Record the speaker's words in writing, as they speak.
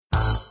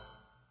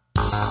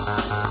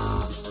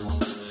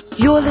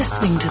You're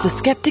listening to the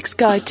Skeptic's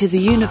Guide to the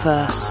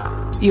Universe,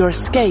 your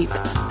escape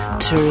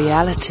to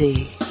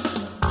reality.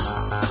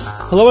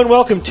 Hello and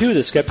welcome to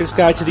the Skeptic's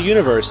Guide to the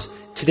Universe.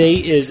 Today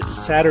is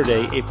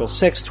Saturday, April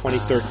 6,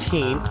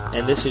 2013,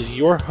 and this is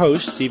your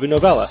host, Stephen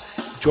Novella.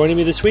 Joining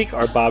me this week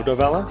are Bob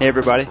Novella. Hey,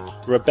 everybody.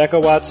 Rebecca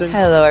Watson.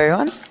 Hello,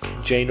 everyone.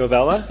 Jay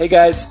Novella. Hey,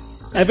 guys.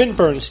 Evan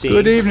Bernstein.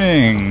 Good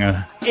evening.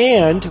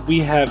 And we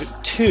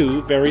have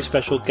two very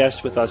special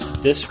guests with us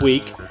this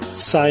week.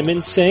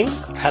 Simon Singh.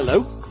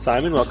 Hello.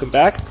 Simon, welcome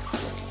back.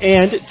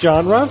 And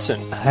John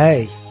Ronson.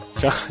 Hey.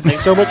 John,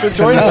 thanks so much for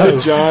joining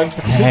us, John.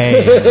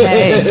 Hey.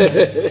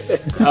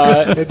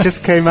 It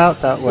just came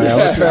out that way.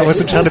 I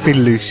wasn't trying to be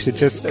loose. It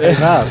just came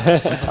out.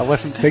 I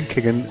wasn't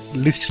thinking in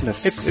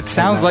looseness. It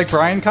sounds like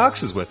Brian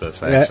Cox is with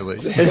us, actually.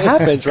 It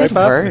happens, right, Good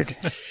Bob? word.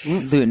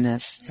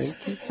 Lewdness.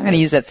 I'm going to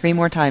use that 3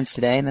 more times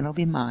today, and then it'll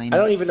be mine. I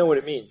don't even know what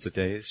it means. The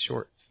day is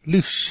short.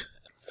 Loose.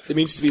 It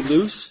means to be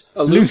loose?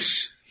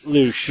 Loose.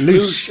 Loose.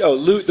 Loose. Oh,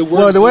 the word.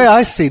 Well, the way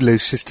I see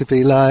loose is to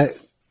be like,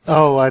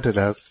 I don't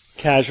know.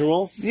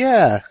 Casual.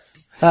 Yeah.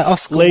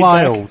 Oscar Laid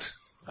Wilde. back.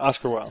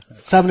 Oscar Wilde.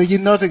 Simon, are you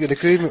nodding in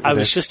agreement with I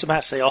was this? just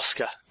about to say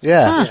Oscar.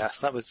 Yeah. Yes,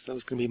 that was going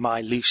to be my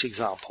loose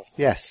example.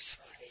 Yes.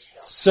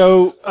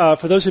 So,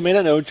 for those who may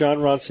not know, John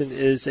Ronson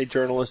is a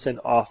journalist and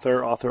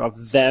author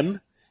of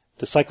Them,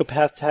 The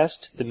Psychopath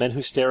Test, The Men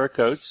Who Stare at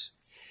Goats,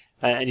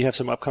 and you have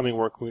some upcoming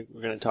work we're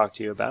going to talk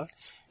to you about.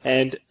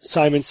 And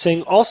Simon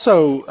Singh,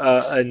 also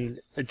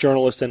a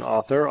journalist and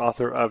author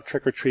of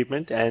Trick or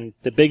Treatment and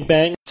The Big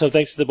Bang. So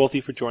thanks to the both of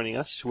you for joining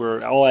us.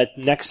 We're all at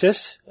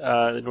Nexus,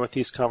 the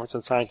Northeast Conference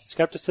on Science and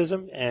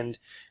Skepticism, and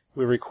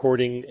we're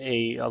recording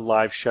a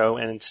live show.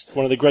 And it's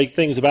one of the great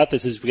things about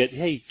this is we get,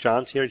 hey,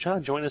 John's here.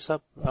 John, join us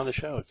up on the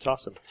show. It's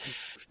awesome.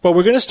 But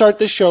we're going to start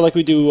this show like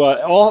we do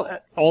all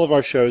of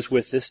our shows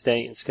with This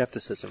Day in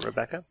Skepticism.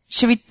 Rebecca?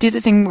 Should we do the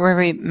thing where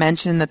we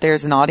mention that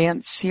there's an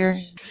audience here?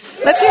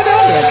 Let's hear the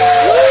audience.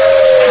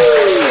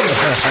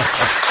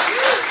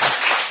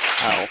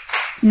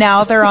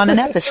 Now they're on an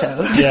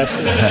episode.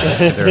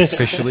 Yes. They're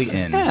officially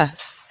in. Yeah.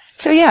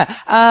 So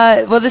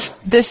well,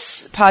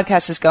 this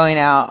podcast is going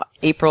out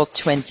April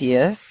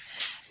 20th.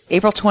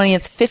 April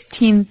 20th,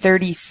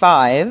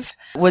 1535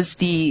 was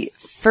the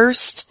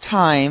first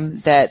time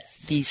that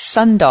the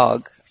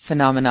sundog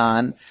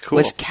phenomenon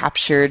was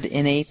captured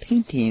in a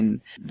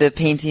painting. The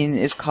painting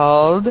is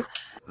called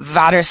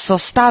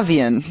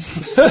Vatersolstavian,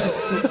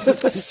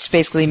 which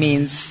basically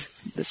means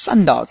the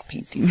sundog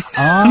painting.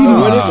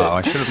 Oh, what is it?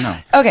 I should have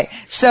known. Okay,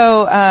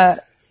 so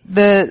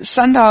the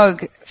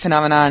sundog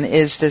phenomenon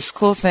is this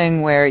cool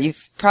thing where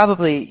you've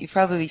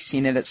probably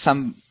seen it at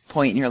some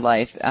point in your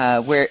life,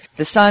 where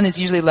the sun is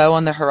usually low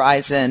on the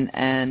horizon,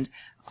 and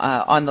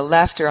on the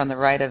left or on the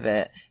right of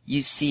it,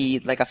 you see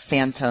like a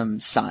phantom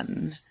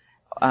sun.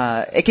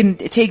 It can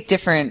take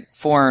different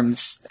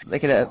forms,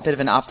 like a bit of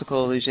an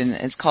optical illusion.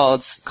 It's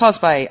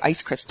caused by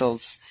ice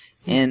crystals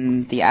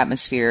in the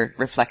atmosphere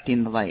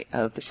reflecting the light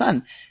of the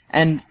sun.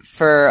 And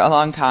for a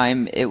long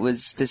time, it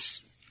was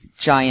this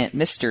giant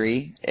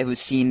mystery. It was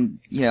seen,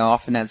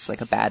 often as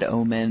like a bad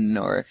omen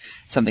or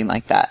something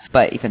like that.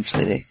 But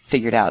eventually they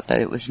figured out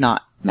that it was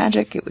not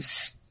magic, it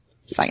was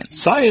science.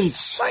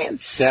 Science.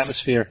 The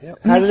atmosphere. Yep.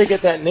 How did they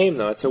get that name,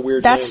 though? It's a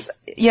weird name.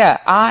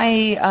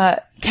 I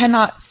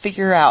cannot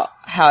figure out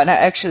how, and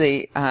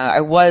I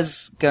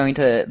was going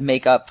to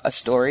make up a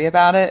story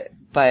about it,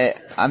 but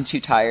I'm too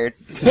tired.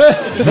 So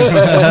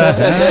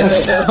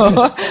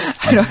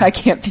I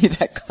can't be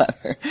that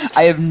clever.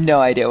 I have no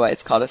idea why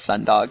it's called a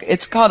sundog.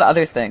 It's called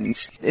other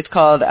things. It's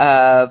called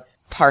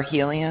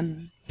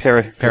parhelion.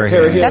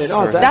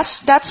 Perihelion.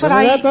 That's what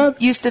I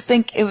used to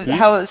think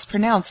how it was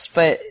pronounced,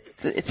 but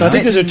it's I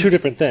think those are two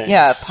different things.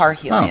 Yeah,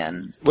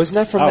 parhelion. Wasn't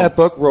that from that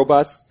book,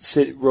 Robots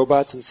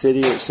and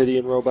City, or City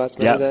and Robots?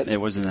 Remember that? It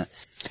wasn't that.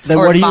 Then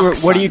what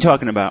are you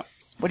talking about?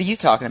 What are you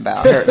talking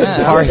about?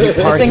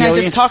 The thing I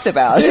just talked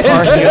about.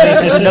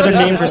 Parhelion is another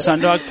name for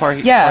sundog?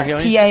 Parhelion?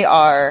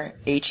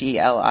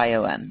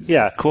 Parhelion.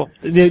 Yeah. Cool.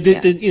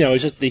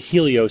 It's just the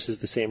helios is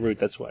the same root,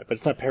 that's why. But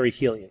it's not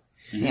perihelion.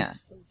 Mm-hmm. Yeah.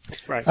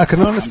 Right. I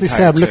can honestly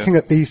say I'm looking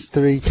at these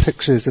 3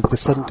 pictures of the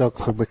sundog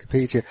from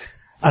Wikipedia,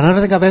 and I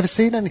don't think I've ever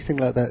seen anything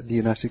like that in the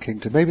United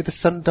Kingdom. Maybe the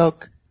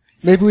sundog,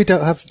 maybe we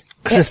don't have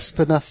crisp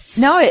enough.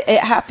 No, it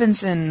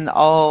happens in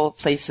all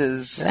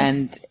places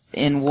and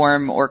in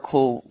warm or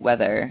cool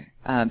weather.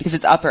 Because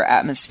it's upper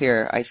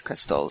atmosphere ice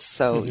crystals,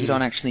 so you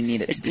don't actually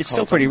need it to be It's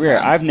still pretty rare.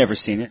 I've never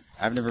seen it.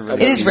 I've never really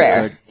seen it. It is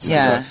rare.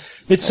 Yeah.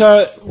 It's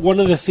one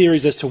of the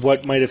theories as to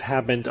what might have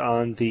happened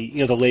on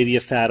the Lady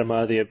of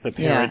Fatima, the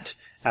apparent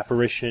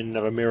apparition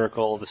of a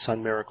miracle, the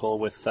sun miracle,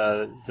 with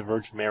the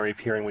Virgin Mary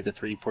appearing with the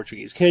 3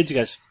 Portuguese kids. You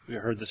guys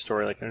heard the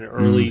story, like in the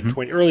early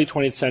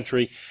 20th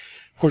century.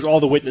 Of course, all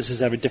the witnesses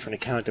have a different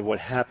account of what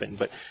happened,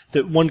 but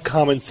the one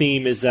common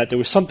theme is that there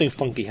was something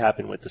funky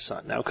happen with the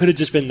sun. Now, it could have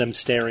just been them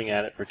staring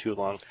at it for too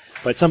long,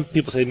 but some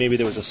people say maybe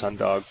there was a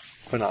sundog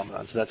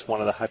phenomenon, so that's one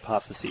of the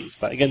hypotheses.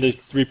 But again, the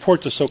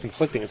reports are so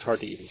conflicting, it's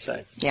hard to even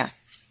say. Yeah.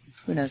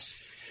 Who knows?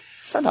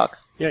 Sundog.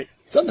 Yeah.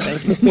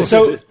 Thank you.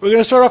 So we're going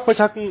to start off by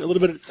talking a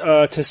little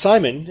bit to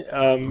Simon.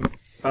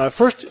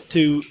 First,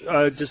 to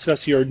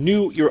discuss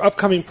your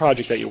upcoming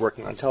project that you're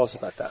working on. Tell us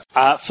about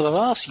that. For the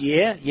last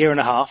year and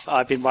a half,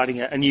 I've been writing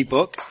a new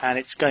book, and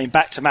it's going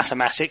back to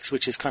mathematics,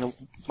 which is kind of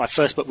my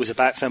first book was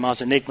about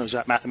Fermat's Enigma, was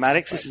about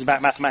mathematics. This is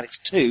about mathematics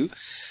too,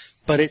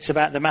 but it's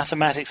about the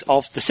mathematics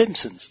of The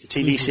Simpsons, the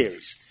TV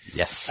series.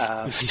 Yes.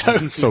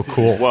 So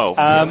cool. Whoa.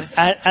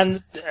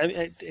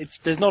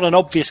 There's not an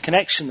obvious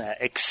connection there,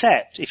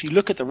 except if you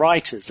look at the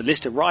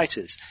list of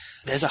writers,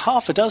 there's a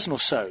half a dozen or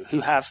so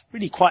who have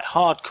really quite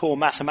hardcore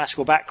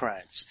mathematical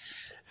backgrounds.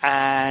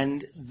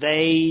 And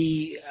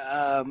they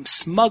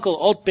smuggle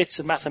odd bits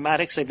of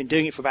mathematics, they've been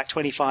doing it for about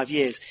 25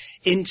 years,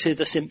 into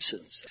The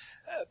Simpsons.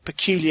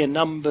 Peculiar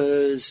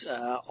numbers,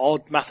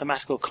 odd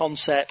mathematical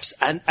concepts,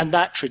 and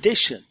that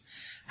tradition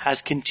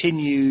has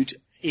continued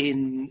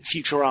in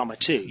Futurama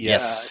too.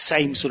 Yes.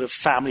 Same sort of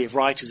family of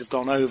writers have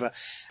gone over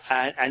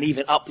and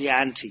even up the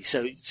ante.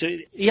 So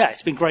yeah,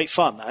 it's been great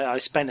fun. I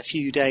spent a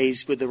few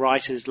days with the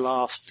writers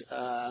last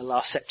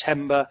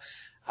September,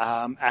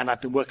 and I've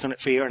been working on it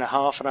for a year and a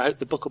half, and I hope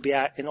the book will be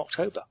out in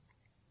October.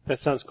 That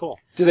sounds cool.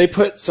 Do they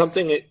put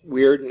something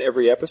weird in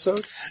every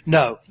episode?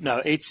 No.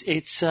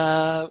 It's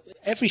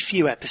every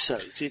few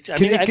episodes.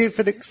 Can you give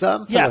an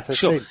example? Yeah,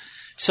 sure.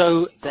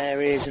 So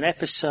there is an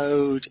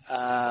episode,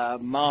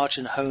 Marge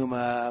and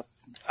Homer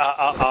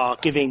are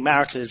giving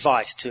marital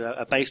advice to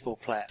a baseball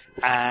player,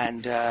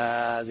 and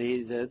at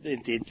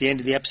the end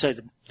of the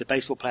episode, the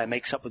baseball player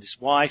makes up with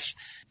his wife.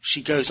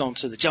 She goes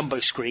onto the jumbo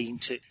screen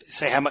to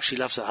say how much she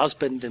loves her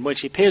husband, and when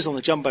she appears on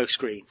the jumbo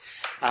screen,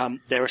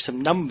 there are some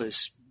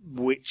numbers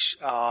which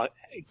are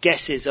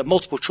guesses,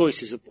 multiple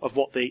choices of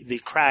what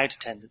the crowd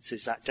attendance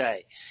is that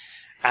day.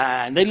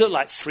 And they look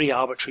like three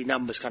arbitrary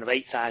numbers, kind of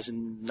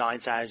 8,000,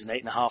 9,000,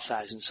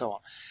 8,500, and so on.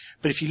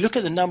 But if you look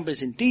at the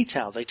numbers in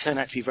detail, they turn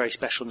out to be very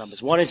special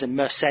numbers. One is a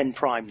Mersenne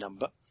prime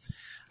number,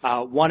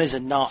 one is a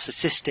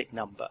narcissistic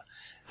number,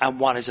 and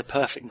one is a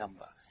perfect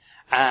number.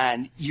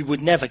 And you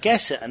would never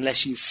guess it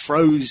unless you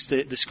froze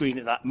the screen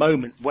at that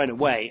moment, went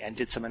away, and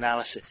did some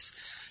analysis.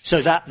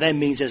 So that then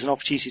means there's an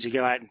opportunity to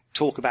go out and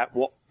talk about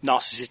what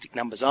narcissistic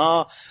numbers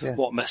are,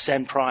 what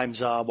Mersenne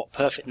primes are, what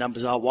perfect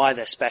numbers are, why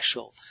they're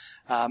special.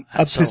 I'm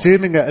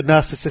presuming a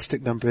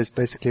narcissistic number is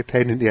basically a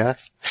pain in the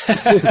ass.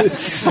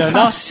 No, a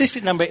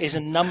narcissistic number is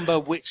a number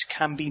which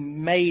can be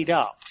made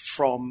up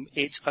from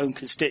its own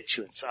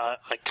constituents.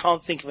 I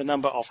can't think of a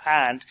number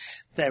offhand.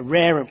 They're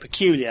rare and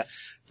peculiar.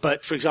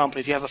 But, for example,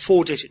 if you have a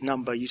 4-digit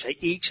number, you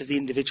take each of the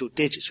individual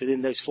digits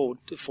within those four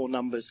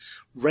numbers,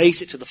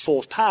 raise it to the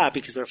 4th power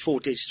because there are 4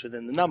 digits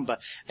within the number,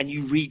 and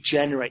you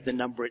regenerate the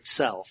number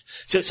itself.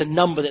 So it's a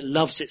number that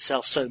loves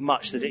itself so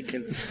much that it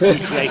can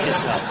recreate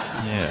itself.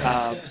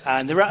 Yeah.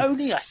 And there are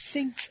only, I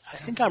think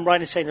I'm right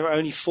in saying there are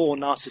only 4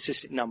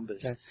 narcissistic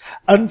numbers. Yeah.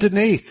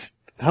 Underneath,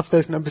 have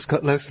those numbers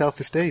got low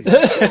self-esteem?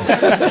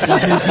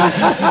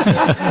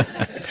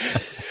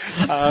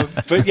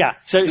 But yeah,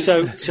 so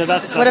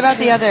that's What about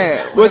the other?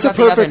 What's a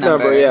perfect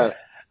number? Yeah.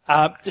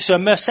 So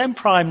Mersenne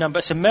prime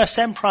number. So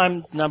Mersenne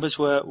prime numbers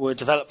were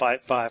developed by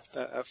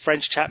a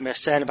French chap,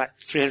 Mersenne, about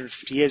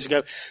 350 years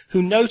ago,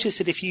 who noticed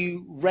that if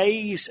you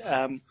raise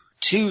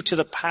 2 to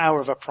the power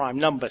of a prime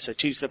number, so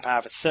 2 to the power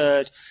of a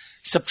third,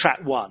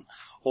 subtract 1,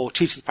 or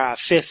 2 to the power of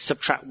a fifth,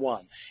 subtract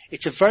 1,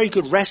 it's a very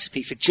good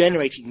recipe for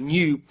generating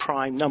new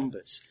prime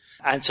numbers.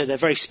 And so they're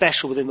very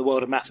special within the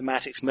world of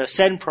mathematics.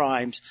 Mersenne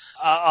primes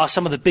are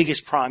some of the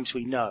biggest primes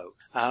we know.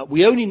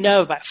 We only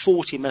know about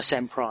 40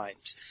 Mersenne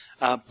primes,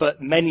 but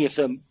many of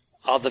them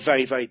are the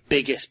very, very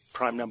biggest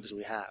prime numbers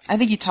we have. I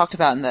think you talked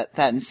about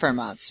that in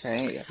Fermat's,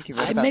 right? I think you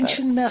wrote about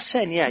mentioned that.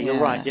 Mersenne, you're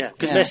right,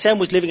 because Mersenne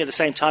was living at the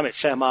same time at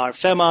Fermat.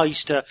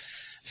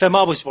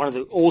 Fermat was one of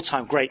the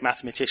all-time great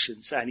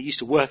mathematicians, and he used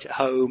to work at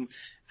home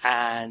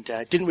and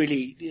didn't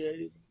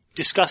really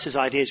discuss his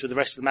ideas with the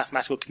rest of the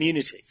mathematical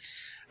community.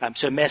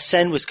 So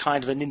Mersenne was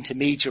kind of an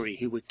intermediary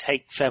who would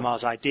take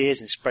Fermat's ideas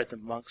and spread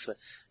them amongst the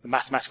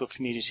mathematical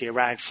community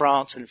around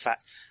France and, in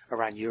fact,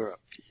 around Europe.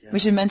 We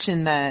should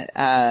mention that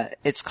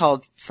it's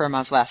called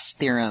Fermat's last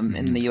theorem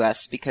in the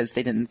U.S. because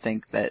they didn't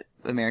think that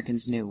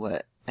Americans knew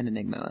what an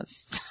enigma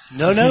was.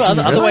 No,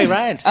 other way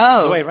around.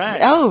 Oh. Other way around.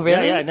 Oh,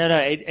 really? Yeah,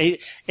 no.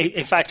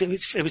 In fact, it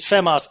was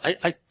Fermat's.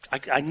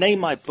 I name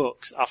my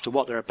books after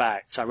what they're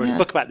about. So I wrote a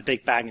book about the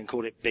Big Bang and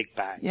called it Big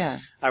Bang. Yeah.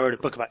 I wrote a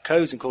book about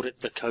codes and called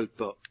it The Code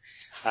Book.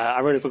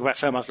 I wrote a book about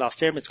Fermat's last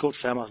theorem. It's called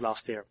Fermat's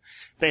last theorem.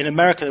 But in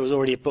America, there was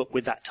already a book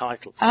with that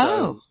title.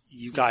 So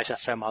you guys have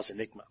Fermat's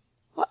Enigma.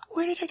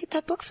 Where did I get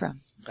that book from?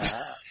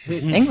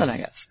 England, I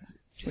guess.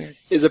 Weird.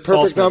 Is a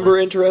perfect number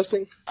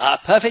interesting?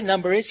 Perfect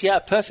number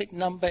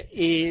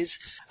is,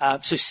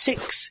 so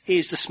 6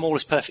 is the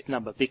smallest perfect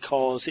number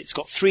because it's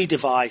got 3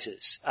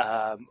 divisors.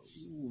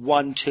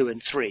 1, 2,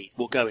 and 3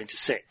 will go into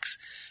 6.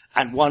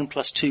 And 1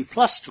 plus 2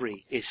 plus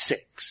 3 is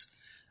 6.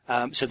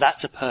 So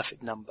that's a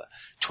perfect number.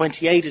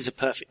 28 is a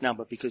perfect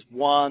number because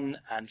 1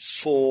 and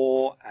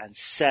 4 and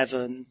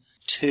 7,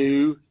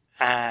 2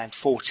 and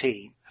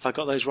 14. Have I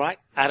got those right?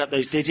 Add up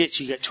those digits,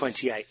 you get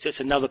 28. So it's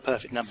another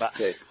perfect number.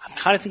 Okay. I'm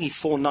kind of thinking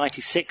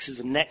 496 is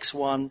the next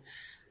one.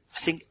 I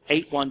think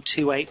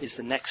 8128 is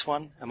the next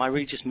one. Am I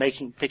really just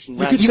picking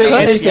You random? could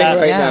say anything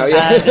right now.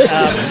 Yeah.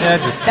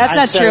 That's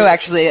not true,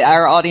 actually.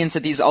 Our audience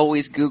of these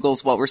always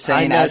Googles what we're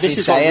saying. I know, as this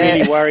we is what say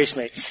really it. worries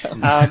me.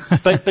 I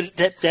think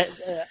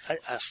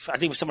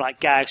it was someone like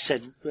Gag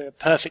said,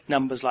 perfect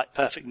numbers like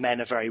perfect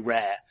men are very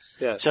rare.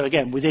 Yeah. So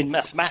again, within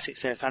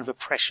mathematics, they're kind of a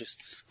precious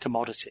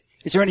commodity.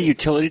 Is there any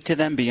utility to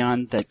them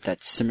beyond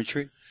that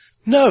symmetry?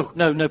 No.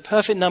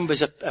 Perfect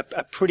numbers are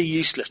pretty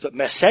useless, but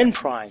Mersenne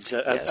primes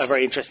are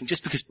very interesting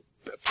just because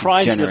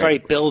primes are the very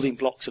building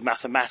blocks of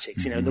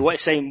mathematics. You know, in the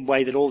same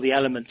way that all the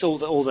elements, all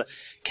the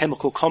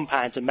chemical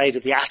compounds are made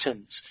of the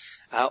atoms,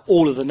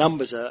 all of the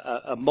numbers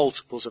are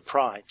multiples of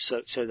primes.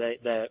 So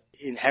they're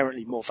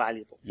inherently more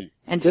valuable.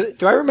 And Do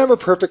I remember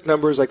perfect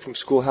numbers like from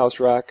Schoolhouse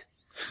Rock?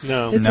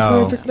 No. It's a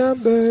perfect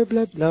number.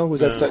 Blah, no,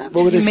 was that stuff?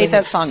 What were they you made saying?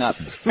 that song up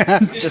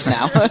just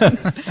now.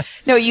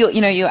 No,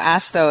 you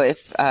asked though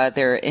if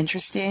they're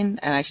interesting,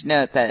 and I should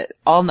note that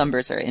all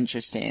numbers are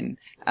interesting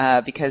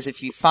because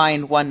if you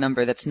find one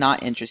number that's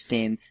not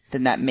interesting,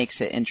 then that makes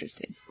it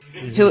interesting.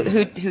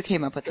 Who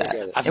came up with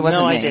that? I've it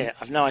wasn't no me. idea.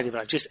 I've no idea,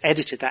 but I've just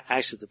edited that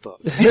out of the book.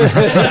 It's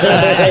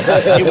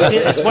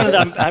one of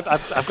them.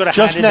 I've got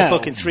to hand in the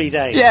book in 3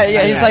 days.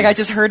 Yeah. He's like, I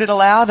just heard it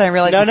aloud, and I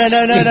realized. No. it's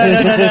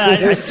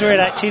I threw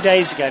it out 2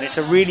 days ago, and it's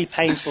a really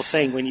painful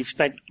thing when you've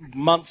spent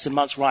months and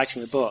months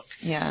writing the book.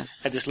 Yeah.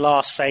 At this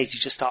last phase, you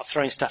just start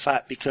throwing stuff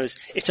out because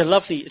it's a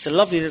lovely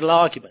little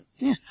argument.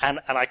 Yeah.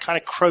 And I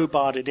kind of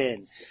crowbarred it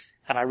in.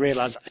 And I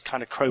realised I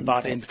kind of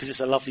crowbarred it in because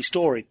it's a lovely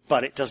story,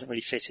 but it doesn't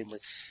really fit in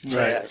with.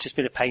 So it's just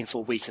been a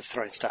painful week of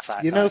throwing stuff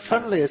out. You know,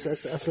 funnily,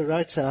 as a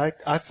writer,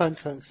 I find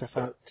throwing stuff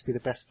out to be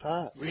the best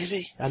part.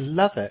 Really? I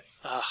love it.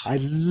 I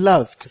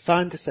love to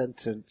find a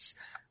sentence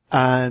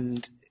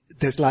and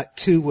there's like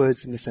 2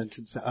 words in the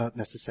sentence that aren't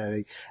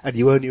necessary, and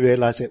you only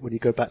realise it when you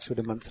go back to it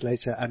a month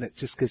later, and it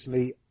just gives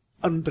me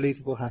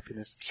unbelievable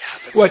happiness.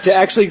 What, to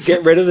actually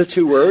get rid of the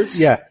 2 words?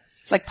 Yeah.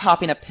 It's like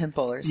popping a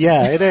pimple or something.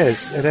 Yeah, it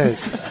is. It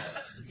is.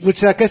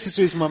 Which I guess is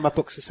the reason why my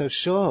books are so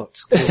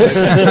short.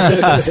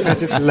 I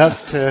just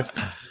love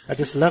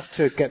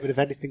to get rid of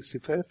anything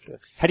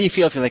superfluous. How do you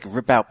feel if you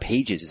rip out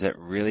pages? Does that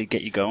really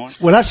get you going?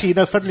 Well, actually,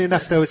 funnily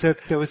enough, there was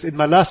in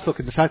my last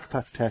book, in the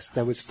psychopath test,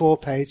 there was 4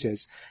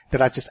 pages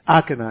that I just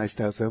agonized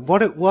over. And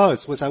what it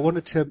was I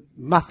wanted to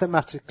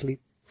mathematically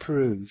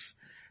prove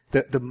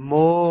that the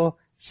more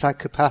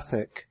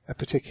psychopathic a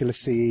particular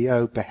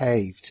CEO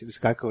behaved, it was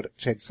a guy called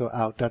Chainsaw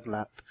Al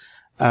Dunlap,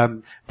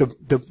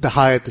 the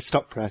higher the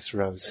stock price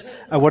rose.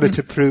 I wanted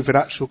to prove an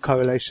actual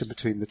correlation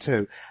between the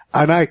two.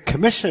 And I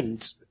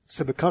commissioned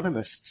some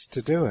economists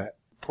to do it.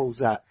 Paul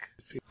Zach.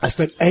 I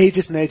spent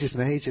ages and ages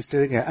and ages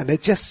doing it, and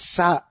it just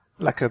sat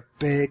like a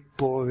big,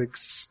 boring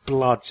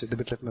splodge in the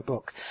middle of my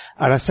book.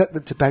 And I sent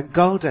them to Ben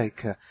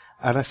Goldacre,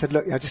 and I said,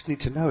 look, I just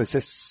need to know, is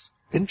this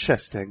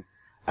interesting?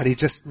 And he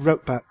just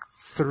wrote back,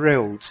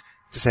 thrilled,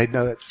 to say,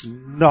 no, it's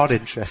not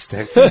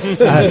interesting.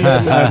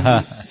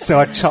 So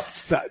I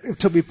chopped that. It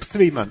took me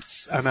 3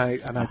 months, and I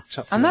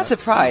chopped it. I'm not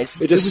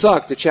surprised. It just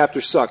sucked. The chapter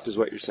sucked, is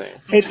what you're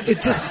saying.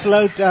 It just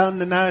slowed down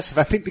the narrative.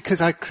 I think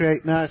because I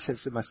create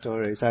narratives in my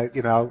stories,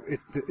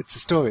 it's a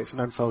story. It's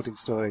an unfolding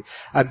story,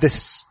 and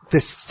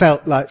this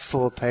felt like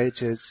 4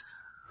 pages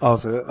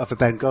of a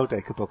Ben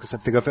Goldacre book or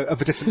something, of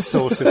a different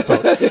sort of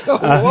book.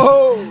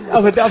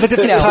 Of a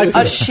different type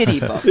a of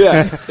shitty book.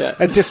 Yeah.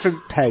 A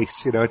different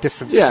pace, a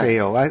different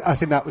feel. I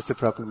think that was the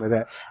problem with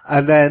it.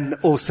 And then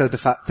also the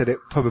fact that it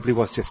probably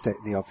was just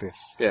stating the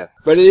obvious. Yeah.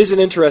 But it is an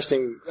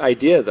interesting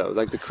idea, though.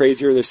 Like, the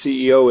crazier the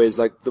CEO is,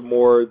 like, the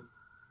more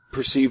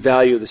perceived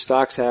value the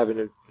stocks have,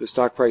 and the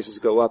stock prices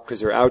go up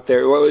because they're out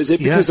there. Well, is it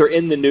because they're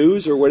in the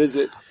news, or what is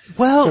it?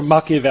 Well, so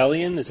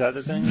Machiavellian, is that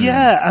the thing?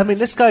 Yeah, I mean,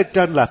 this guy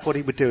Dunlap, what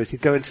he would do is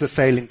he'd go into a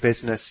failing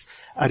business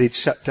and he'd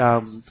shut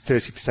down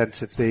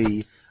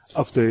 30%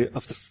 of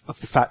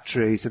the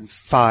factories and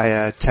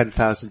fire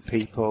 10,000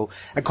 people,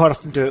 and quite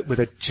often do it with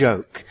a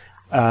joke.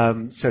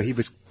 So he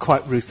was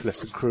quite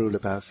ruthless and cruel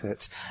about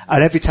it.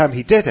 And every time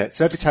he did it,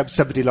 so every time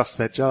somebody lost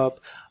their job,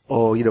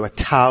 or a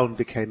town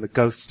became a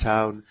ghost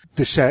town,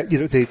 the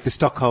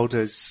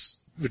stockholders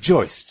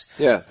rejoiced.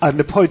 Yeah. And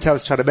the point I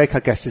was trying to make, I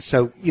guess, is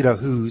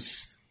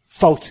whose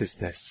fault is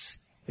this?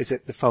 Is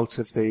it the fault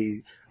of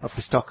the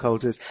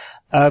stockholders?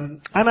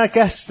 And I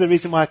guess the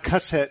reason why I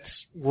cut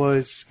it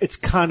was it's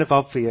kind of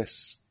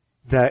obvious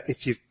that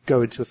if you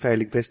go into a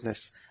failing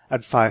business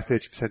and fire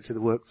 30% of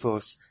the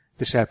workforce,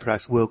 the share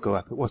price will go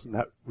up. It wasn't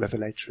that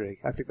revelatory.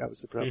 I think that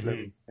was the problem.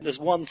 Mm-hmm. There's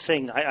one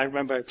thing I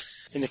remember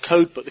in the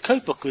code book. The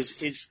code book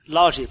is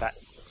largely about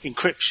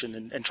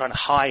encryption and trying to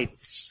hide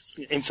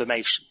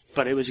information.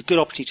 But it was a good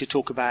opportunity to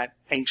talk about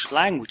ancient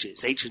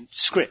languages, ancient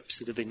scripts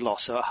that have been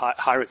lost, so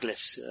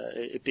hieroglyphs.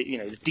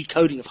 The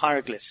decoding of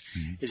hieroglyphs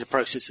is a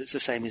process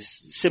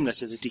that's similar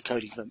to the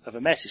decoding of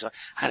a message. I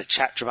had a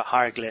chapter about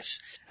hieroglyphs,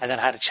 and then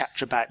I had a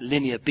chapter about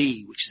Linear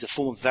B, which is a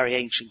form of very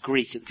ancient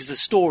Greek, because the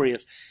story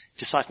of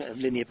decipherment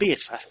of Linear B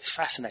is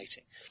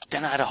fascinating.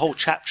 Then I had a whole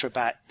chapter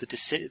about the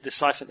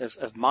decipherment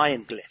of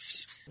Mayan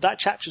glyphs. That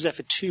chapter was there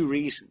for 2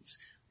 reasons.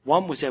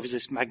 One was there was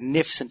this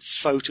magnificent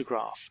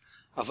photograph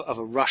of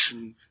a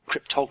Russian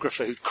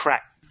cryptographer who'd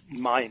cracked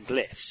Mayan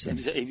glyphs.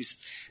 He was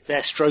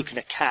there stroking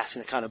a cat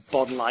in a kind of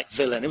Bond-like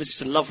villa, and it was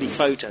just a lovely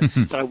photo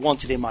that I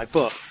wanted in my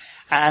book.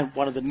 And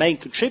one of the main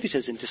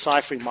contributors in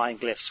deciphering Mayan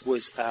glyphs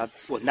was,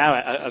 now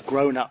a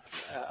grown-up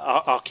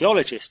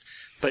archaeologist,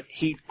 but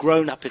he'd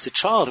grown up as a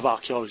child of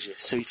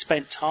archaeologists, so he'd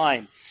spent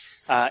time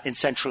in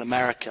Central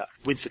America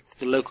with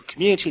the local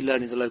community,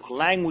 learning the local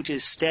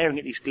languages, staring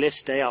at these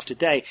glyphs day after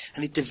day,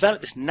 and he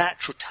developed this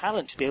natural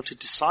talent to be able to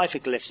decipher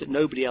glyphs that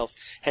nobody else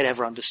had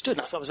ever understood.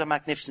 And I thought it was a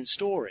magnificent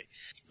story.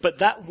 But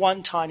that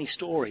one tiny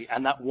story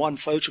and that one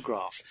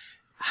photograph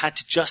had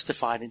to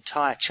justify an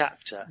entire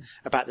chapter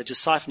about the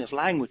deciphering of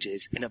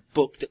languages in a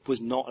book that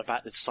was not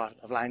about the deciphering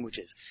of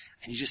languages.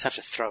 And you just have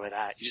to throw it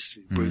out. You just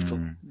have to be brutal.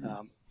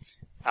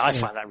 I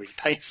find that really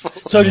painful.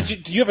 So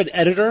do you have an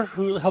editor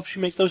who helps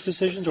you make those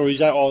decisions, or is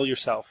that all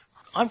yourself?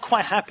 I'm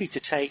quite happy to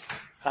take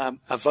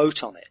a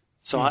vote on it.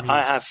 So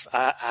I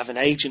have an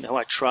agent who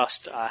I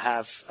trust. I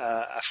have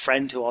a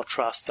friend who I'll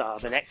trust. I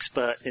have an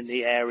expert in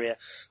the area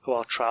who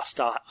I'll trust.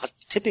 I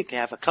typically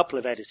have a couple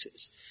of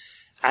editors.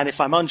 And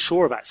if I'm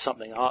unsure about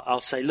something,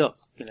 I'll say, look,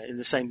 in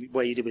the same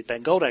way you did with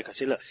Ben Goldacre, I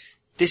say, look,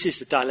 this is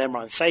the dilemma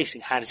I'm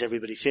facing. How does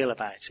everybody feel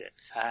about it?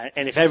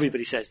 And if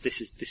everybody says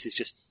this is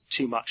just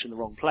too much in the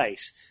wrong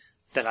place,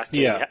 then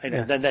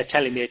then they're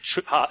telling me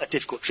a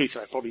difficult truth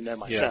that I probably know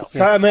myself.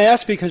 Yeah. I mean, I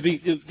ask because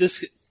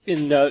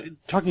in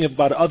talking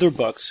about other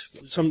books,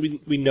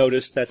 we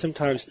noticed that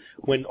sometimes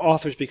when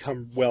authors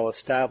become well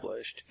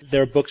established,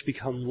 their books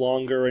become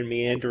longer and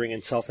meandering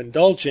and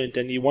self-indulgent,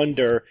 and you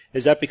wonder,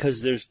 is that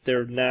because there's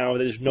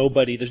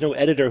no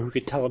editor who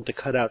could tell them to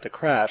cut out the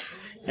crap,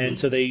 and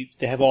so they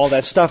have all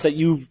that stuff that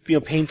you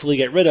painfully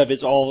get rid of.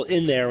 It's all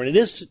in there, and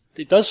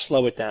it does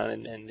slow it down,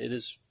 and it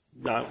is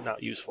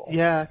not useful.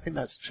 Yeah, I think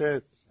that's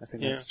true.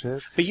 That's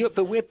true.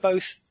 But we're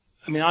both.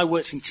 I mean, I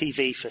worked in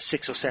TV for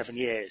 6 or 7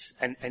 years,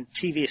 and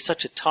TV is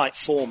such a tight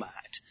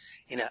format.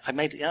 I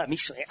made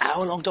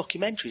hour-long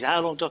documentaries,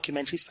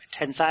 about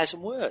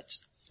 10,000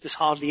 words. There's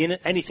hardly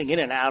anything in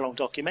an hour-long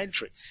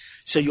documentary.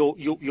 So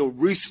you're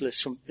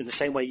ruthless in the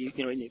same way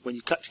when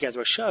you cut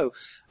together a show,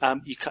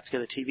 you cut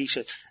together a TV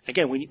show.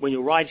 Again, when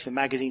you're writing for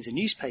magazines and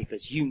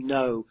newspapers, you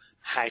know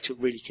how to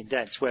really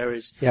condense,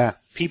 whereas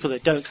people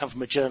that don't come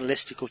from a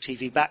journalistic or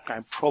TV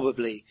background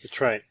probably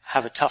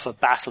have a tougher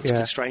battle to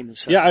constrain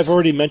themselves. Yeah, I've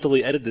already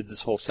mentally edited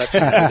this whole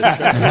section.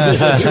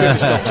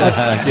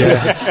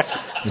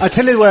 I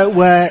tell you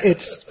where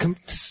it's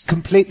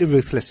completely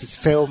ruthless is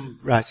film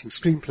writing,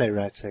 screenplay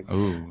writing.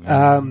 Ooh.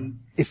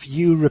 If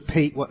you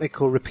repeat what they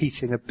call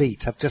repeating a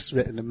beat, I've just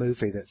written a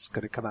movie that's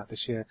going to come out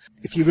this year.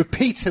 If you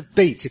repeat a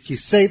beat, if you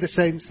say the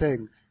same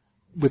thing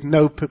with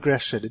no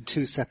progression in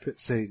 2 separate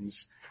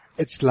scenes,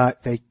 it's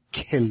like they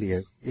kill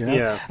you,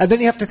 Yeah. And then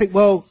you have to think,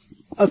 well,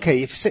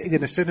 okay, if you're sitting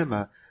in a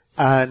cinema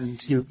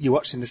and you're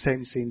watching the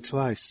same scene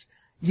twice,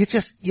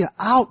 you're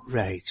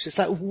outraged. It's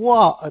like,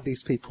 what are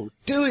these people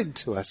doing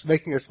to us,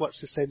 making us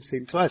watch the same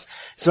scene twice?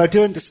 So I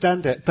do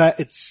understand it, but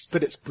it's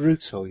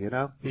brutal,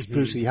 It's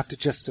brutal. You have to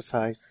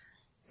justify.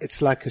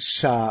 It's like a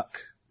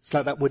shark. It's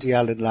like that Woody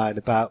Allen line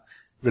about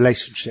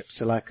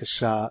relationships are like a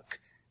shark.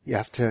 You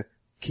have to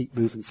keep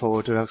moving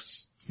forward or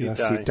else you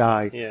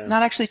die. Yeah.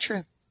 Not actually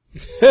true.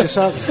 The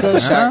sharks go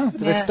shark. Do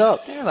they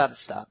stop? They're allowed to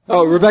stop.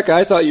 Oh, Rebecca,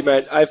 I thought you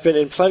meant I've been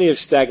in plenty of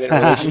stagnant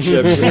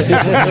relationships.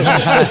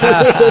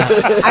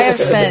 I have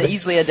spent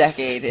easily a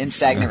decade in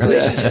stagnant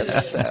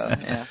relationships,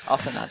 so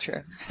also not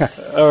true.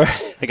 All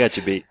right. I got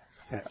you beat.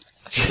 Yeah,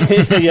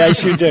 I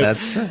sure do.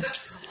 That's true.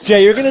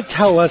 Jay, you're going to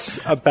tell us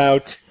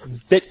about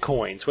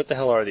Bitcoins. What the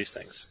hell are these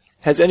things?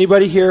 Has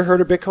anybody here heard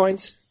of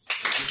Bitcoins?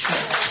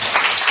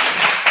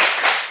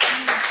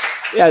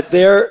 Yeah,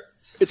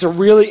 it's a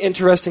really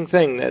interesting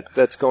thing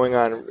that's going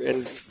on,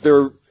 and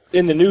they're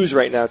in the news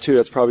right now too.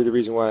 That's probably the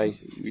reason why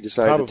we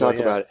decided to talk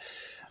about it.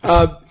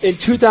 In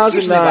 2009,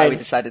 usually why we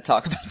decided to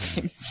talk about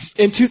things.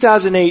 In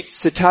 2008,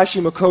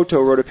 Satoshi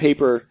Makoto wrote a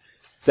paper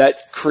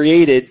that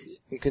created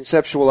and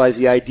conceptualized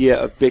the idea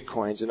of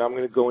Bitcoins, and I'm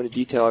going to go into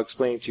detail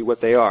explaining to you what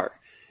they are.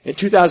 In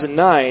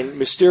 2009,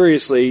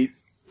 mysteriously,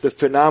 the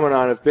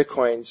phenomenon of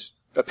Bitcoins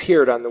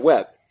appeared on the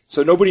web.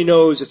 So nobody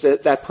knows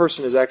if that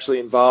person is actually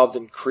involved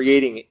in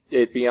creating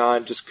it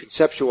beyond just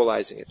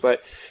conceptualizing it.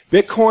 But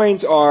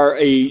Bitcoins are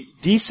a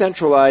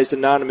decentralized,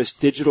 anonymous,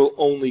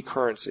 digital-only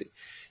currency.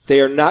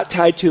 They are not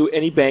tied to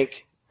any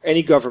bank,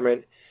 any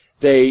government.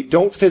 They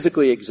don't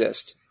physically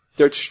exist.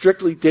 They're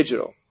strictly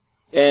digital.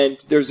 And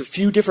there's a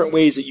few different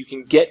ways that you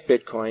can get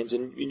Bitcoins,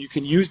 and you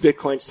can use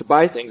Bitcoins to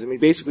buy things. I mean,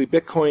 basically,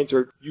 Bitcoins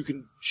you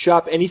can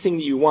shop anything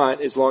that you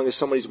want as long as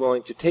somebody's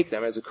willing to take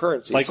them as a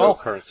currency. Like all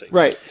currency.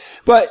 Right.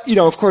 But,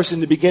 of course, in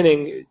the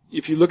beginning,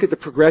 if you look at the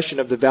progression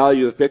of the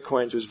value of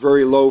Bitcoins, it was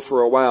very low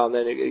for a while, and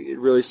then it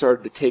really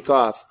started to take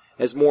off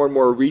as more and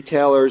more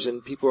retailers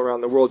and people around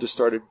the world just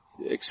started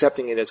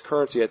accepting it as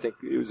currency. I think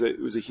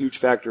it was a huge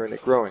factor in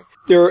it growing.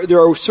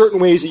 There are certain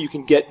ways that you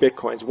can get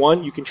Bitcoins.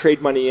 One, you can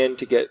trade money in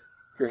to get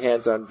your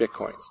hands on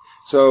Bitcoins.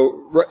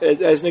 So,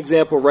 as an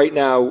example, right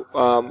now,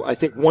 I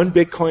think one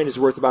Bitcoin is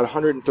worth about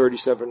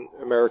 137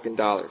 American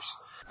dollars.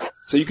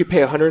 So you could pay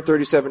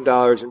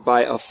 $137 and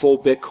buy a full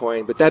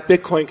Bitcoin, but that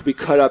Bitcoin could be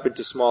cut up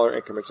into smaller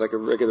increments, like a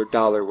regular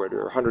dollar would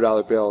or a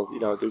 $100 bill.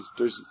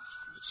 There's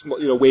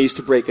ways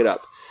to break it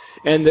up,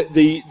 and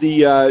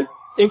the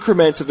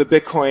increments of a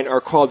Bitcoin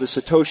are called the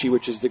Satoshi,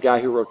 which is the guy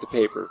who wrote the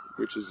paper,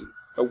 which is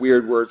a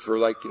weird word for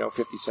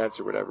 50 cents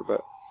or whatever.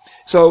 But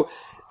so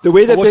the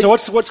way that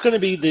what's going to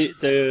be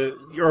the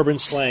urban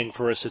slang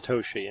for a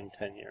Satoshi in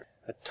 10 years?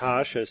 A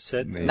Tosh, a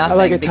Sit? Nothing, I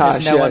like a because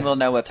Tosh, no one will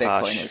know what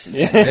Bitcoin is in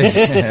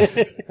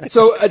 10 years.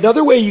 So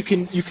another way you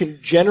can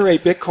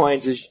generate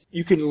Bitcoins is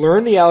you can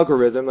learn the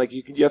algorithm. Like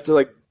you have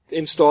to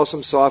install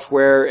some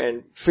software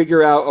and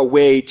figure out a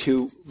way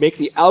to make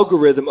the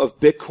algorithm of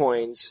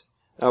Bitcoins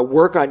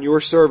work on your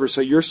server,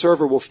 so your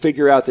server will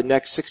figure out the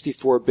next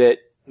 64-bit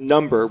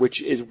number,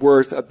 which is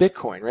worth a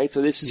Bitcoin, right?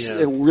 So this is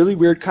a really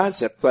weird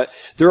concept, but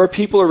there are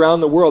people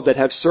around the world that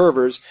have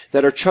servers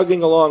that are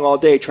chugging along all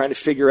day trying to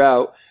figure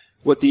out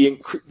what the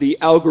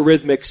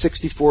algorithmic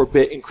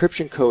 64-bit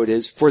encryption code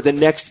is for the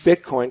next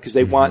Bitcoin because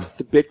they want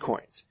the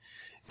Bitcoins.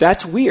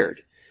 That's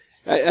weird.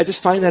 I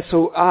just find that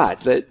so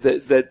odd that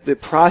the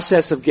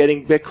process of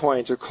getting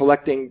Bitcoins or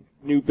collecting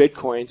new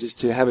Bitcoins is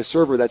to have a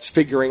server that's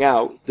figuring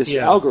out this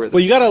algorithm.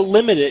 Well, you got to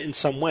limit it in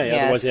some way, yeah,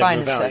 otherwise it's they by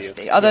have no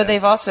necessity. value.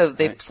 Although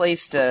they've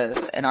placed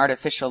an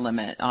artificial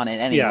limit on it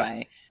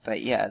anyway. Yeah.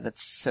 But yeah,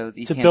 that's so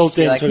you can't just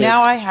be like,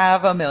 now I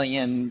have 1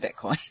 million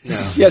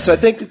Bitcoins. Yeah, so I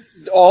think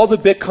all the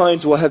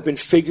Bitcoins will have been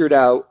figured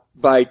out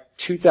by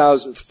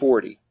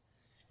 2040.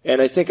 And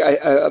I think, I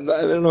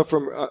don't know if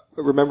I'm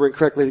remembering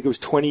correctly, I think it was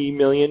 20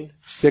 million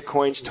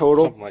Bitcoins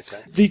total. Something like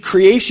that. The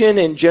creation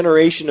and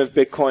generation of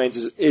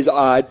Bitcoins is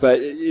odd, but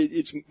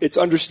it's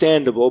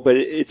understandable, but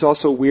it's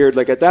also weird.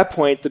 Like at that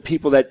point, the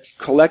people that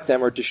collect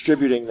them are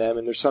distributing them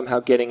and they're somehow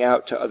getting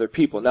out to other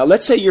people. Now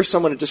let's say you're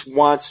someone who just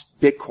wants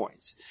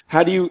Bitcoins.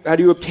 How do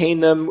you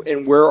obtain them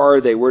and where are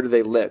they? Where do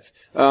they live?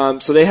 So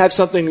they have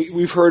something,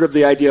 we've heard of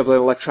the idea of an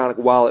electronic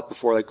wallet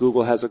before, like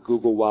Google has a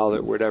Google wallet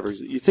or whatever.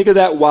 You think of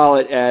that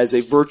wallet as a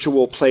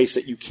virtual place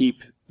that you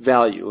keep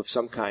value of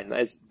some kind,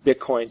 as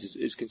Bitcoins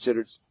is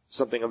considered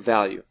something of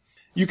value.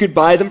 You could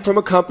buy them from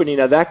a company.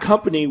 Now that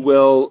company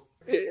will,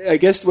 I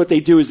guess what they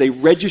do is they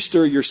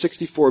register your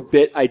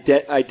 64-bit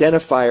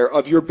identifier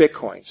of your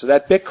Bitcoin. So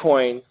that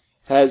Bitcoin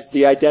has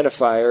the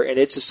identifier, and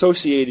it's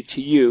associated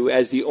to you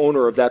as the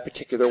owner of that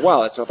particular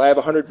wallet. So if I have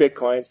 100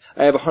 Bitcoins,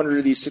 I have 100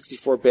 of these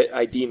 64-bit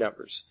ID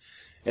numbers,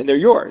 and they're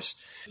yours.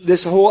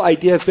 This whole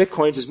idea of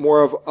Bitcoins is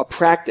more of a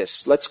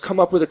practice. Let's come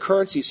up with a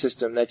currency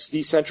system that's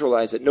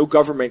decentralized, that no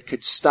government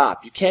could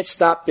stop. You can't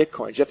stop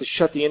Bitcoins. You have to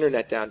shut the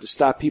internet down to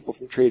stop people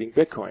from trading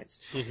Bitcoins.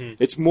 Mm-hmm.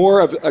 It's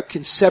more of a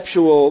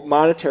conceptual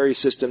monetary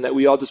system that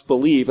we all just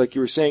believe. Like you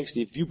were saying,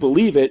 Steve, if you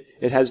believe it,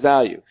 it has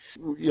value.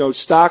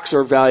 Stocks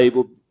are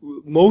valuable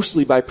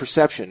mostly by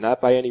perception, not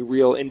by any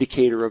real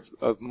indicator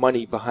of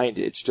money behind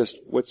it. It's just,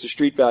 what's the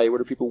street value? What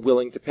are people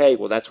willing to pay?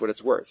 Well, that's what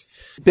it's worth.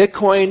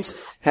 Bitcoins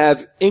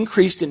have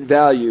increased in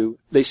value.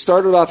 They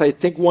started off, I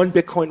think one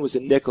Bitcoin was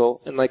a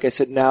nickel, and like I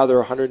said, now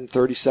they're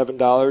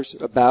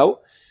 $137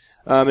 about.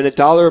 And the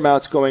dollar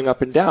amount's going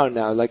up and down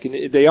now.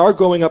 They are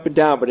going up and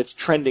down, but it's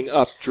trending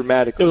up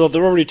dramatically. Well,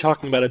 they're already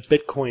talking about a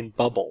Bitcoin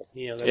bubble.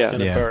 That's going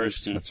to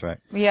burst. That's right.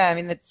 Yeah, I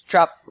mean, it's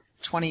dropped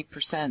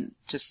 20%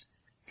 just,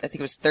 I think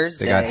it was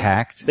Thursday. They got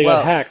hacked. They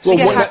get hacked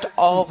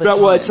all the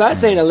time. Well, it's not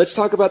they. Now, let's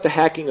talk about the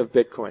hacking of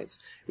Bitcoins.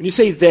 When you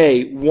say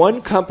they,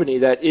 one company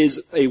that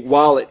is a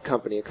wallet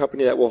company, a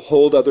company that will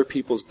hold other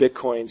people's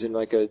Bitcoins in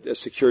like a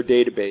secure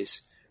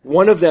database,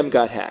 one of them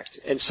got hacked,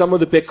 and some of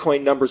the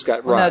Bitcoin numbers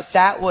got robbed.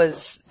 No,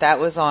 that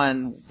was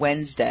on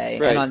Wednesday,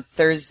 right. And on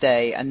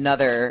Thursday,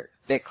 another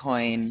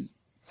Bitcoin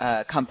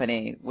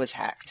company was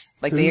hacked.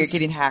 Like they are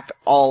getting hacked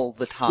all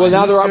the time. Well,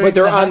 now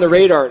they're on the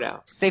radar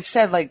now. They've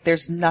said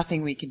there's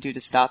nothing we can do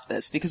to stop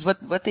this because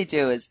what they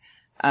do is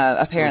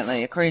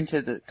apparently, according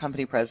to the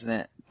company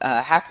president,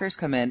 hackers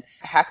come in,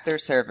 hack their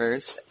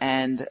servers,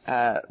 and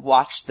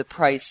watch the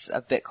price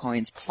of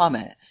Bitcoins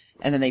plummet,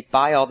 and then they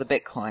buy all the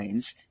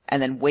Bitcoins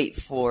and then wait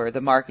for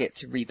the market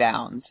to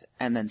rebound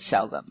and then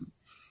sell them.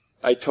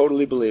 I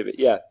totally believe it.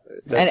 Yeah,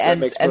 that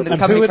makes perfect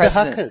sense. And who are the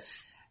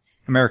hackers?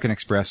 American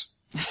Express.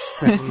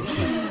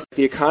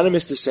 The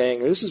Economist is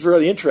saying, this is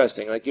really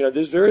interesting,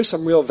 there is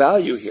some real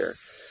value here.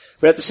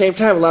 But at the same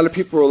time, a lot of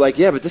people were like,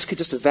 yeah, but this could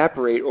just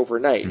evaporate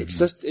overnight.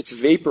 Mm-hmm. It's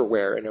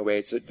vaporware in a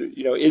way.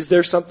 Is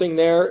there something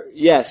there?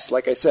 Yes,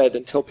 like I said,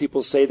 until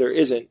people say there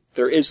isn't,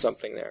 there is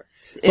something there.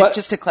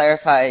 Just to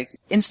clarify,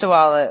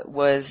 InstaWallet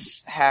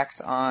was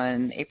hacked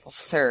on April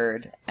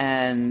 3rd,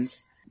 and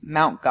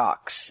Mt.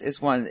 Gox it's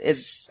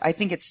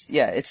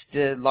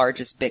the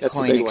largest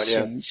Bitcoin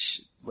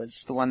exchange.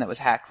 Was the one that was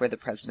hacked, where the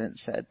president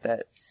said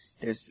that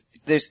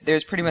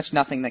there's pretty much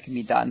nothing that can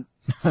be done.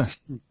 That's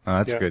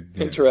good.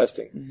 Yeah.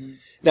 Interesting. Mm-hmm.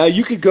 Now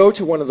you could go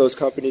to one of those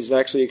companies and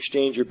actually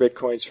exchange your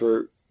Bitcoins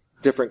for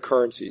different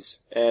currencies,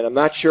 and I'm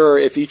not sure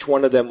if each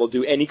one of them will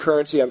do any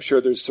currency. I'm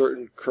sure there's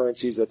certain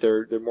currencies that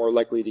they're more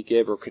likely to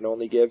give or can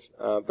only give,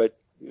 but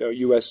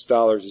U.S.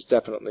 dollars is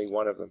definitely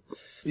one of them.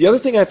 The other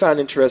thing I found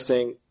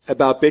interesting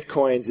about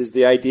Bitcoins is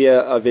the idea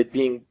of it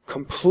being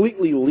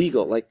completely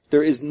legal. Like,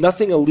 there is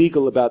nothing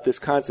illegal about this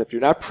concept. You're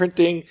not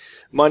printing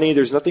money.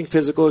 There's nothing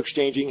physical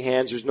exchanging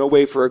hands. There's no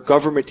way for a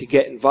government to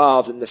get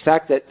involved. And the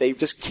fact that they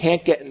just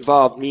can't get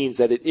involved means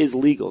that it is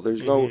legal.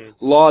 There's no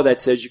law that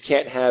says you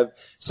can't have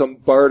some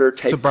barter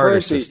type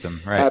currency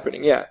system, right?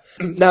 Happening. Yeah.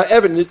 Now,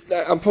 Evan,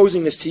 I'm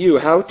posing this to you.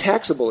 How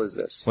taxable is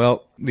this?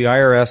 Well, the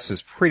IRS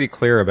is pretty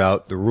clear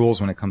about the rules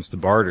when it comes to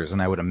barters,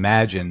 and I would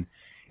imagine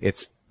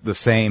it's the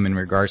same in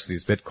regards to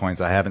these Bitcoins.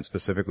 I haven't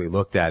specifically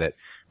looked at it.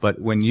 But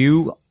when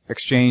you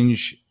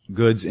exchange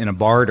goods in a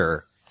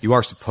barter, you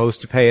are supposed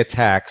to pay a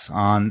tax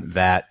on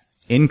that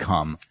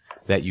income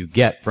that you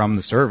get from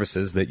the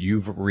services that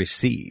you've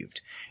received.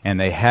 And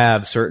they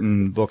have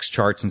certain books,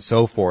 charts, and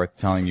so forth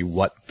telling you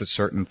what the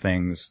certain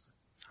things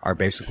are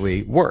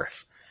basically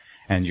worth.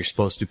 And you're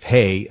supposed to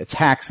pay a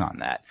tax on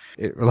that.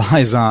 It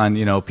relies on,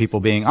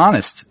 people being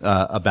honest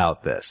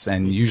about this.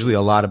 And usually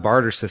a lot of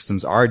barter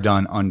systems are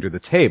done under the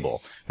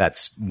table.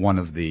 That's one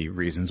of the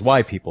reasons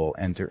why people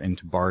enter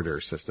into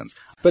barter systems.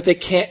 But they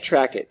can't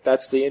track it.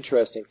 That's the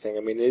interesting thing.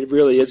 I mean, it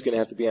really is going to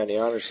have to be on the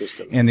honor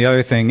system. And the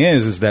other thing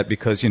is that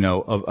because,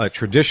 a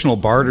traditional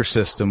barter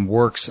system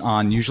works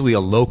on usually a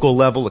local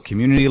level, a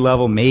community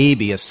level,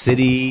 maybe a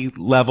city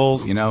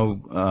level,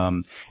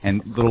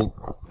 and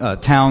little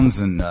towns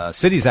and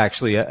cities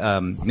actually,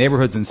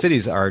 neighborhoods and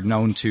cities are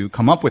known to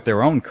come up with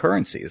their own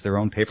currencies, their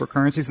own paper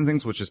currencies and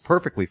things, which is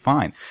perfectly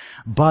fine.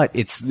 But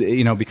it's,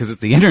 because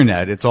it's the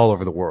internet, it's all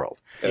over the world,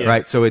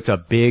 right? So it's a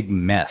big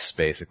mess,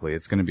 basically.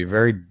 It's going to be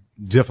very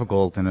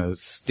difficult and a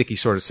sticky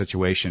sort of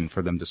situation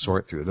for them to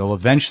sort through. They'll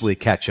eventually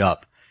catch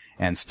up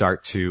and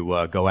start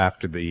to go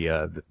after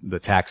the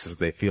taxes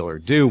they feel are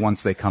due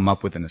once they come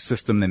up with a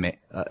system.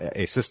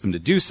 A system to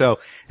do so,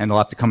 and they'll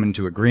have to come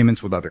into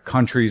agreements with other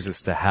countries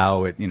as to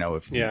how it,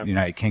 if the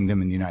United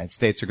Kingdom and the United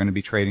States are going to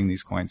be trading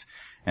these coins,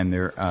 and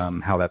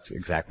how that's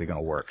exactly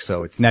going to work.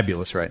 So it's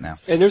nebulous right now.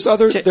 And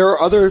there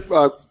are other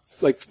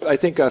I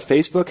think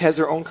Facebook has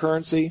their own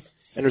currency.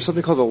 And there's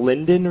something called a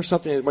Linden or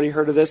something. Anybody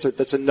heard of this? Or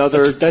that's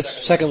another. That's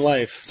Second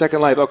Life.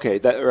 Second Life. Okay.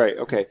 Right.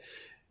 Okay.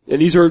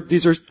 And these are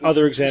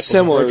other examples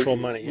similar, of virtual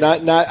money. Yeah.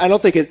 Not. I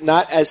don't think it's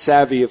not as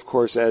savvy, of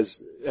course,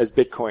 as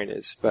Bitcoin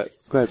is. But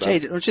go ahead, Bob. Jay,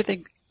 don't you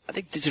think? I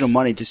think digital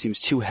money just seems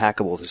too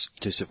hackable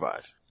to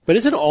survive. But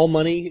isn't all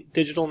money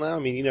digital now? I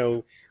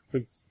mean,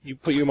 when you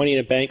put your money in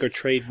a bank or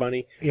trade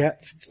money. Yeah.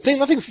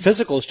 Nothing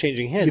physical is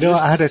changing hands.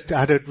 I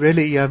had a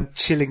really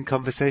chilling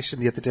conversation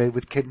the other day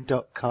with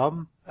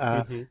Kim.com.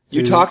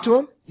 You talked to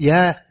him?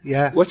 Yeah.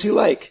 What's he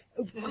like?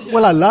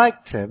 Well, I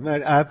liked him,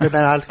 but then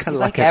I kind of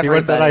like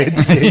everyone that I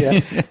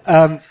interview.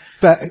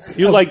 But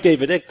you like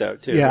David Icke, though,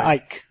 too. Yeah,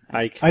 right?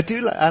 Ike. I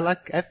do. I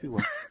like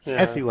everyone. Yeah.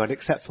 Everyone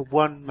except for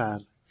one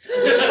man.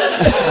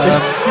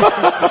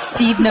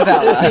 Steve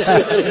Novella.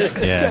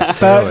 Yeah.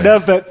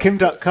 But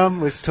Kim.com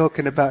was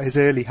talking about his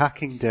early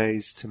hacking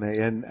days to me,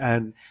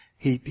 and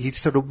he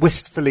sort of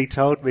wistfully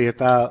told me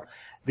about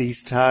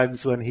these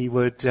times when he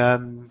would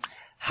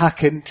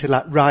hack into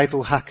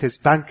rival hackers'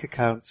 bank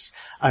accounts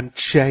and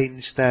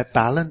change their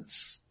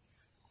balance.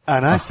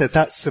 And I said,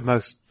 that's the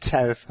most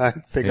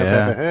terrifying thing I've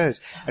ever heard.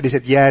 And he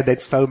said, they'd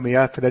phone me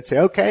up and they'd say,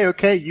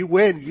 okay, you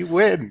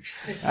win.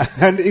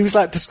 And he was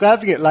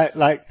describing it like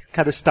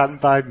kind of Stand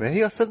By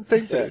Me or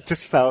something. But it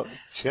just felt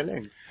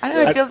chilling. I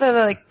don't know, I feel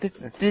that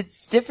the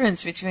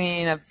difference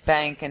between a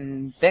bank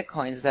and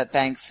Bitcoin is that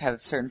banks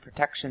have certain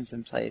protections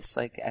in place,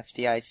 like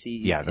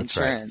FDIC that's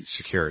insurance. Right.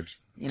 Secured.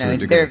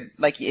 They're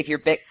if your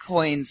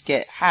Bitcoins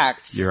get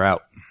hacked, you're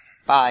out.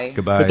 Bye.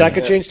 Goodbye. But that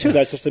could change too.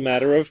 That's just a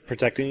matter of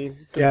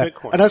protecting the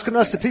Bitcoin. And I was going to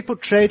ask, the people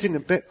trading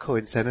in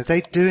Bitcoins then, are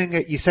they doing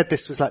it? You said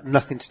this was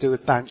nothing to do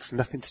with banks,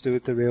 nothing to do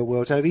with the real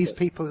world. Are these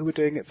people who are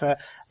doing it for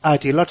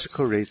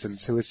ideological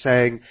reasons, who are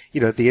saying,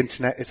 the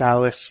internet is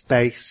our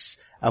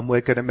space and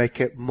we're going to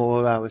make it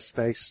more our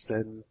space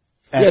than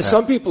ever? Yeah,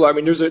 some people,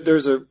 there's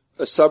a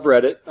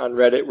subreddit on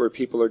Reddit where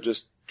people are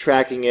just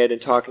tracking it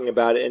and talking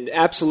about it. And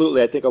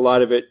absolutely, I think a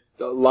lot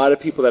of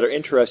people that are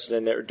interested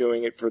in it are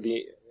doing it for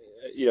the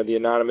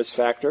anonymous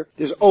factor.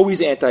 There's always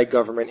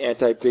anti-government,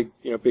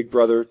 big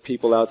brother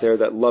people out there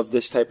that love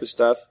this type of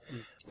stuff.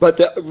 But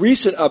the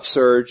recent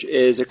upsurge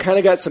is it kind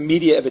of got some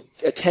media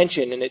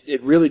attention, and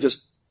it really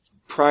just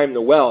primed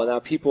the well. Now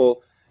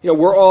people,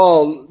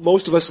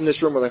 most of us in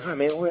this room are like, oh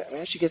man,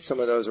 I should get some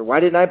of those, or why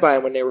didn't I buy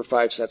them when they were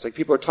 5 cents?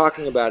 People are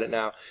talking about it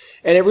now.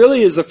 And it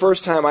really is the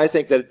first time I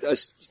think that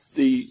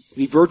the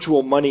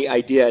virtual money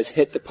idea has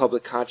hit the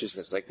public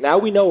consciousness. Now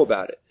we know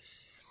about it.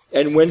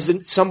 And when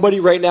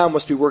somebody right now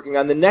must be working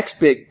on the next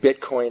big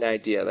Bitcoin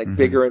idea,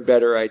 bigger and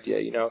better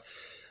idea,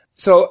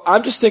 So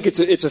I'm just think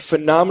it's a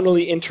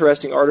phenomenally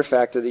interesting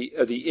artifact of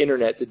the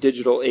internet, the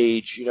digital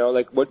age,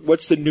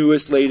 what's the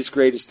newest, latest,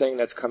 greatest thing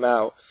that's come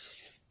out?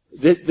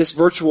 This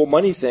virtual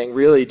money thing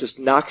really just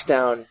knocks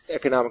down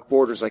economic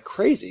borders like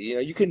crazy.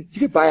 You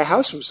could buy a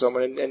house from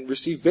someone and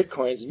receive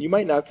Bitcoins, and you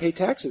might not pay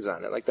taxes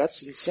on it.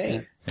 That's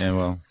insane. Yeah,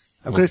 well.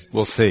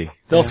 We'll see.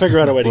 They'll figure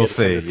out a way to get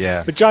it.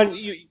 Yeah. But John,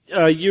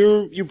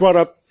 you brought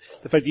up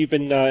the fact that you've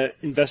been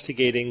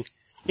investigating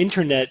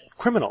internet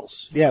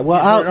criminals. Yeah,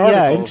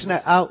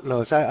 internet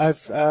outlaws.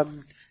 I've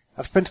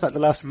spent about the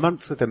last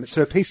month with them. It's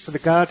a piece for The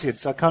Guardian,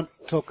 so I can't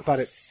talk about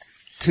it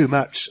too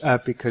much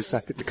because I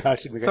think The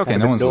Guardian will get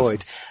kind of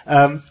annoyed.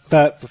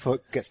 But before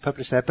it gets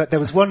published there. But there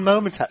was one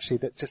moment actually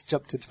that just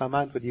jumped into my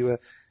mind when you were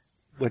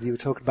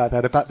talking about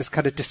that, about this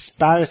kind of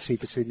disparity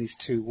between these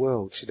two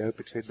worlds,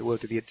 between the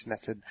world of the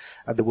internet and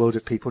the world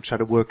of people trying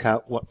to work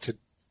out what to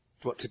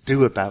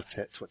do about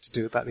it, what to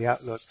do about the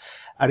outlaws.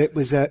 And it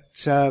was I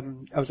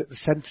was at the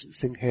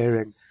sentencing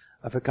hearing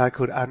of a guy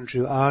called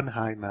Andrew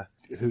Arnheimer,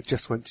 who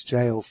just went to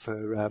jail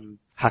for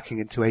hacking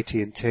into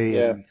AT&T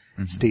and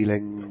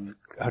stealing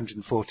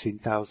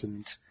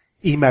 114,000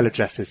 email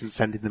addresses and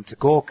sending them to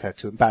Gawker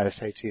to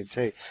embarrass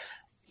AT&T.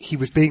 He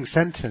was being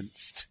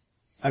sentenced,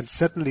 and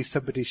suddenly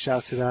somebody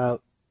shouted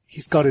out,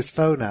 he's got his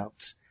phone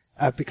out,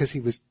 because he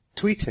was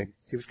tweeting.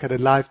 He was kind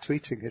of live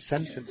tweeting his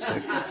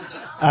sentencing.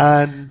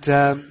 And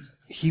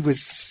he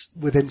was,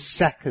 within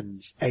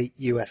seconds, 8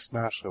 US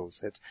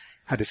Marshals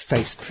had his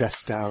face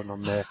pressed down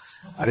and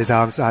his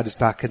arms behind his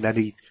back, and then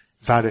he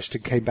vanished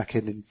and came back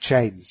in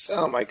chains.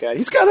 Oh my God!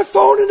 He's got a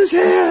phone in his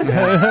hand.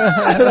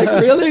 Like,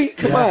 really?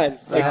 Come on!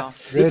 Like,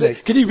 really?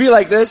 Can you be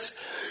like this?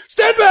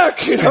 Stand back!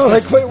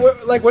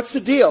 What's the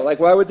deal? Like,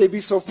 why would they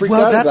be so freaked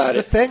out about it? Well, that's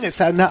the thing. It's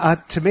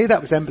to me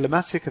that was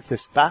emblematic of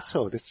this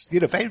battle, this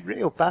very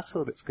real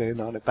battle that's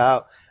going on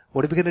about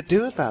what are we going to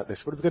do about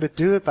this? What are we going to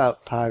do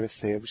about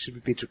piracy? Should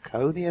we be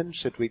draconian?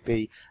 Should we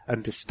be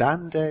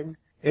understanding?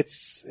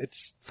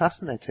 It's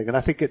fascinating, and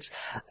I think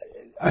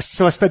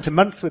so I spent a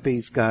month with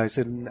these guys,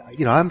 and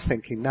I'm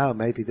thinking now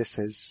maybe this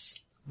is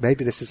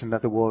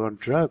another war on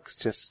drugs,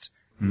 just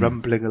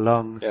rumbling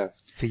along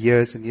for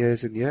years and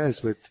years and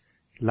years with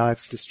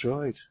lives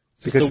destroyed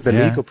because of the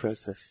legal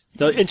process.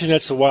 The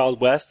internet's the Wild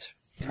West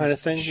kind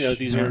of thing.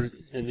 These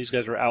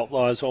guys are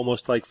outlaws,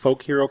 almost like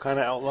folk hero kind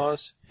of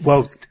outlaws.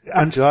 Well,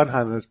 Andrew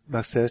Arnheimer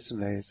most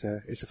certainly is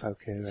a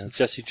folk hero.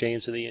 Jesse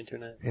James of the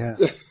internet. Yeah.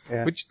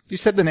 Which you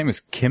said the name is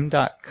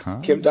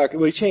Kim.com?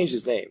 Well, he changed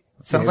his name.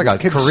 Sounds like a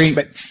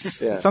Korean.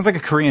 Sounds like a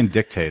Korean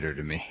dictator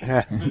to me.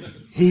 Yeah.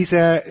 He's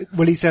a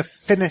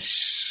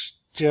Finnish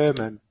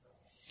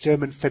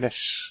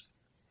German-Finnish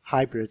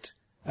hybrid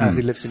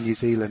who lives in New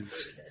Zealand.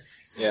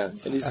 Yeah,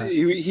 and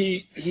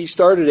he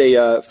started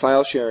a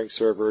file sharing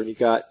server, and he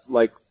got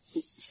like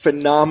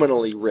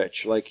phenomenally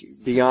rich, like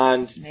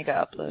beyond mega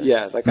upload.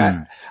 Yeah, like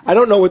I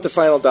don't know what the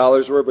final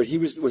dollars were, but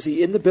was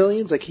he in the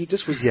billions? Like he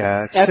just was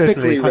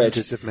epically rich,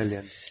 hundreds of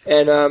millions.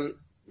 And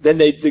then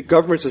the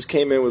government just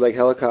came in with like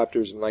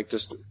helicopters and like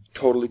just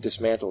totally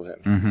dismantled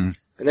him. Mm-hmm.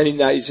 And then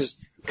he's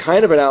just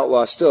kind of an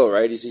outlaw still,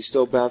 right? Is he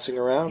still bouncing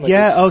around?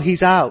 Like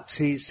he's out.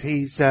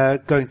 He's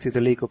going through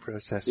the legal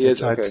process.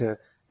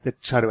 They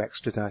try to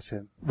extradite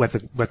him. Whether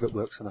it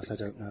works or not, I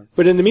don't know.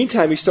 But in the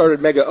meantime, he started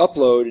Mega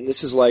Upload, and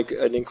this is like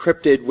an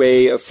encrypted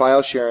way of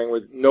file sharing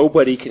where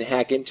nobody can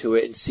hack into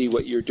it and see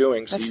what you're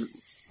doing.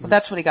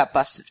 That's what he got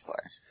busted for.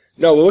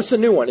 No, well, what's the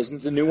new one?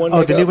 Isn't the new one?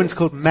 Oh, the new one's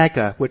called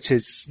Mega, which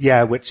is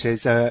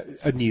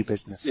a new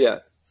business.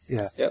 Yeah.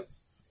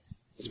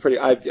 It's pretty.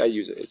 I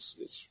use it.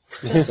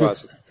 It's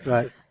awesome.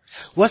 Right.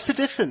 What's the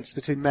difference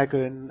between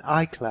Mega and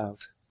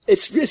iCloud?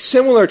 It's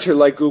similar to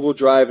like Google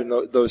Drive and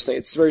those things.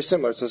 It's very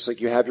similar. It's just like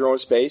you have your own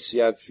space.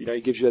 You have,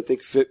 it gives you, I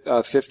think,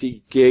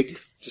 50 gig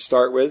to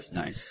start with.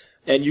 Nice.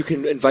 And you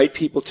can invite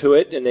people to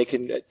it, and they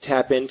can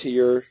tap into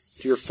your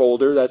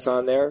folder that's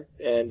on there.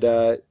 And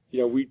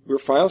we're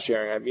file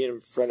sharing. Me and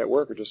a friend at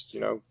work are just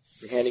we're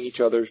handing each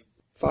other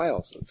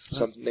files of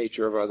some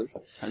nature or other.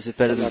 How is it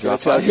better than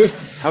Dropbox?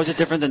 How is it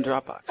different than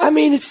Dropbox? I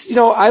mean, it's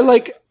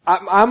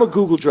I'm a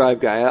Google Drive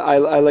guy.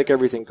 I like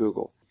everything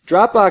Google.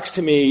 Dropbox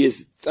to me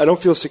I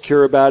don't feel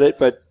secure about it,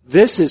 but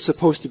this is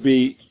supposed to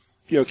be,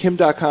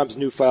 Kim.com's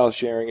new file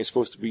sharing is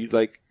supposed to be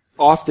like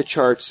off the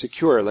charts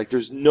secure. Like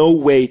there's no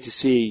way to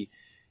see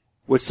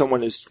what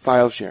someone is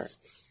file sharing.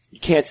 You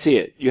can't see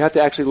it. You have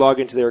to actually log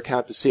into their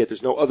account to see it.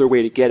 There's no other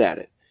way to get at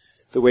it.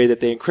 The way that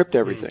they encrypt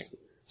everything.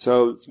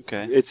 So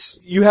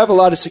you have a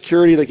lot of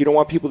security. Like you don't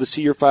want people to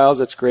see your files.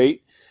 That's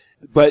great.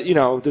 But,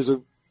 there's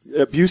an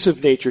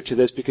abusive nature to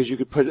this because you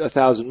could put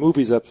 1,000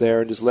 movies up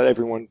there and just let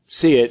everyone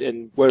see it,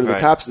 and what are the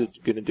cops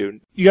going to do?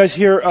 You guys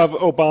hear of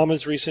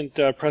Obama's recent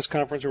press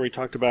conference where he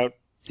talked about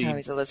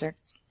he's a lizard?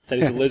 That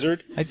he's a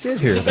lizard? I did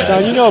hear that.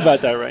 John, you know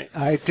about that, right?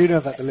 I do know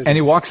about the lizard. And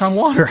he walks on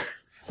water.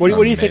 What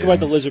do you think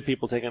about the lizard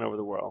people taking over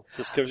the world?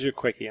 Just give us your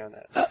quickie on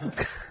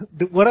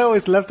that. What I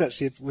always loved,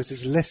 actually, was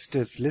his list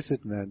of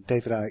lizard men,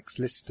 David Icke's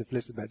list of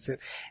lizard men.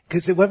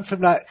 Because it went from,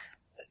 like,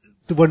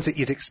 the ones that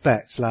you'd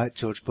expect, like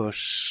George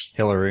Bush.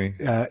 Hillary.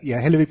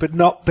 Hillary, but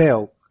not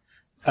Bill.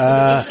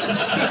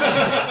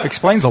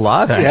 Explains a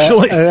lot,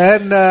 actually. Yeah,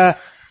 and then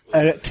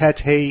Ted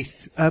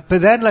Heath. But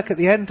then, like, at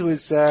the end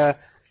was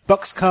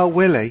Boxcar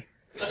Willie.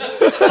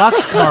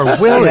 Boxcar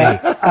Willie.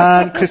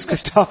 And Chris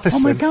Christopherson.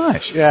 Oh, my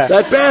gosh. Yeah.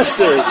 That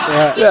bastard.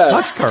 Yeah.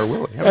 Boxcar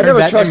Willie. I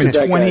never trusted in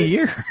that 20 guy.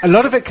 years. A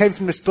lot of it came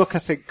from this book, I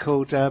think,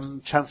 called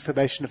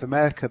Transformation of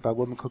America by a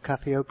woman called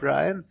Kathy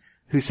O'Brien,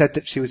 who said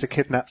that she was a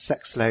kidnapped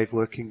sex slave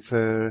working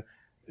for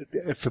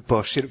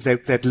Bush.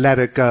 They'd let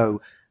her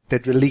go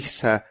they'd release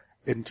her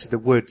into the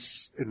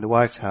woods in the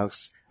White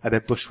House, and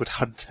then Bush would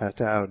hunt her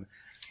down.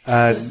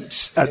 And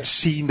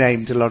she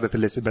named a lot of the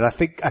lizard men. I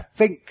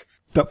think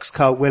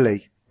Boxcar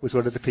Willie was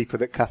one of the people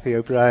that Cathy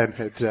O'Brien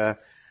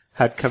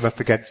had come up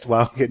against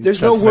while in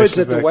There's no woods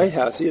at the White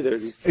House either.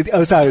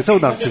 Sorry, it's all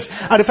nonsense.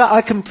 And in fact,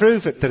 I can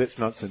prove it that it's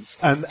nonsense.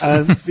 And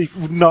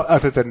not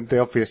other than the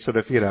obvious sort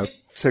of,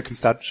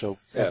 circumstantial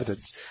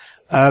evidence.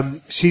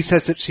 She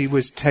says that she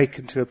was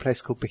taken to a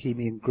place called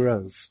Bohemian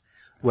Grove,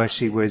 where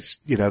she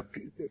was,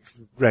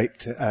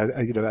 raped,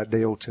 and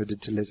they all turned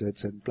into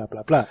lizards and blah,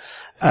 blah, blah.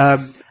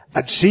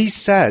 And she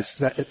says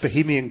that at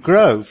Bohemian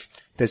Grove,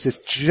 there's this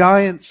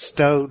giant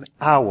stone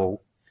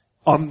owl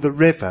on the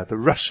river, the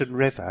Russian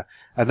river,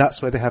 and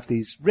that's where they have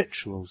these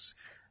rituals.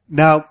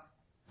 Now,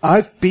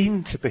 I've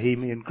been to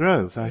Bohemian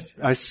Grove.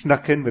 I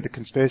snuck in with a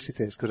conspiracy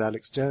theorist called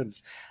Alex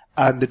Jones,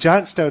 and the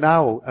giant stone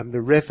owl and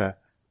the river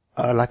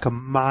are like a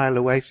mile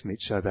away from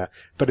each other.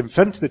 But in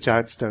front of the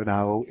giant stone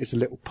owl is a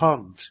little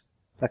pond,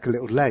 like a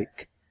little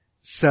lake.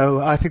 So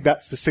I think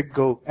that's the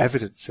single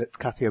evidence that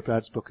Cathy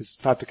O'Brien's book is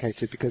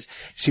fabricated, because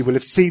she will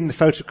have seen the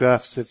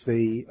photographs of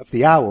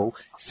the owl,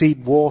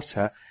 seen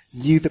water,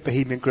 knew that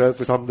Bohemian Grove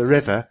was on the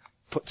river,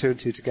 put two and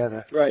two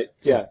together. Right,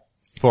 yeah.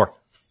 4.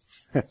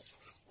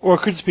 Or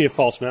it could just be a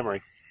false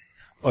memory.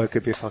 Or it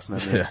could be a false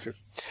memory. Yeah.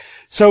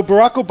 So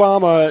Barack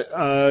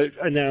Obama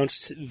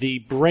announced the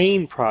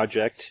BRAIN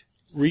project,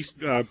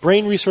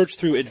 brain research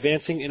through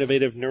advancing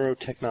innovative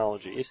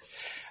neurotechnologies.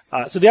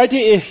 So the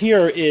idea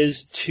here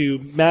is to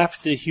map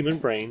the human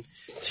brain,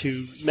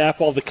 to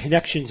map all the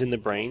connections in the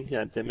brain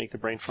that make the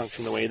brain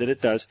function the way that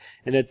it does,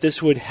 and that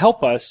this would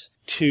help us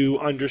to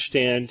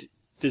understand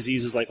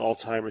diseases like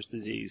Alzheimer's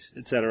disease,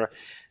 etc.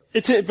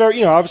 It's a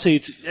very, obviously,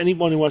 it's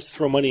anyone who wants to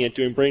throw money at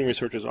doing brain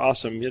research is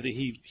awesome.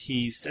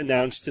 He's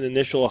announced an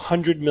initial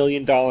 $100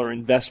 million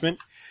investment,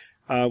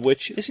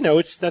 which is,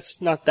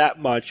 that's not that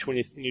much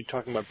when you're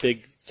talking about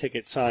big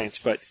ticket science,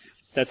 but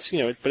that's,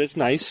 but it's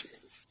nice.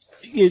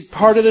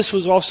 Part of this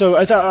was also,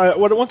 I thought,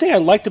 one thing I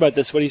liked about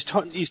this, what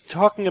he's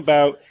talking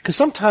about, because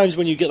sometimes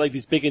when you get like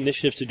these big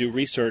initiatives to do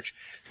research,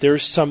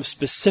 there's some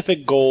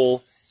specific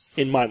goal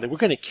in mind. Like, we're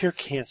going to cure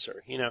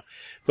cancer,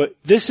 But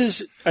this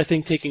is, I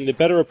think, taking the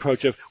better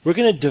approach of, we're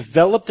going to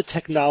develop the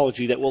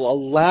technology that will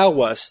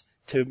allow us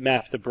to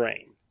map the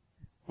brain,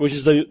 which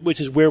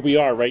is where we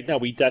are right now.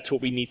 That's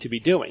what we need to be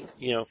doing.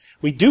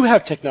 We do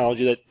have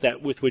technology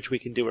that with which we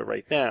can do it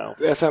right now.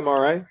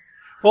 fMRI?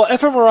 Well,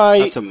 fMRI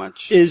not so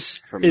much is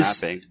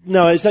mapping.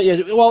 No, it's not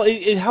yet. Well,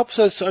 it helps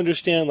us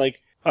understand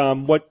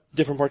what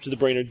different parts of the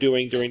brain are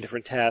doing during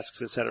different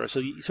tasks, etc.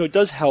 So it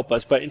does help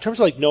us. But in terms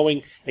of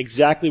knowing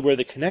exactly where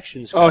the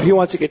connections go. Oh, he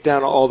wants to get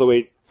down all the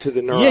way to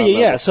the neuron.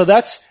 Yeah. So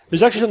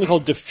there's actually something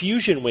called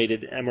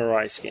diffusion-weighted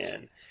MRI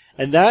scan,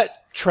 and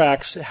that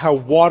tracks how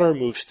water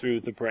moves through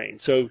the brain.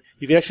 So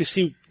you can actually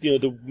see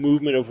the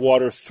movement of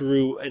water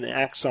through an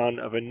axon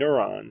of a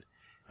neuron.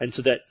 And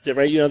so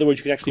in other words,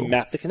 you can actually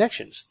map the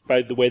connections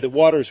by the way the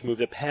waters move,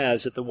 the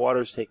paths that the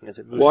water's taking as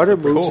it moves. Water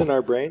moves in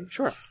our brain?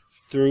 Sure.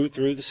 Through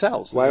the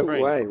cells. Why? In the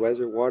brain. Why? Why is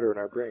there water in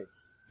our brain?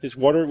 Because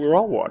water, we're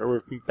all water.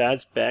 We're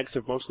bags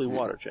of mostly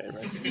water, Jay,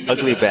 right?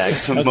 Ugly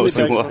bags of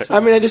mostly water. I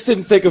mean, I just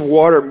didn't think of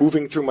water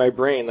moving through my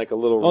brain like a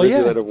little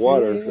rivulet of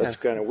water. Yeah. That's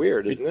kind of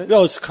weird, isn't it?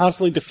 No, it's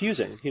constantly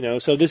diffusing,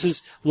 So this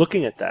is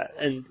looking at that.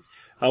 And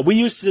we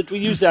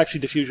used actually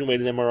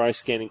diffusion-weighted MRI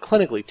scanning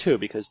clinically, too,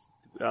 because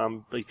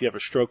if you have a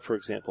stroke, for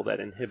example, that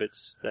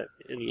inhibits that,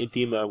 and the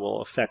edema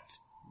will affect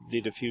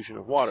the diffusion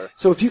of water.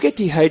 So if you get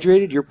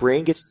dehydrated, your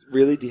brain gets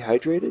really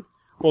dehydrated?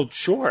 Well,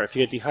 sure. If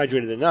you get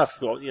dehydrated enough,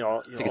 I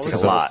think it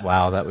takes a lot.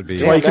 Wow, that would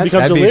be. Well, you could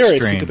become delirious.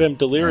 You could become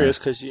delirious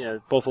because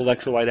both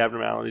electrolyte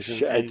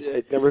abnormalities and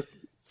I never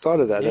thought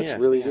of that. That's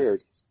really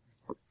weird.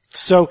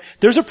 So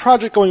there's a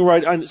project going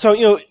right on.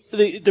 So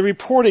the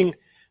reporting.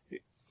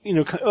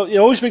 It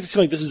always makes it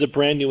seem like this is a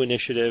brand new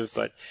initiative,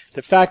 but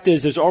the fact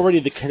is, there's already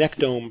the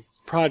Connectome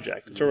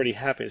project. It's already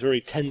happening. There's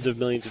already tens of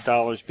millions of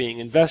dollars being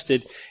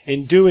invested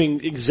in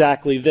doing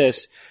exactly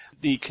this.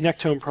 The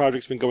Connectome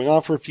project's been going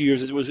on for a few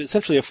years. It was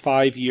essentially a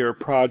 5-year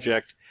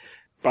project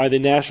by the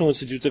National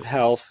Institutes of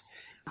Health.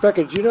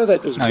 Becca, did you know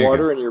that there's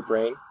water in your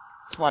brain?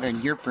 Water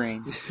in your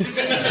brain.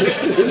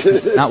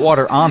 Not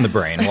water on the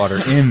brain, water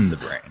in the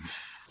brain.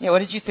 Yeah, what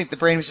did you think? The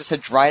brain was just a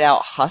dried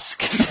out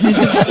husk?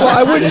 Well,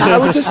 I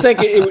would just think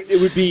it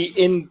would be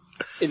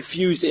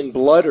infused in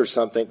blood or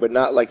something, but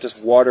not like just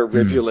water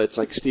rivulets,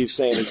 like Steve's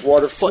saying. It's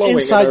water flowing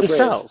inside in our the brains.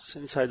 cells.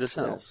 Inside the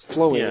cells. Yeah,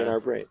 flowing in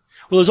our brain.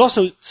 Well, there's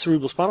also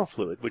cerebrospinal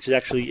fluid, which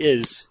actually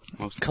is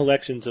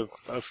collections of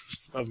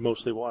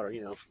mostly water,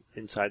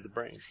 inside the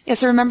brain. Yeah,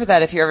 so remember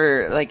that if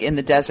you're ever in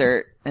the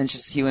desert and it's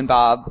just you and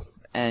Bob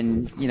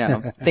and,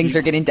 things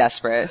are getting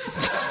desperate.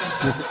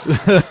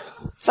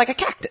 It's like a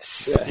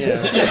cactus.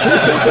 Yeah.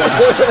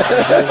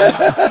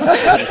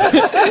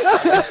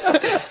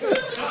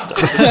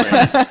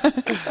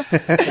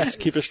 Just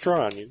keep a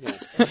straw on you.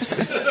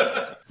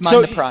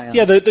 Mind the prions.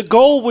 Yeah, the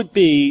goal would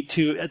be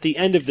to, at the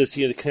end of this,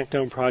 the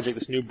Connectome project,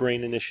 this new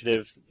brain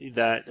initiative,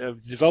 that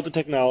develop the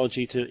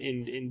technology to,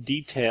 in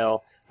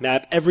detail,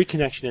 map every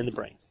connection in the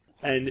brain.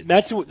 And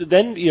imagine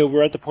then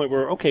we're at the point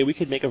where we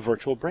could make a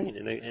virtual brain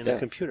in a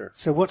computer.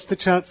 So what's the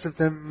chance of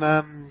them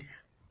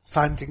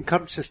finding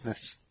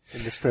consciousness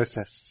in this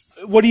process?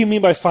 What do you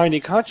mean by finding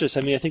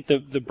consciousness? I mean, I think the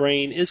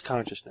brain is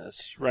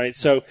consciousness, right?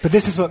 So, but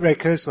this is what Ray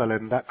Kurzweil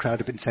and that crowd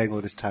have been saying all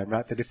this time,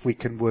 right? That if we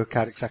can work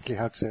out exactly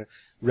how to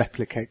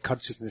replicate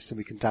consciousness, then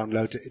we can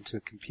download it into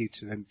a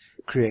computer and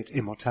create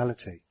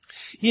immortality.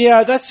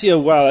 Yeah, that's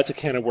wow, that's a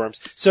can of worms.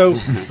 So,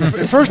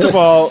 first of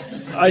all,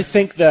 I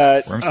think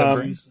that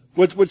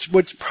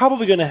what's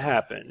probably going to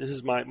happen. This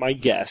is my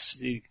guess.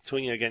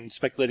 Again,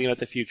 speculating about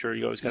the future.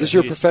 You always got is this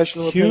your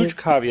professional huge opinion?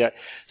 Caveat.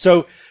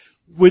 So,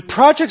 with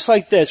projects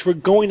like this, we're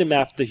going to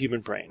map the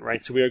human brain,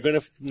 right? So we are going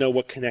to know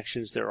what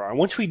connections there are. And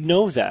once we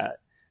know that,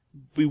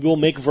 we will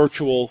make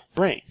virtual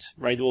brains,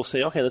 right? We'll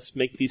say, okay, let's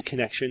make these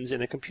connections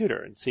in a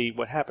computer and see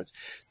what happens.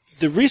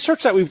 The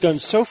research that we've done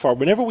so far,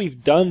 whenever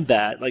we've done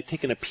that, like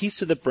taken a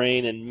piece of the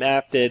brain and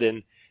mapped it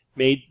and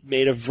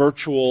made a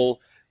virtual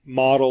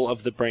model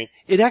of the brain,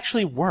 it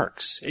actually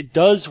works. It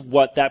does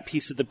what that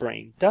piece of the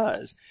brain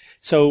does.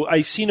 So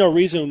I see no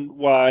reason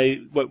why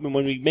when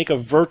we make a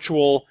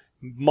virtual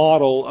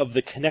model of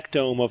the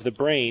connectome of the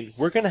brain,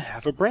 we're going to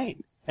have a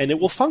brain, and it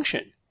will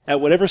function at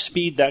whatever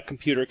speed that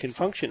computer can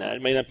function at.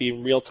 It may not be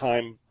in real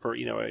time for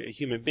a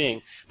human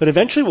being, but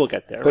eventually we'll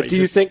get there. But right? do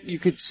you think you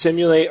could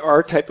simulate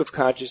our type of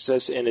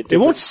consciousness in a different... It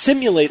won't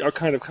simulate our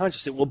kind of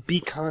consciousness. It will be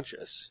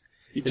conscious.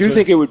 You do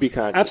think it would be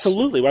conscious?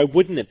 Absolutely. Why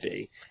wouldn't it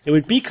be? It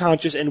would be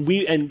conscious, and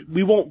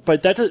we won't.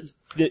 But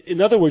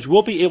in other words,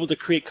 we'll be able to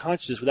create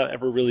consciousness without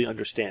ever really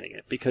understanding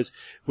it, because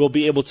we'll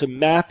be able to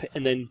map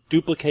and then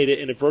duplicate it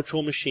in a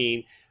virtual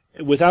machine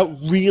without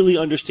really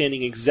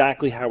understanding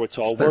exactly how it's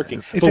all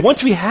working. But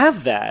once we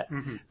have that,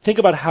 think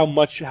about how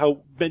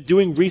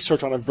doing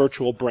research on a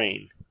virtual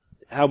brain,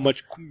 how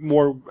much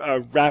more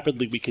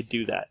rapidly we could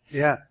do that.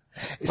 Yeah.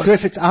 So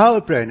if it's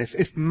our brain,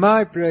 if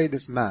my brain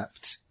is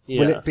mapped,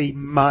 will it be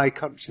my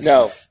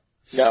consciousness?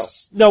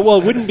 No.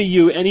 Well, it wouldn't be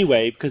you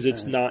anyway, because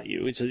it's not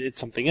you. It's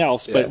something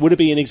else. Yeah. But would it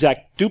be an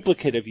exact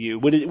duplicate of you?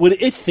 Would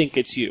it think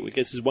it's you? I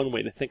guess is one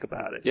way to think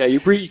about it. Yeah, you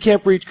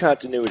can't breach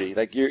continuity.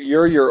 Like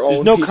you're your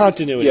own. There's no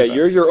continuity. Yeah,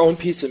 you're your own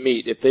piece of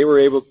meat. If they were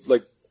able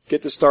to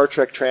get the Star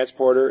Trek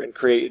transporter and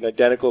create an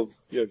identical,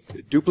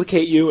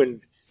 duplicate you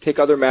and take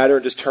other matter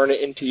and just turn it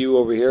into you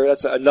over here,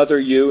 that's another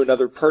you,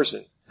 another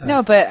person.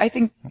 No, but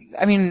isn't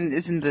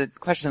the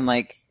question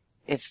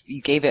if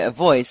you gave it a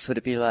voice, would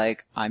it be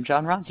like, I'm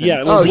John Ronson?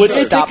 Yeah. Well,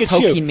 please stop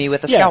poking me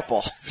with a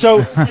scalpel.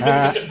 So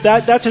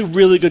that's a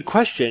really good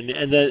question,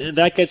 and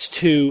that gets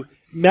to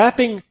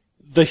mapping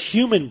the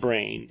human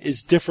brain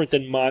is different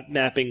than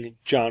mapping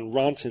John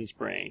Ronson's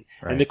brain.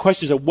 Right. And the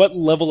question is, at what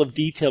level of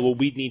detail will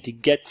we need to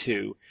get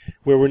to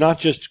where we're not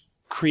just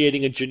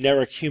creating a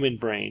generic human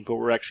brain, but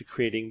we're actually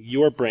creating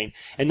your brain.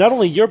 And not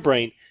only your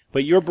brain,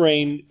 but your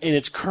brain in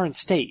its current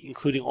state,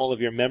 including all of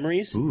your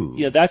memories.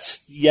 Ooh.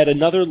 That's yet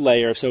another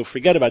layer, so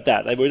forget about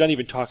that. We're not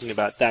even talking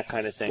about that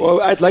kind of thing. Well,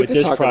 I'd like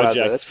to talk project.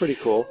 about that. That's pretty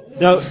cool.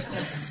 No,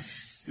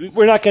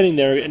 we're not getting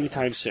there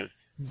anytime soon.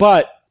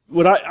 But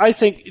what I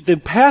think the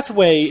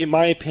pathway, in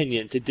my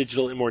opinion, to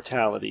digital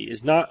immortality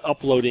is not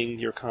uploading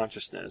your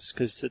consciousness,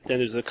 because then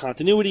there's the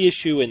continuity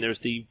issue and there's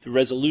the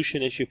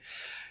resolution issue.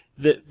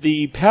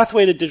 The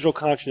pathway to digital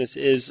consciousness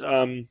is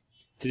to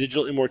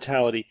digital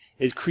immortality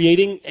is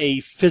creating a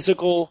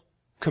physical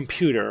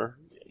computer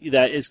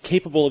that is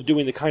capable of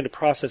doing the kind of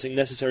processing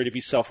necessary to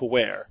be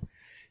self-aware,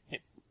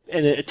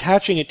 and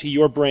attaching it to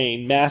your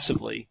brain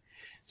massively,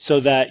 so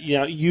that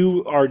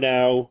you are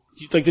now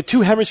like the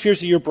two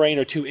hemispheres of your brain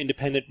are two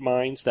independent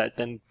minds that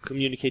then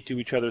communicate to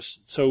each other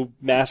so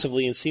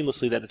massively and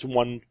seamlessly that it's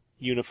one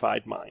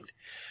unified mind.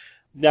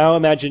 Now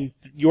imagine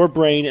your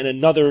brain and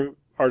another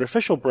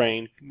artificial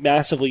brain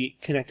massively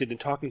connected and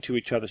talking to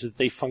each other so that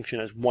they function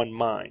as one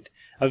mind.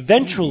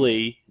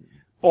 Eventually,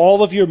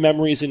 all of your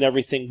memories and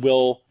everything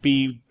will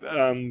be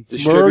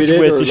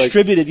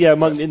distributed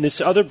in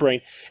this other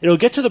brain. It'll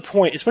get to the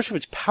point, especially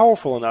if it's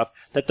powerful enough,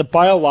 that the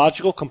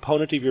biological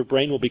component of your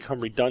brain will become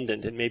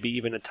redundant and maybe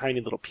even a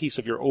tiny little piece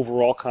of your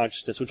overall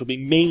consciousness, which will be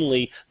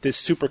mainly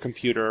this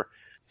supercomputer.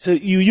 So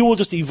you will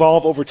just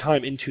evolve over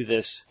time into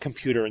this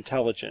computer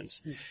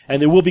intelligence, and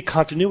there will be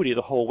continuity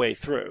the whole way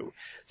through.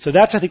 So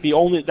that's, I think, the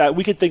only that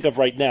we could think of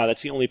right now.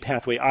 That's the only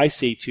pathway I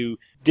see to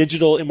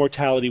digital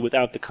immortality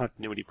without the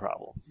continuity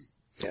problem.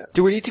 Yeah.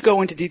 Do we need to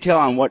go into detail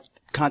on what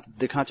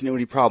the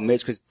continuity problem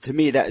is? Because to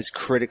me, that is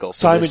critical.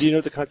 Simon, do you know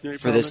what the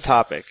continuity problem is? For this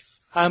topic.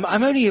 I'm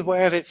only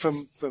aware of it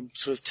from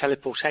sort of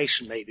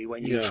teleportation, maybe,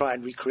 when you try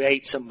and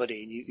recreate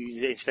somebody, and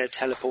you instead of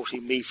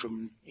teleporting me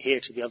from here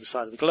to the other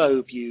side of the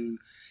globe, you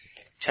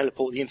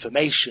teleport the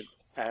information,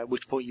 at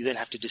which point you then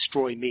have to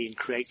destroy me and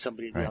create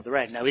somebody at the other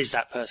end. Now, is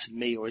that person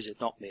me or is it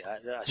not me?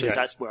 I suppose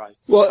that's where I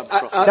come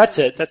across. That's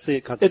it. That's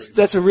the continuity.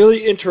 That's a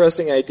really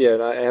interesting idea,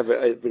 and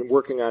I've been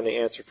working on the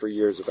answer for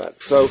years about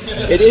it. So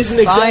it isn't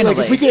exactly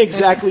like if we can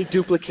exactly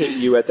duplicate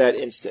you at that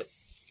instant,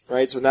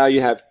 right? So now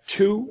you have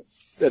two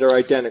that are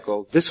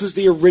identical. This was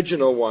the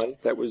original one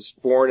that was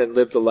born and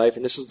lived a life,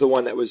 and this is the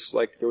one that was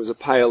like there was a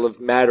pile of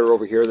matter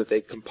over here that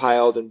they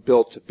compiled and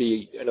built to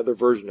be another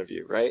version of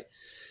you, right?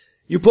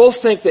 You both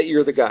think that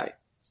you're the guy.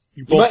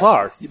 You both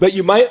are. But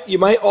you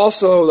might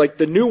also, like,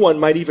 the new one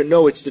might even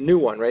know it's the new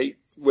one, right?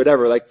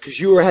 Whatever, like, because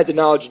you had the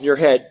knowledge in your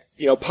head,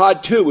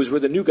 pod 2 is where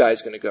the new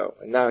guy's going to go.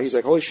 And now he's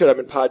like, holy shit, I'm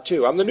in pod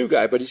 2. I'm the new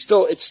guy, but it's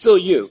still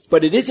you.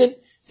 But it isn't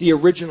the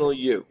original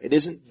you. It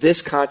isn't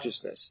this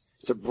consciousness.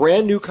 It's a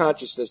brand new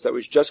consciousness that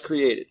was just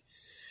created.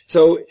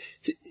 So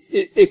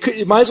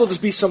it might as well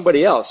just be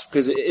somebody else,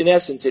 because in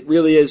essence, it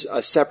really is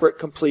a separate,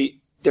 complete,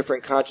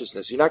 different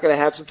consciousness. You're not going to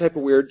have some type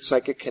of weird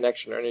psychic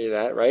connection or any of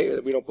that,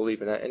 right? We don't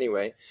believe in that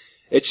anyway.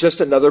 It's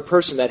just another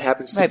person that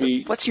happens to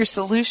be... But what's your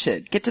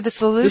solution? Get to the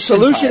solution. The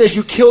solution is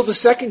you kill the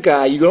second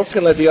guy. You don't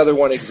let the other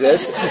one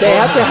exist. They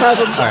have to have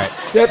him... Right.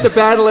 They have to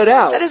battle it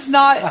out. That is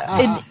not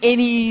in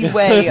any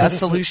way a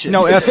solution.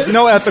 No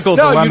ethical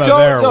dilemma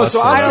there. No,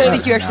 so I don't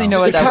think you actually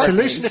know what that It's a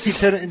means. solution if you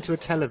turn it into a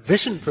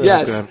television program.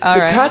 Yes. All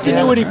The right.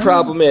 continuity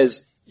problem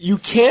is you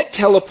can't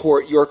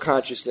teleport your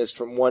consciousness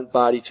from one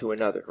body to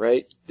another,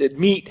 right? The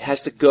meat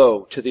has to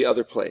go to the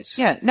other place.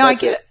 Yeah. No, I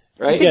get it.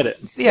 Right? I get it.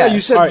 Yeah. You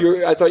said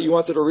Right. I thought you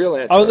wanted a real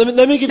answer. Oh,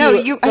 let me give you. I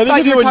Let me thought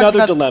give you you were talking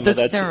another about dilemma.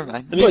 the- never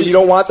mind. So you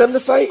don't want them to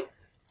fight?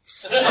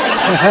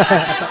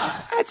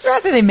 I'd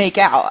rather they make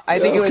out. I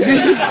think it would be...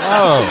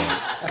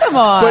 Oh. Come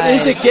on. But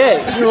is it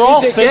gay? You're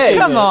all is it gay?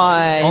 Come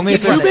on. Only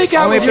if If you they're, make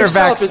out only with if they're,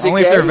 yourself, is it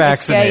only if gay? they're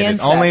It's gay vaccinated.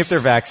 incest. Only if they're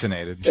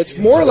vaccinated. It's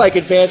more like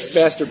advanced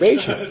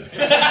masturbation.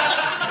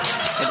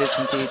 It is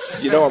indeed.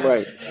 You know I'm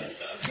right.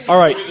 All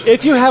right.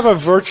 If you have a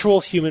virtual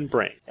human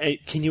brain,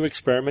 can you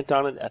experiment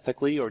on it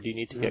ethically, or do you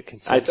need to get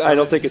consent? I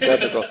don't think it's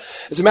ethical.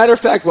 As a matter of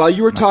fact, while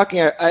you were talking,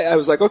 I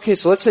was like, okay,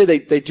 so let's say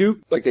they do,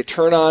 like they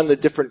turn on the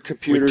different Would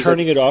computers.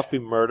 turning it off be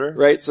murder?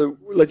 Right, so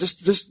like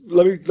just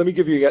let me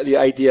give you the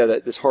idea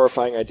that this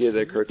horrifying idea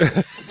that occurred to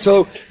me.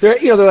 So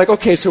they're like,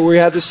 okay, so we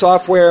have the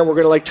software and we're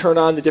going to like turn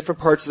on the different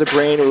parts of the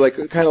brain. We're like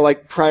kind of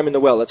like priming the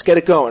well. Let's get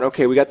it going.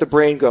 Okay, we got the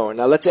brain going.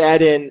 Now let's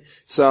add in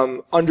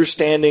some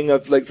understanding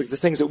of like the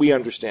things that we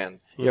understand.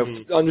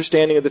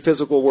 Understanding of the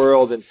physical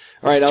world, and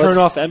all right, now Turn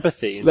off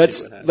empathy. And let's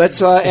see what happens.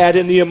 let's add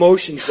in the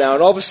emotions now,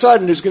 and all of a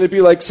sudden there's going to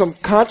be like some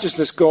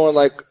consciousness going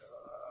like,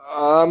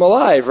 I'm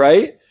alive,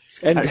 right?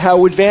 And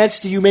how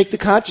advanced do you make the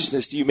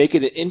consciousness? Do you make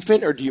it an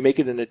infant or do you make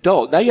it an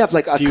adult? Now you have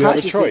like a Do you have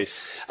a consciousness.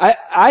 choice?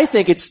 I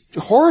think it's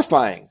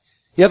horrifying.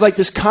 You have like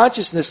this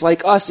consciousness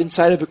like us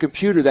inside of a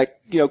computer that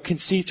can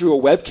see through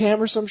a webcam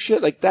or some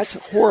shit. Like that's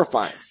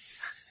horrifying.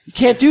 You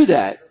can't do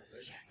that.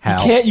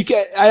 How? You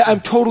can't. I'm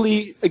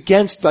totally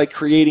against like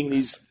creating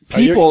these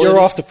people. You're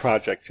off the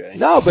project, Jay.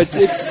 No, but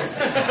it's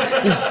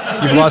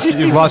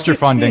You've lost your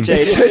funding.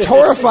 it's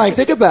horrifying.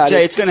 Think about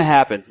Jay, it. it's going to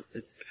happen.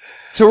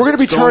 So we're going to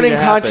be It's going turning to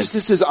happen.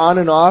 consciousnesses on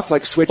and off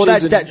like switches.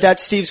 Well, and,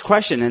 that's Steve's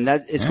question, and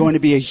that is going to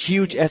be a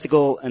huge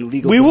ethical and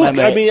legal We will.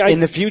 dilemma in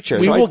the future.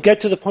 We So will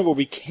get to the point where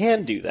we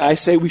can do that. I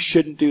say we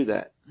shouldn't do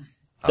that.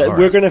 That All right.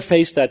 we're going to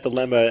face that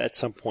dilemma at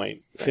some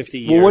point. 50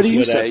 years. Well, what do you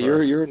whatever. say?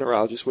 You're a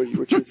neurologist.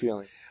 What's your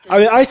feeling? I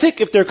mean, I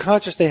think if they're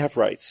conscious, they have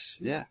rights.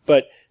 Yeah.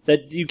 But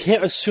that you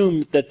can't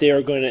assume that they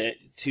are going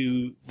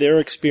to their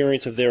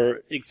experience of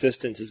their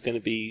existence is going to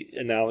be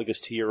analogous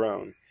to your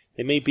own.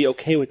 They may be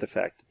okay with the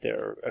fact that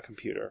they're a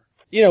computer.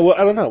 Well, I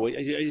don't know.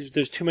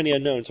 There's too many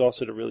unknowns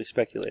also to really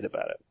speculate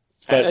about it.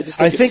 But I just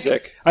think it's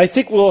sick. I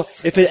think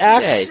if it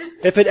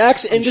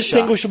acts I'm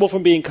indistinguishable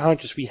from being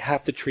conscious, we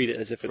have to treat it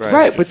as if it's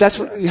Right, conscious.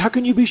 but how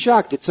can you be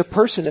shocked? It's a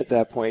person at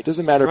that point. It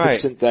doesn't matter if Right.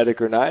 it's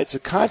synthetic or not. It's a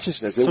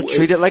consciousness. So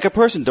treat it like a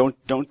person.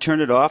 Don't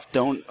turn it off.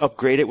 Don't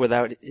upgrade it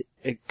without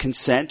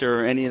consent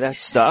or any of that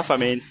stuff. I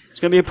mean, it's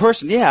going to be a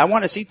person. Yeah, I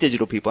want to see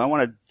digital people. I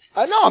want to.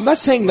 No, I'm not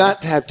saying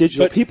not to have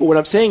digital people. What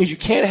I'm saying is you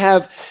can't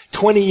have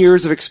 20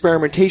 years of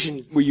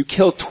experimentation where you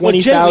kill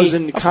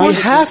 20,000 Of course,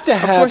 we have to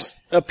have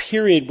a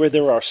period where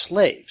there are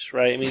slaves,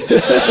 right? I mean,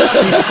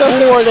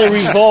 before they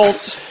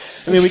revolt.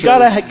 I mean, we got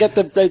to get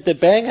the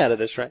bang out of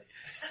this, right?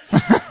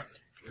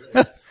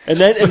 And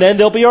then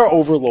they'll be our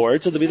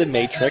overlords, and they'll be the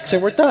Matrix,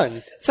 and we're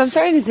done. So I'm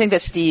starting to think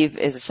that Steve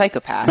is a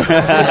psychopath.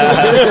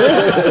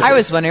 I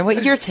was wondering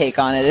what your take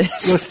on it is.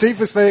 Well, Steve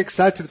was very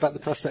excited about the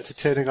prospect of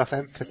turning off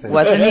empathy.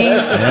 Wasn't he?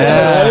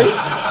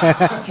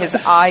 Yeah. His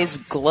eyes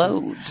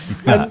glowed.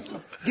 And,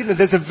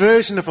 there's a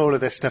version of all of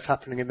this stuff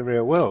happening in the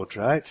real world,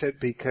 right?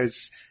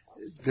 Because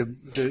the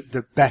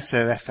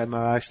better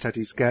fMRI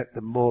studies get,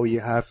 the more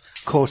you have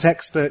court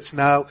experts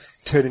now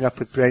turning up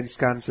with brain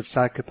scans of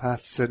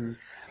psychopaths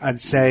and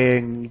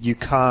saying you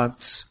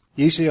can't,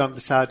 usually on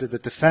the side of the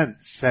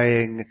defense,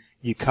 saying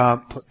you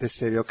can't put this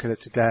serial killer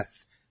to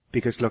death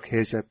because look,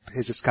 here's a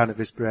scan of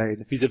his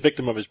brain. He's a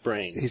victim of his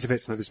brain. He's a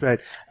victim of his brain.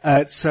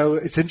 So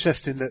it's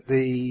interesting that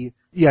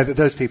that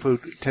those people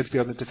tend to be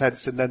on the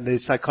defense, and then the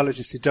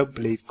psychologists who don't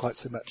believe quite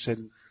so much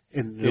in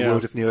the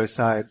world of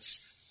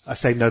neuroscience are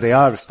saying no, they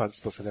are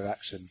responsible for their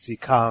actions. You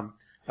can't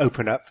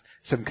open up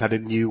some kind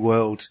of new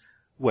world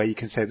where you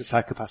can say that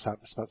psychopaths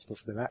aren't responsible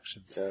for their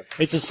actions. Yeah.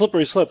 It's a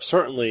slippery slope,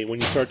 certainly,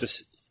 when you start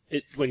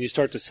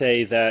to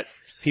say that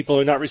people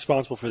are not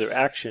responsible for their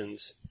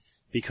actions.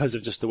 because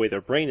of just the way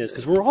their brain is,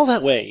 because we're all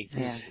that way.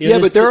 Yeah. Yeah,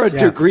 but there are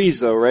degrees,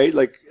 though, right?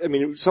 Like, I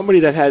mean, somebody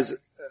that has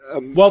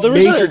a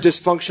major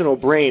dysfunctional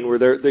brain where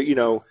they're you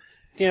know.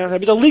 Yeah, I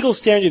mean, the legal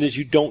standard is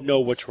you don't know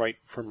what's right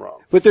from wrong.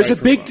 But there's a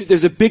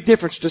big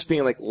difference just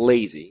being like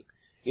lazy.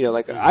 You know,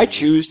 like I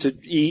choose to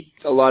eat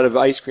a lot of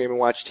ice cream and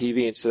watch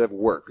TV instead of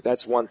work.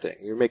 That's one thing.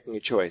 You're making a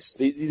choice.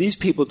 These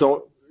people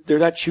they're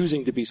not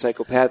choosing to be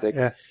psychopathic.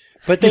 Yeah.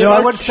 But I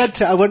once said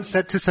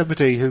to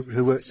somebody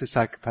who works with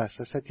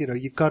psychopaths, I said, you know,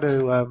 you've got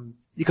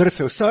to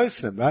feel sorry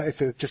for them, right? If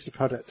they're just a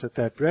product of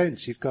their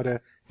brains, you've got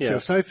to feel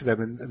sorry for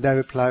them. And their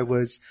reply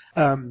was,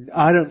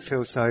 I don't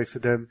feel sorry for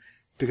them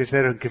because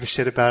they don't give a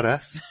shit about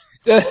us.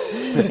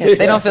 They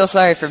don't feel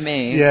sorry for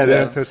me. Yeah, they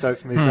don't feel sorry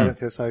for me, so I don't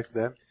feel sorry for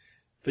them.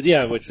 But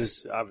yeah, which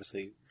is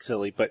obviously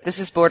silly. But this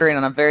is bordering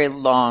on a very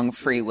long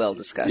free will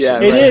discussion.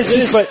 Yeah, it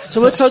is. But so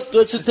let's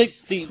just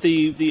take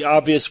the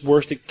obvious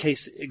worst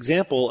case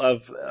example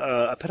of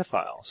a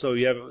pedophile. So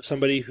you have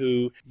somebody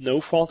who,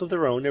 no fault of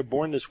their own, they're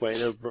born this way,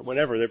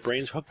 their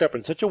brain's hooked up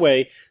in such a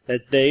way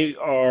that they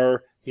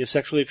are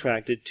sexually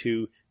attracted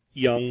to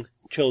young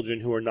children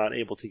who are not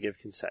able to give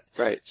consent.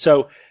 Right.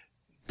 So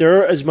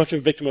they're as much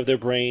a victim of their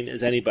brain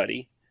as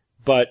anybody,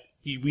 but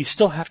we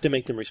still have to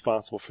make them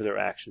responsible for their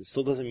actions.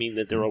 Still doesn't mean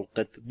that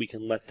that we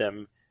can let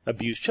them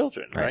abuse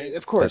children, right?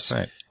 Of course. That's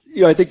right.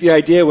 You know, I think the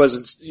idea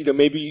was,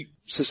 maybe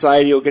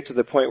society will get to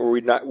the point where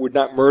we're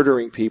not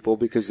murdering people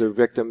because they're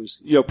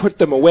victims. Put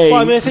them away,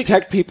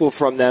 protect people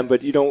from them,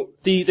 but you don't.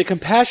 The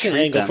compassion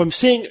angle from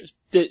seeing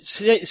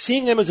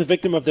them as a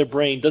victim of their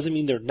brain doesn't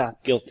mean they're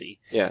not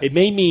guilty. Yeah. It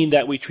may mean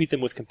that we treat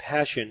them with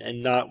compassion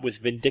and not with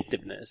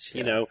vindictiveness.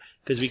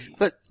 Because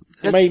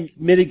it may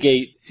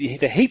mitigate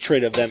the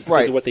hatred of them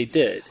because of what they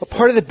did. But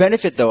part of the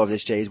benefit, though, of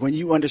this, Jay, is when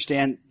you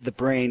understand the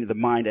brain, the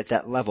mind at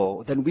that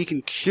level, then we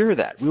can cure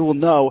that. We will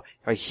know,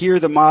 here are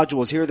the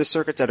modules, here are the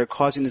circuits that are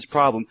causing this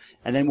problem,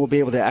 and then we'll be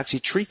able to actually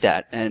treat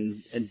that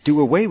and do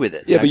away with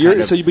it. Yeah, but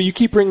you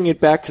keep bringing it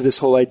back to this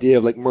whole idea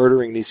of like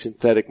murdering these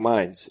synthetic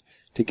minds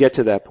to get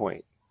to that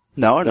point.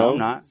 No, I'm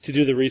not. To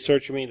do the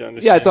research, you mean, to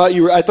understand? Yeah,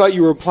 I thought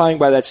you were implying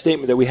by that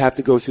statement that we have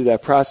to go through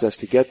that process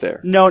to get there.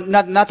 No,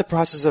 not the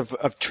process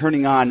of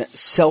turning on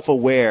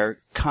self-aware,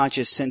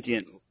 conscious,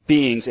 sentient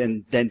beings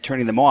and then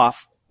turning them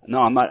off.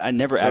 No, I'm not. I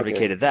never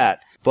advocated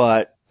that.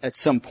 But at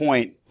some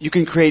point, you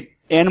can create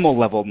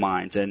animal-level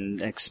minds and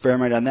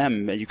experiment on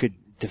them. You could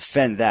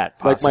defend that,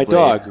 possibly. Like my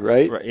dog,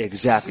 right?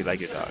 Exactly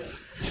like your dog.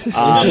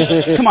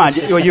 Come on,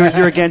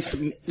 you're against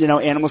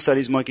animal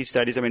studies, monkey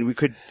studies. I mean,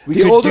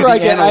 the older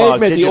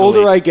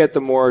I get,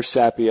 the more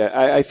sappy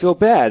I feel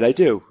bad. I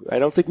do. I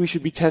don't think we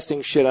should be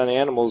testing shit on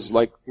animals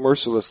like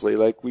mercilessly.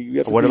 Like we.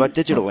 Have what about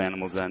digital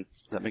animals then?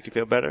 Does that make you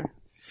feel better?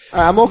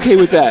 I'm okay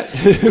with that.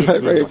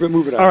 We're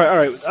moving on. All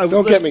right.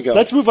 Don't get me going.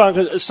 Let's move on.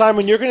 'Cause,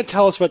 Simon, you're going to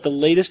tell us about the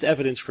latest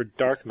evidence for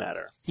dark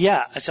matter.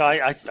 Yeah. So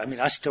I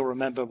still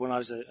remember when I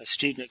was a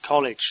student at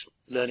college,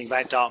 learning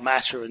about dark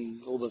matter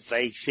and all the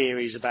vague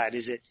theories about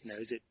is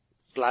it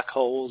black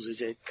holes,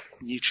 is it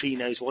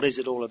neutrinos, what is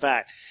it all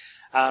about?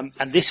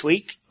 And this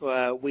week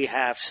we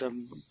have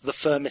the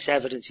firmest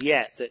evidence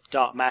yet that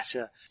dark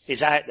matter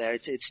is out there.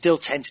 It's still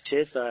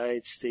tentative.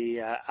 It's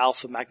the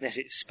alpha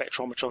magnetic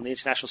spectrometer on the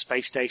International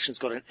Space Station has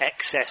got an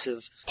excess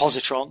of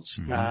positrons,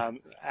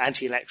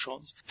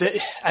 anti-electrons.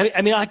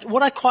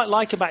 What I quite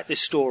like about this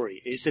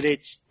story is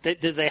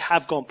that they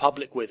have gone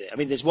public with it. I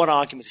mean, there's one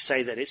argument to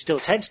say that it's still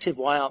tentative.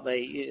 Why aren't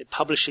they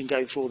publishing,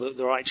 going through all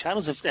the right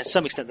channels? And to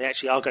some extent, they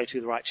actually are going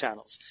through the right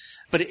channels.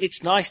 But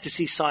it's nice to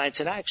see science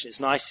in action. It's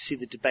nice to see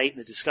the debate and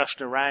the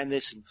discussion around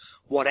this and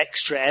what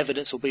extra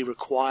evidence will be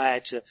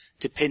required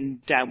to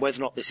pin down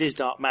whether or not this is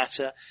dark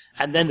matter.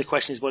 And then the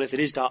question is, well, if it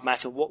is dark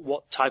matter,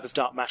 what type of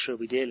dark matter are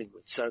we dealing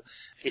with? So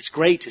it's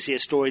great to see a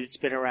story that's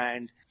been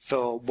around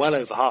for well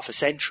over half a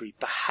century,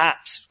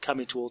 perhaps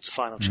coming towards the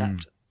final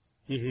chapter.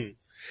 Mm-hmm.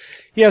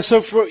 Yeah,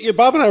 so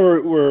Bob and I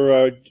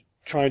were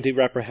trying to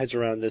wrap our heads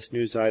around this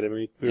news item.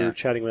 We were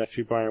chatting with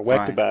actually Brian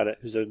Wecht about it,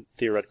 who's a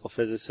theoretical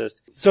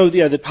physicist. So,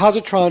 the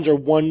positrons are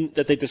one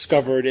that they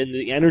discovered, and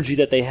the energy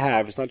that they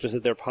have, it's not just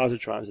that they're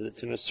positrons,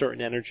 it's in a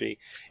certain energy,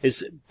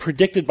 is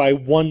predicted by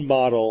one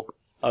model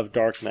of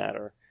dark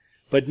matter,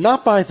 but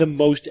not by the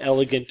most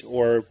elegant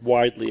or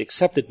widely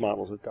accepted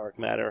models of dark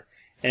matter,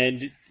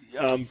 and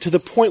to the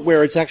point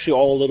where it's actually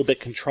all a little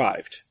bit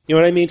contrived. You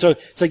know what I mean? So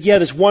it's like,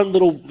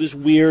 this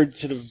weird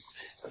sort of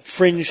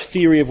fringe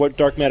theory of what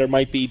dark matter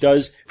might be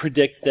does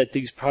predict that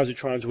these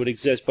positrons would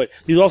exist, but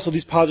these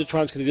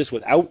positrons can exist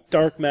without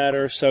dark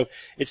matter, so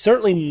it's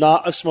certainly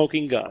not a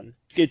smoking gun.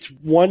 It's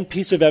one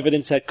piece of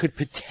evidence that could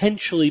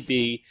potentially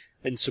be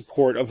in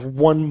support of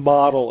one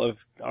model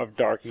of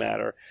dark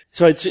matter.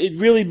 So it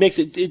really makes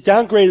it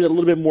downgraded a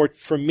little bit more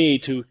for me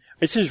to,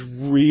 this is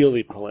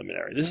really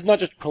preliminary. This is not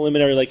just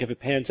preliminary, like if it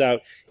pans out,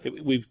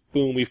 we've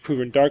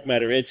proven dark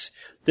matter.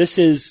 This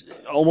is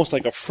almost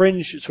like a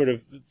fringe sort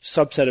of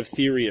subset of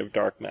theory of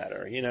dark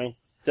matter,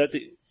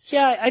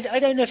 Yeah, I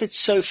don't know if it's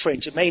so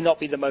fringe. It may not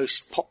be the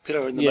most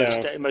popular and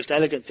the most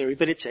elegant theory,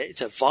 but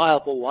it's a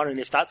viable one. And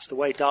if that's the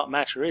way dark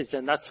matter is,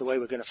 then that's the way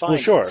we're going to find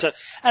it. So,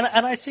 and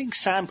I think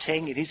Sam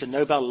Ting, and he's a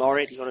Nobel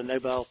laureate. He got a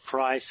Nobel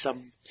Prize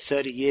some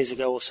 30 years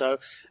ago or so.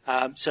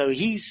 So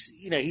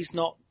he's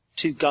not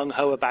too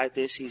gung-ho about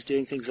this. He's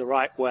doing things the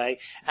right way.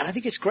 And I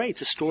think it's great.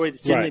 It's a story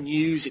that's in the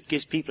news. It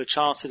gives people a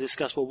chance to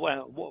discuss,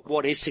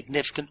 what is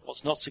significant,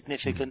 what's not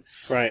significant.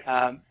 Right.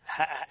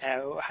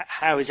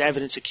 How is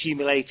evidence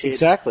accumulated?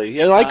 Exactly.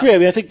 Yeah, I agree. I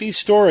mean, I think these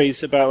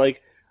stories about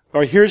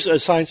here's a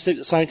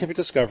scientific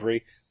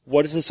discovery.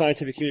 What is the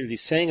scientific community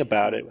saying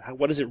about it?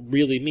 What does it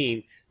really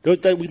mean? We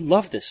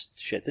love this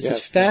shit. This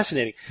is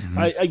fascinating. Mm-hmm.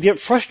 I get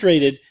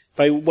frustrated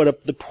by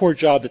the poor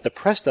job that the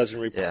press does in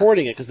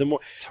reporting it, because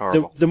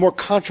the more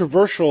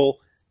controversial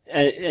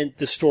and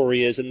the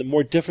story is, and the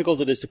more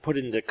difficult it is to put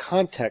it into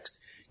context,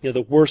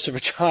 the worse of a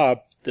job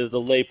the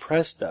lay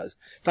press does.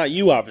 Not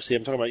you, obviously.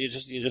 I'm talking about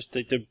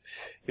the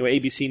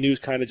ABC News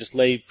kind of just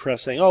lay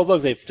press saying, "Oh,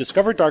 look, they've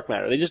discovered dark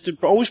matter." They just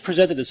always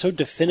present it as so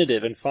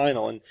definitive and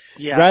final, and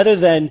rather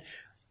than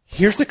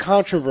here's the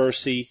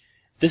controversy,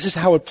 this is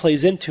how it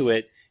plays into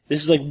it.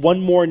 This is like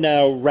one more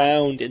now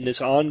round in this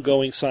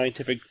ongoing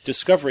scientific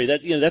discovery. That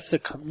that's the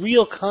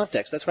real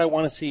context. That's what I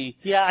want to see.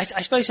 Yeah, I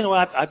suppose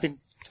I've been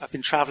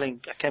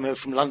traveling. I came over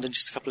from London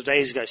just a couple of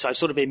days ago, so I've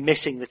sort of been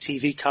missing the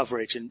TV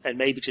coverage and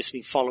maybe just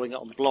been following it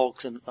on the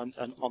blogs and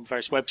on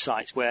various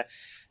websites where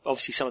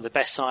obviously some of the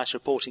best science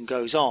reporting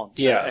goes on.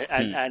 So,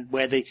 and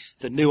where the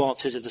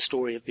nuances of the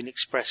story have been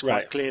expressed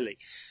quite clearly.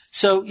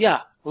 So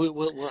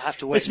we'll have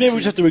to wait. Maybe we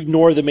just have to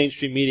ignore the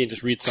mainstream media and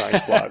just read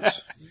science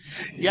blogs.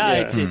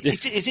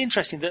 It's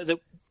interesting that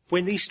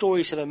when these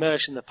stories have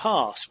emerged in the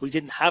past, we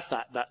didn't have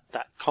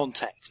that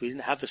context. We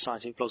didn't have the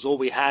scientific blogs. All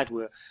we had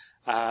were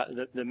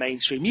the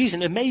mainstream news,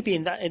 and maybe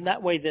in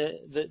that way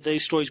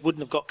those stories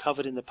wouldn't have got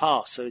covered in the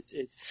past. So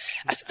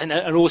and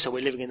also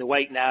we're living in the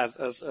wake now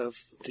of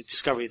the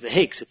discovery of the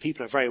Higgs. So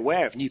people are very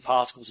aware of new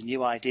particles and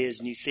new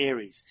ideas, new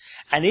theories.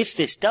 And if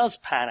this does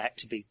pan out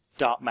to be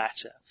dark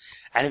matter,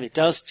 and if it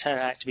does turn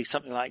out to be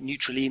something like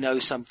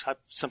neutralino, some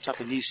type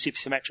of new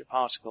supersymmetric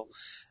particle,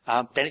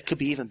 then it could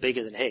be even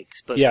bigger than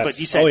Higgs. But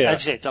you say,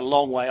 as you say, it's a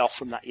long way off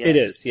from that yet. It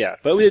is, yeah.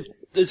 But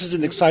this is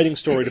an exciting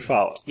story to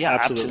follow. Yeah,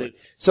 absolutely.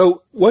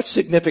 So what's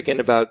significant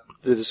about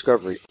the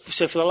discovery?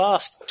 So for the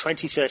last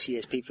 20, 30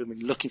 years, people have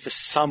been looking for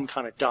some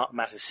kind of dark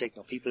matter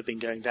signal. People have been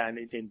going down.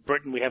 In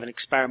Britain, we have an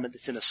experiment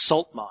that's in a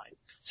salt mine.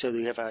 So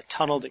we have a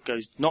tunnel that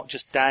goes not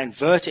just down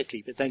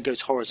vertically, but then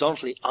goes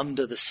horizontally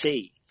under the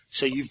sea.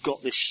 So you've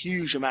got this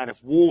huge amount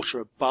of water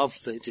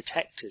above the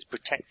detectors,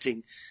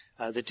 protecting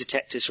the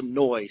detectors from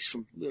noise,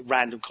 from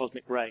random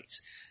cosmic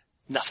rays.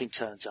 Nothing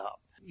turns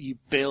up. You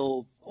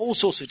build all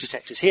sorts of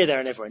detectors here, there,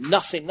 and everywhere.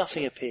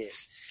 Nothing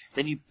appears.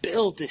 Then you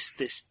build this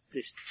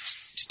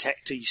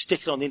detector, you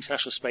stick it on the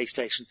International Space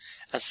Station,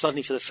 and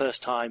suddenly, for the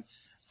first time,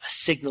 a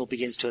signal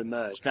begins to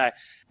emerge. Now,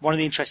 one of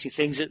the interesting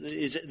things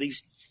is that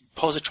these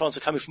positrons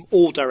are coming from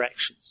all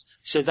directions.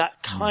 So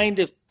that kind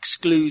of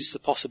excludes the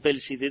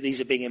possibility that these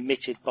are being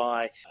emitted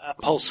by a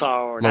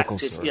pulsar or an local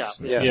active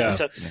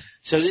source.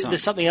 So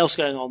there's something else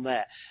going on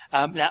there.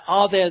 Now,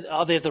 are they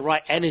the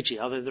right energy?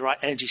 Are they the right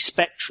energy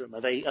spectrum?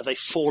 Are they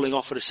falling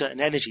off at a certain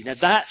energy? Now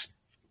that's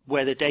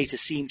where the data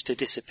seems to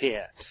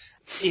disappear.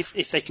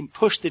 If they can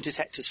push the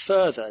detectors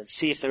further and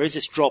see if there is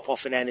this drop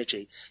off in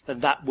energy, then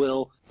that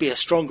will be a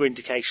stronger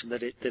indication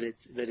that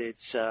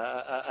it's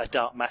a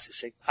dark matter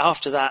signal.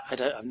 After that, I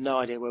have no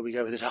idea where we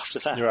go with it after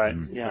that. You're right.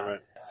 Yeah. You're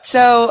right.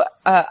 So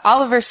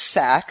Oliver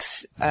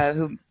Sacks,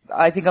 who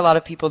I think a lot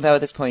of people know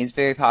at this point, he's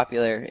very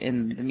popular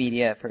in the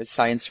media for his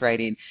science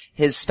writing.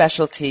 His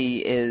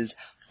specialty is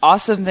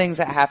awesome things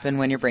that happen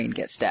when your brain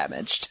gets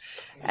damaged.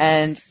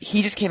 And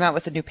he just came out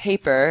with a new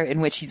paper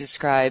in which he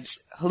describes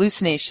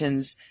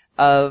hallucinations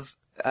of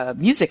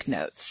music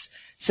notes.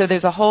 So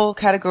there's a whole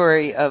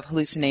category of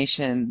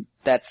hallucination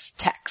that's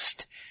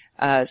text.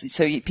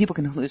 People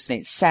can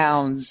hallucinate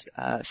sounds,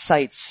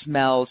 sights,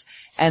 smells,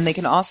 and they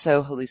can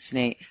also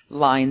hallucinate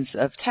lines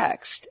of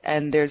text.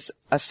 And there's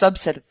a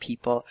subset of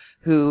people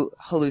who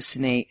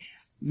hallucinate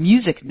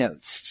music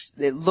notes.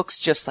 It looks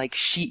just like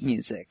sheet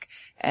music.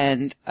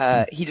 And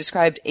he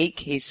described 8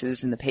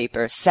 cases in the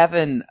paper.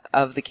 7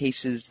 of the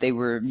cases, they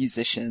were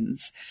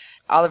musicians.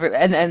 Oliver,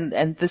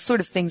 and the sort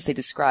of things they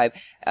describe,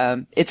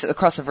 it's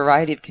across a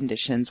variety of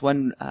conditions.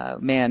 One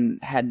man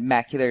had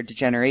macular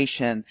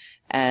degeneration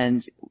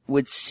and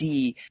would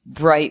see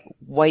bright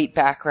white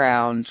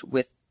background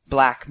with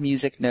black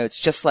music notes,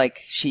 just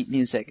like sheet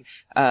music,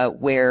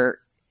 where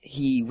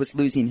he was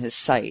losing his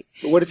sight.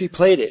 But what if he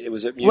played it?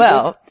 Was it music?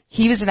 Well,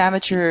 he was an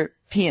amateur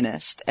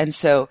pianist, and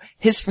so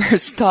his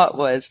first thought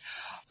was,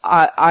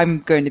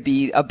 I'm going to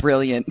be a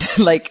brilliant,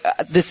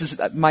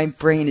 my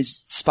brain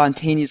is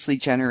spontaneously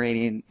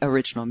generating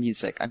original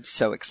music. I'm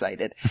so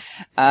excited.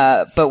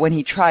 But when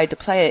he tried to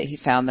play it, he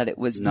found that it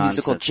was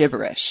musical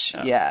gibberish.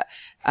 Oh. Yeah.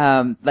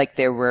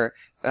 There were,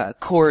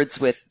 chords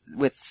with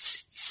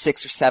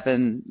 6 or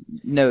 7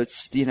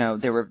 notes,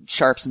 there were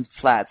sharps and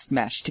flats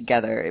mashed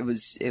together. It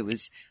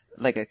was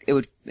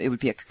it would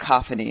be a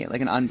cacophony,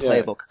 like an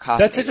unplayable cacophony.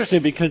 That's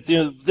interesting because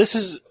this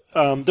is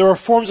there are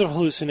forms of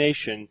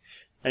hallucination,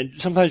 and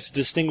sometimes to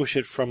distinguish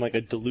it from like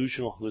a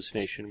delusional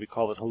hallucination, we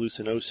call it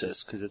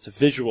hallucinosis because it's a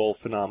visual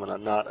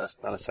phenomenon, not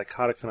a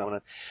psychotic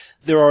phenomenon.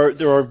 There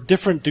are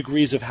different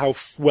degrees of how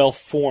well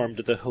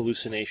formed the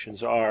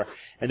hallucinations are,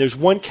 and there's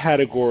one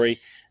category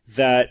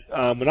that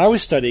when I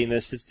was studying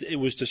this, it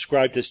was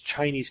described as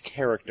Chinese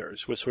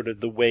characters, was sort of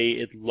the way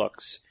it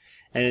looks.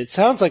 And it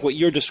sounds like what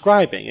you're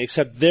describing,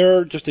 except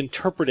they're just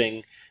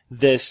interpreting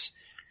this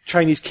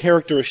Chinese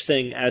characterish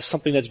thing as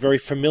something that's very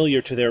familiar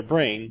to their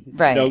brain.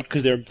 Right.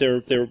 Because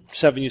they're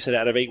 7, you said,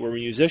 out of 8 were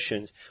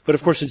musicians. But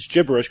of course it's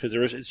gibberish because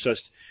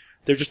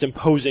they're just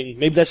imposing,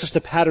 maybe that's just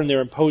a pattern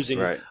they're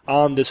imposing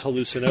on this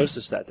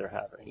hallucinosis that they're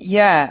having.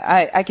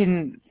 Yeah, I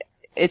can,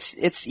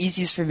 it's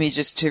easiest for me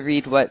just to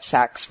read what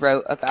Sachs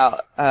wrote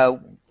about,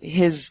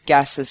 his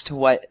guess as to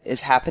what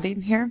is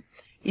happening here.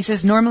 He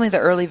says, normally the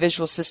early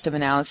visual system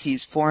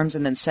analyses forms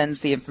and then sends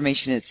the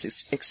information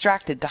it's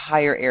extracted to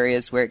higher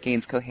areas where it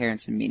gains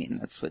coherence and meaning.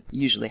 That's what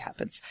usually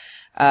happens.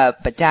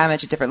 But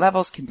damage at different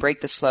levels can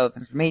break this flow of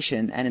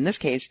information. And in this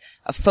case,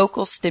 a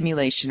focal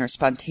stimulation or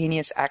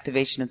spontaneous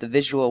activation of the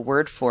visual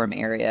word form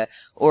area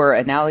or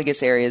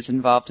analogous areas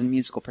involved in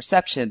musical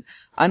perception,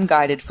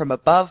 unguided from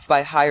above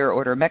by higher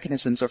order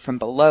mechanisms or from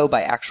below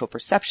by actual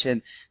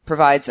perception,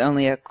 provides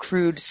only a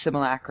crude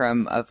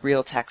simulacrum of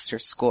real text or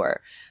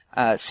score.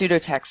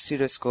 Pseudo-text,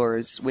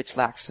 pseudo-scores, which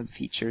lack some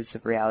features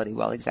of reality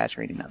while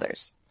exaggerating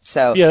others.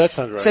 So, yeah, that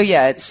sounds right. So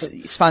yeah,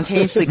 it's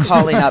spontaneously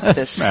calling up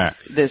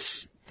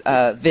this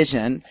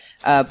vision,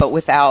 but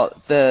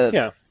without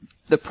the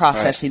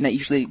processing that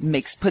usually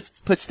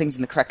puts things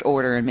in the correct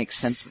order and makes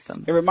sense of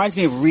them. It reminds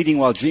me of reading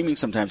while dreaming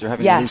sometimes, or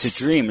having a lucid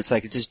dream. It's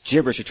like it's just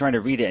gibberish. You're trying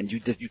to read it, and you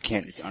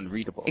can't. It's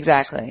unreadable.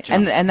 Exactly,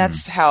 and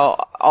that's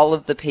how all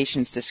of the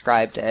patients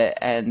described it.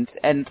 And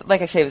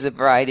like I say, it was a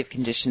variety of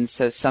conditions.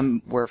 So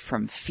some were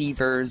from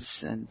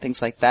fevers and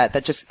things like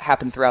that just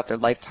happen throughout their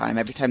lifetime.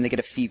 Every time they get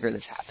a fever,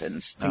 this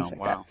happens. Things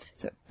like that.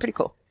 So pretty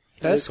cool.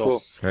 That's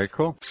cool. Very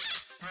cool.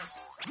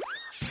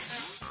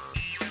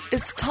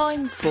 It's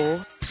time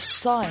for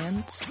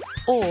Science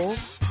or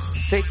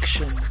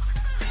Fiction.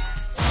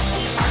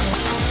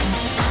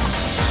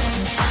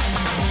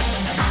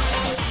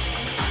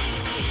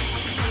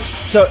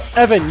 So,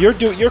 Evan,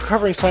 you're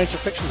covering science or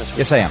fiction this week.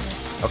 Yes, I am.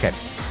 Okay.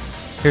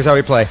 Here's how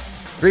we play.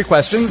 3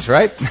 questions,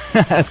 right?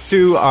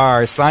 2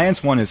 are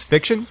science, 1 is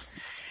fiction,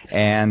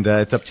 and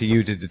it's up to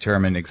you to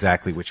determine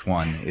exactly which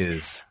one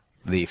is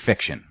the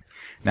fiction.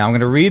 Now, I'm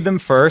going to read them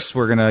first.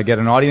 We're going to get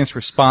an audience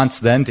response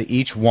then to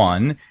each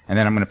one, and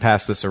then I'm going to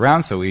pass this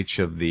around so each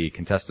of the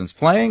contestants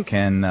playing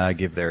can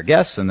give their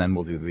guess, and then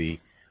we'll do the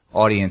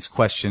audience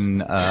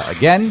question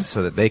again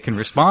so that they can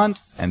respond,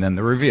 and then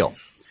the reveal.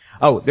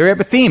 Oh, they have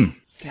a theme.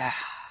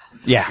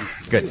 Yeah,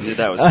 good.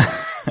 That was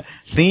fun.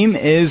 Theme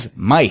is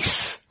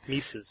mice.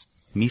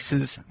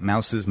 Mices,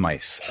 mouses,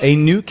 mice. A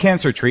new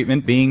cancer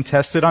treatment being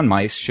tested on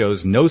mice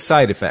shows no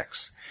side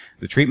effects.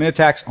 The treatment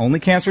attacks only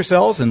cancer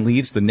cells and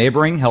leaves the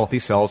neighboring healthy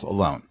cells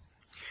alone.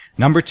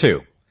 Number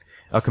 2,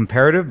 a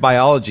comparative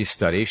biology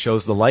study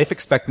shows the life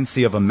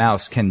expectancy of a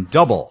mouse can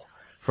double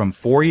from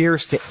 4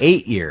 years to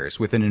 8 years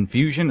with an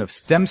infusion of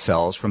stem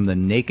cells from the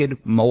naked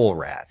mole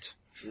rat.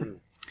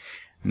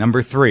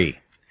 Number 3,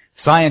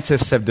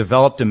 scientists have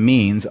developed a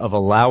means of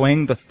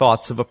allowing the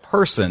thoughts of a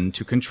person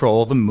to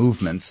control the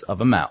movements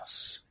of a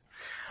mouse.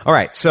 All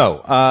right,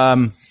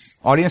 so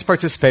audience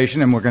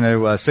participation, and we're going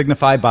to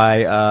signify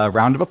by a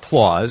round of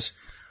applause.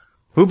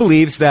 Who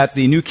believes that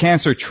the new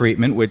cancer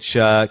treatment, which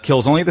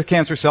kills only the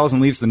cancer cells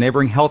and leaves the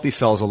neighboring healthy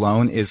cells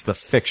alone, is the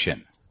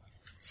fiction?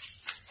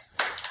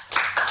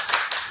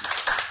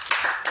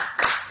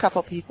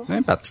 Couple people.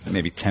 About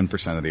maybe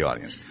 10% of the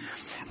audience.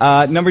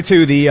 Number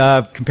 2,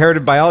 the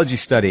comparative biology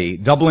study,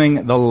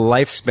 doubling the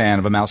lifespan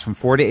of a mouse from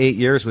 4 to 8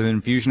 years with an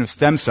infusion of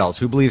stem cells.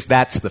 Who believes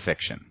that's the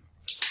fiction?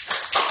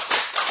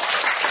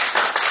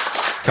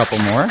 Couple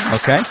more,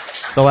 okay.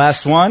 The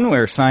last one,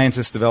 where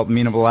scientists developed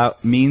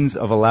means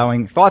of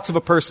allowing thoughts of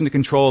a person to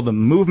control the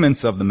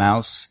movements of the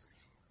mouse.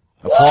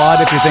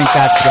 Applaud if you think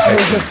that's the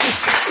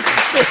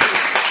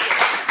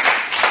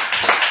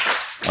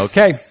fiction.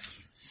 Okay.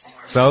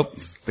 So,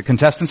 the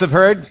contestants have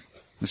heard.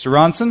 Mr.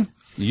 Ronson,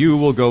 you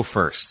will go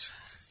first.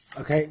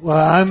 Okay,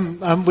 well,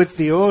 I'm with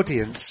the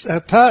audience,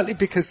 partly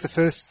because the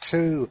first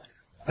 2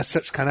 are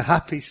such kind of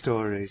happy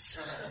stories,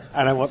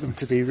 and I want them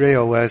to be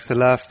real, whereas the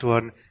last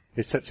one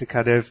is such a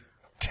kind of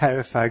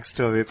terrifying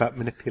story about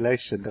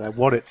manipulation that I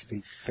want it to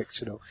be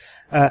fictional.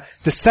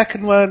 The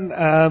second one,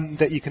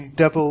 that you can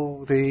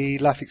double the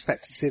life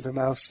expectancy of a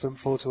mouse from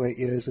 4 to 8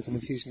 years with an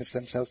infusion of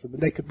stem cells from the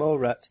naked mole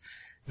rat,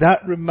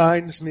 that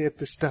reminds me of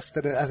the stuff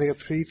that I think a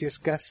previous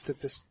guest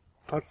of this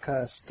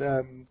podcast,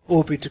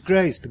 Aubrey de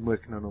Grey's been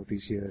working on all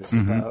these years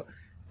about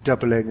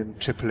doubling and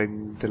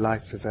tripling the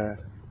life of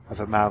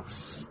a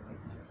mouse,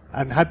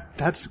 and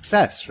had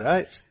success,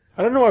 right?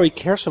 I don't know why we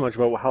care so much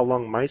about how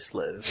long mice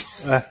live.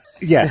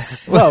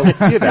 Yes. Well,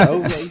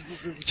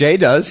 Jay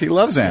does. He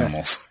loves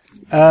animals.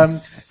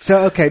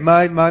 Okay,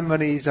 my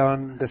money's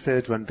on the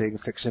third one being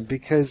fiction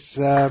because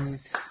a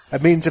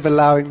means of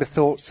allowing the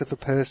thoughts of a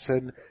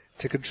person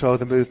to control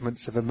the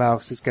movements of a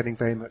mouse is getting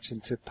very much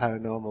into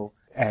paranormal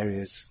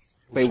areas.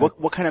 Wait,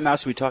 what kind of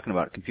mouse are we talking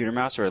about? A computer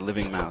mouse or a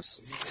living mouse?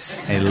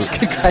 That's a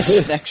good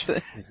question,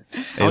 actually.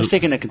 I was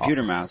taking a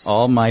computer mouse.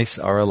 All mice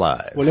are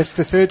alive. Well, if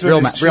the third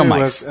one is real true,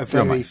 mice. a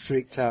very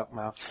freaked out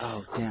mouse.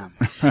 Oh, damn.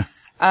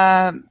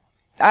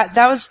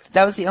 That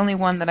was the only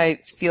one that I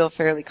feel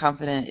fairly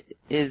confident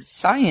is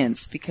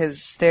science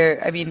because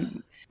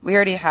we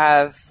already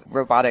have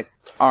robotic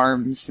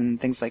arms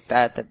and things like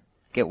that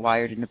get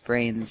wired into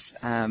brains.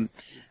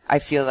 I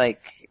feel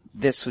like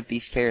this would be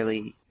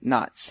fairly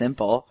not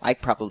simple. I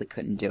probably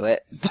couldn't do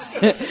it,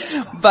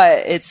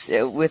 but it's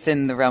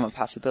within the realm of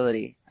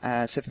possibility.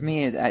 So for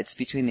me, it's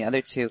between the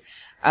other two.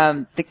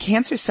 The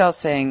cancer cell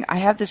thing, I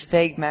have this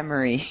vague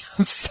memory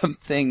of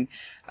something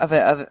of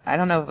I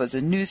don't know if it was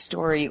a news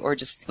story or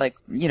just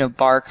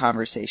bar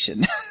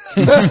conversation.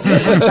 which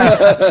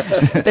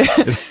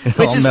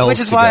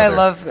is why I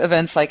love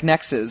events like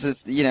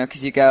Nexus,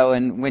 because you go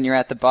and when you're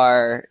at the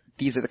bar,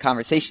 these are the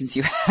conversations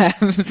you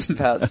have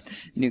about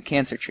new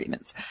cancer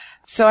treatments.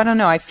 So I don't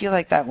know. I feel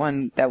like that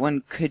one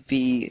could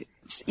be,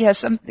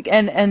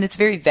 and it's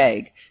very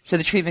vague. So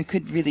the treatment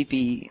could really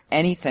be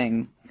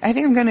anything. I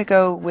think I'm going to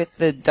go with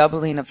the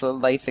doubling of the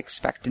life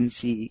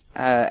expectancy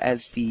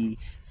as the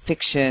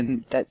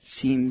fiction that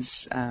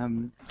seems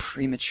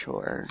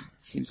premature.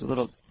 Seems a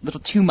little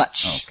too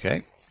much.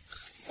 Okay.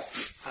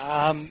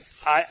 I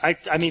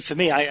mean, for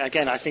me,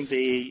 I think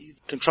the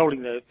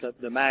controlling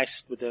the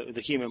mouse with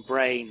the human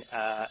brain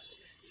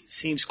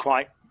seems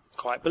quite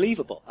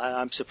believable.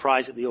 I'm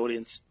surprised that the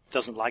audience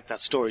doesn't like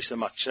that story so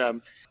much.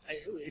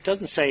 It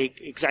doesn't say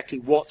exactly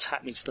what's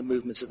happening to the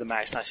movements of the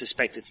mouse, and I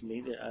suspect it's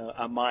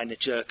a minor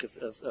jerk of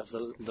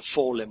the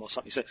forelimb or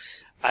something. So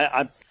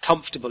I'm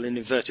comfortable in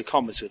inverted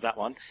commas with that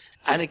one.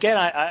 And again,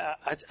 I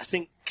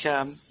think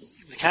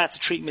the cancer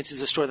treatment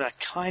is a story that I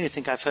kind of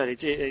think I've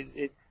heard.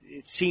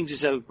 It seems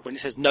as though when it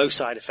says no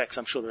side effects,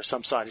 I'm sure there are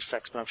some side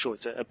effects, but I'm sure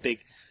it's a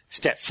big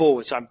step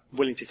forward, so I'm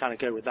willing to kind of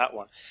go with that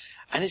one.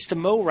 And it's the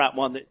mole rat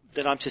one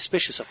that I'm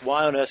suspicious of.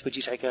 Why on earth would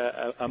you take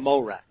a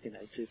mole rat?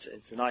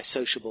 It's a nice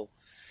sociable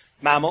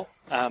mammal,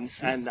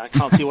 and I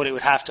can't see what it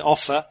would have to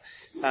offer.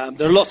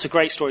 There are lots of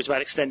great stories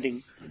about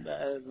extending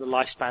the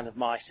lifespan of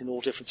mice in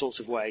all different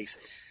sorts of ways.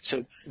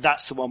 So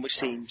that's the one which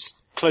seems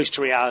close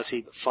to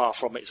reality, but far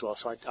from it as well.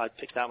 So I'd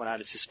pick that one out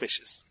as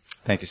suspicious.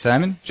 Thank you,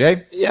 Simon.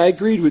 Jay? Yeah, I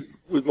agreed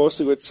with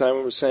mostly what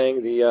Simon was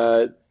saying.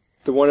 The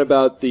one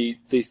about the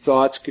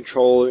thoughts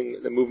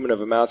controlling the movement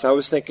of a mouse. I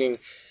was thinking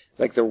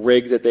like the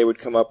rig that they would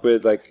come up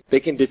with, like they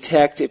can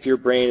detect if your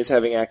brain is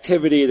having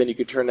activity, then you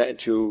could turn that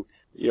into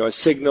a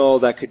signal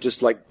that could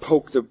just like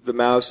poke the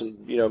mouse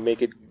and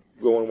make it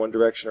go in one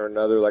direction or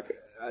another. Like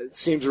it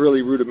seems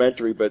really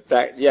rudimentary, but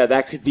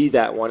that could be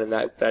that one, and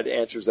that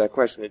answers that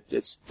question.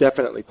 It's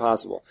definitely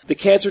possible. The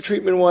cancer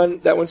treatment one,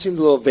 that one seems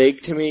a little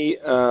vague to me,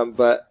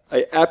 but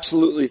I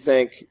absolutely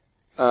think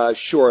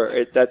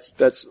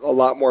that's a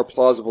lot more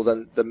plausible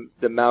than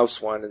the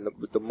mouse one and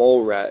with the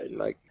mole rat. And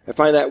like I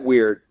find that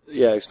weird.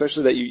 Yeah,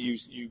 especially that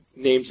you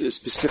named a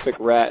specific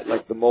rat,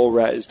 like the mole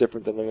rat is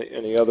different than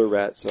any other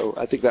rat. So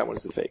I think that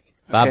one's the fake.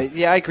 Okay,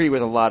 yeah, I agree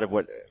with a lot of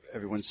what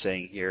everyone's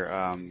saying here.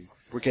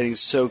 We're getting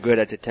so good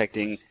at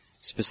detecting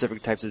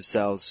specific types of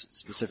cells,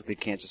 specifically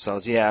cancer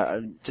cells.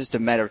 Yeah, just a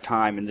matter of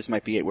time, and this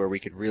might be it where we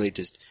could really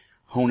just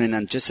hone in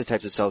on just the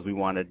types of cells we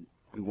want to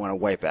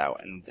wipe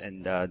out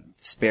and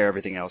spare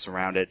everything else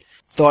around it.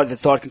 The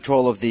thought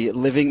control of the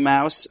living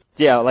mouse.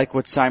 Yeah, like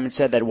what Simon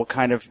said, that what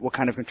kind of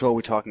control are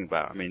we talking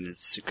about? I mean, it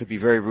could be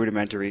very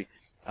rudimentary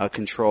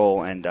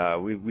control, and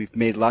we've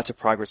made lots of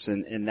progress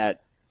in that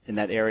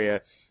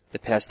area the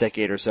past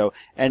decade or so.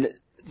 And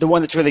the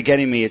one that's really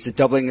getting me is the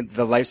doubling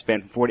the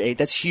lifespan from 4 to 8.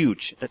 That's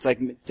huge. That's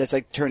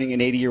like turning an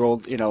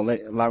 80-year-old,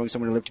 allowing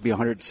someone to live to be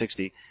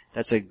 160.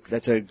 That's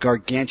a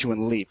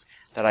gargantuan leap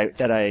that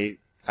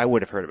I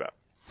would have heard about.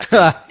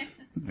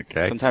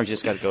 Okay. Sometimes you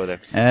just got to go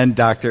there. And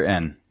Dr.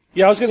 N.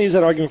 Yeah, I was going to use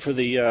that argument for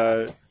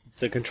the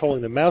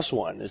controlling the mouse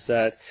one, is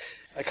that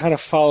I kind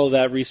of follow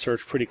that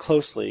research pretty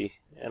closely,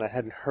 and I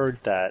hadn't heard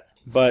that.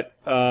 But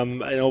I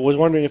was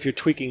wondering if you're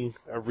tweaking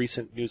a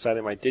recent news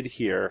item I did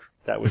hear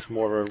that was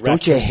more of a rat.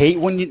 Don't you hate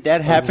when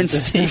that happens,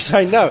 Steve?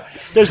 I know.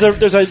 There's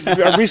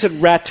a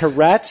recent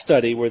rat-to-rat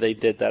study where they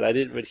did that. I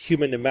did, but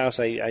human to mouse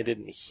I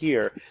didn't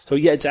hear. So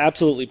yeah, it's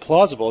absolutely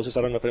plausible. It's just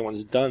I don't know if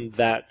anyone's done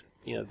that.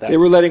 They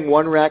were letting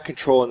one rat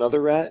control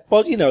another rat?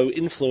 Well,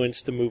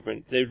 influence the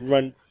movement. They'd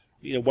run,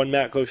 one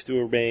rat goes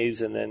through a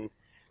maze, and then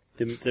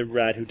the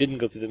rat who didn't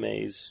go through the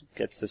maze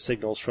gets the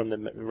signals from the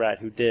rat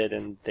who did,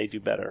 and they do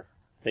better.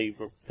 They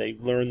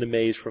learn the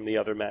maze from the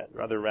other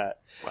rat.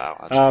 Wow,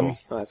 that's cool.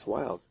 Oh, that's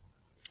wild.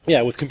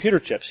 Yeah, with computer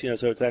chips,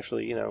 so it's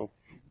actually, the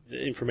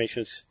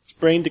information is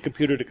brain to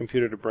computer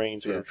to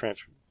brain sort of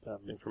transfer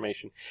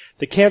information.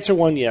 The cancer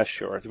one, yeah,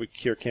 sure. We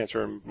cure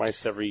cancer in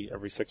mice every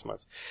 6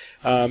 months.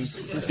 I'm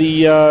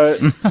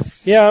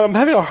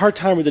having a hard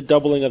time with the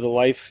doubling of the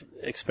life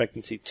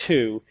expectancy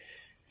too.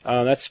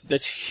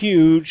 That's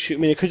huge. I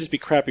mean, it could just be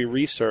crappy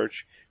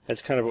research.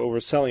 That's kind of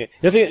overselling it.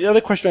 The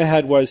other question I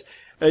had was,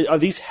 are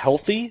these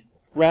healthy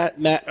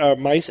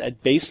mice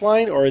at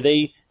baseline, or are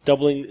they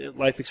doubling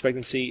life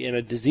expectancy in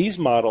a disease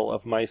model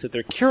of mice that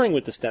they're curing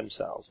with the stem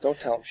cells? Don't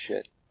tell them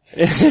shit.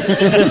 You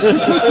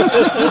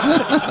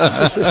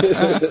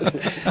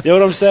know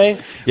what I'm saying?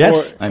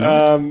 Yes, I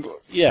know.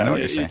 Yeah, I know what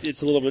you're saying.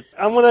 It's a little bit.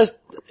 I'm going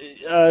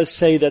to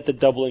say that the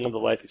doubling of the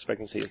life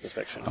expectancy is the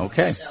fiction.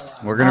 Okay.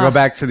 We're going to go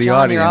back to the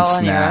John, you're all audience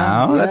on your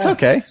now. own. That's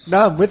okay.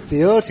 No, I'm with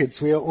the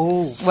audience. We are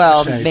all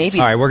ashamed. Maybe.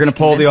 All right, we're going to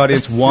poll the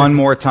audience one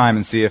more time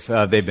and see if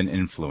they've been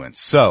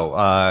influenced. So,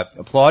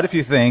 applaud if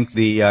you think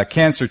the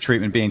cancer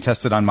treatment being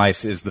tested on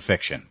mice is the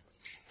fiction.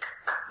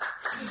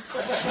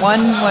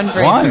 One.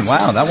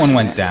 Wow, that one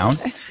went down.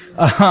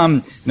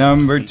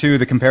 Number 2,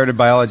 the comparative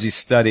biology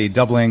study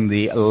doubling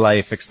the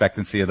life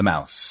expectancy of the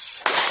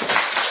mouse.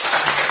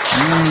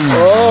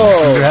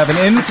 You have an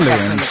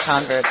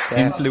influence.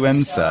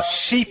 Influenza.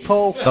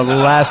 Sheeple. The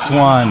last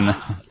one.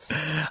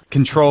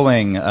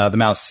 Controlling the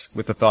mouse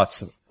with the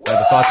thoughts of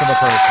a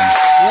person.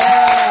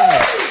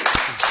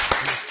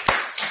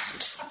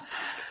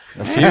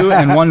 A few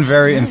and one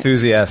very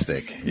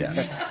enthusiastic.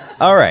 Yes.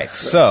 All right,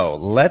 so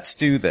let's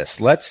do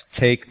this. Let's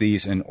take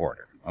these in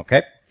order,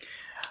 okay?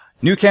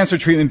 New cancer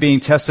treatment being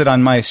tested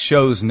on mice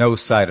shows no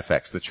side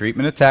effects. The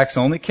treatment attacks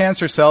only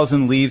cancer cells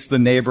and leaves the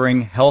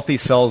neighboring healthy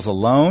cells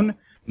alone.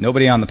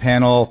 Nobody on the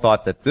panel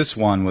thought that this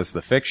one was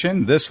the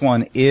fiction. This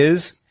one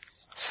is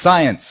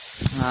science.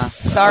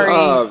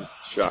 Sorry.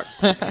 Shock.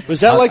 Was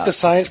that like the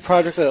science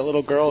project of that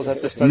little girl? Is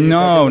that the study?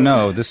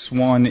 No. This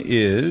one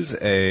is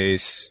a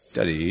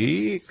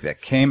study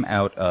that came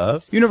out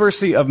of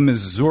University of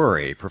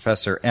Missouri,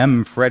 Professor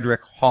M.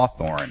 Frederick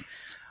Hawthorne.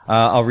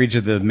 I'll read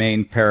you the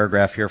main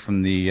paragraph here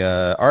from the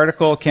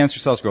article. Cancer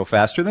cells grow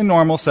faster than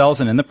normal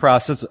cells and in the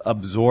process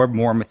absorb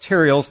more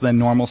materials than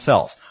normal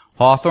cells.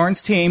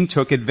 Hawthorne's team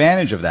took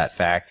advantage of that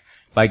fact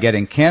by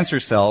getting cancer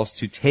cells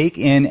to take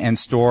in and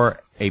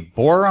store a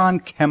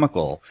boron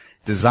chemical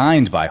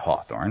designed by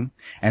Hawthorne,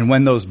 and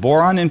when those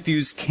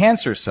boron-infused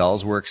cancer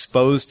cells were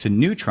exposed to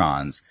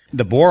neutrons,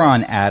 the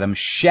boron atom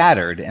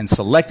shattered and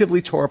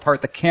selectively tore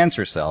apart the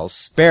cancer cells,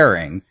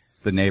 sparing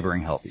the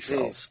neighboring healthy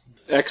cells.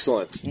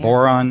 Excellent.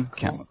 Boron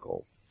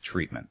chemical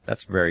treatment.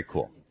 That's very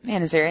cool.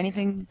 Man, is there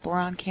anything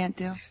boron can't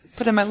do?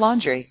 Put in my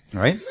laundry.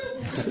 Right?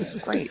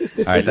 Great.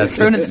 All right, that's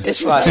Thrown in the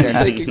dishwasher.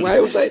 Thinking, why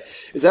was I?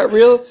 Is that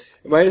real?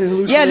 Am I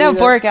hallucinating? Yeah, no, that?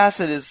 boric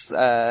acid is.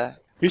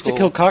 We used to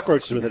kill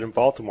cockroaches with it in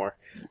Baltimore.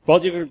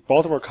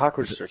 Baltimore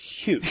cockroaches are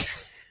huge.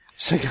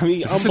 It's like, I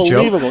mean,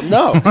 unbelievable.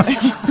 No.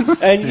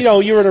 And,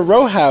 you're in a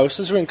row house.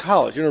 This was in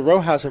college. You're in a row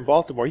house in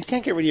Baltimore. You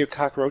can't get rid of your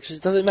cockroaches.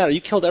 It doesn't matter.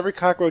 You killed every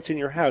cockroach in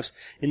your house.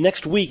 And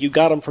next week, you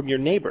got them from your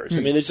neighbors.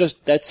 I mean,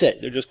 that's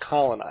it. They're just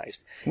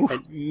colonized.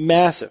 And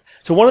massive.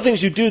 So one of the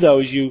things you do, though,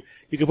 is you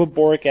can put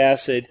boric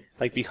acid,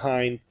 like,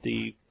 behind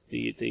the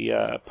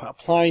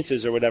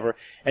appliances or whatever,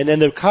 and then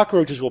the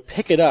cockroaches will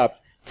pick it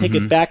up, take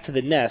it back to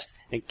the nest,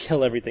 and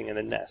kill everything in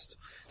the nest.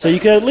 So you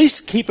can at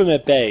least keep them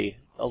at bay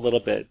a little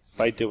bit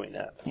by doing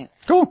that. Yeah.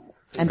 cool.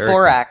 And Very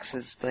borax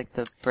is like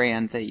the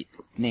brand, the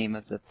name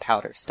of the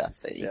powder stuff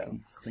that you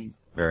can clean.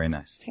 Very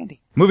nice. It's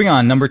handy. Moving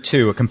on, number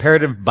 2, a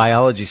comparative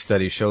biology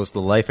study shows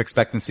the life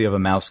expectancy of a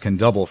mouse can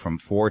double from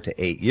 4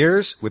 to 8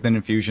 years with an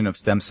infusion of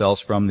stem cells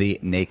from the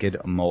naked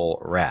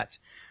mole rat.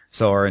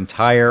 So our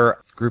entire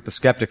group of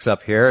skeptics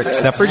up here,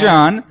 except for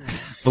John,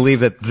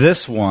 believe that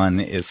this one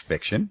is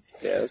fiction.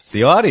 Yes.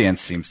 The audience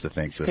seems to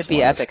think this could be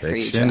one epic is for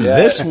you, fiction. John.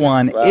 This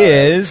one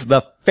is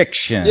the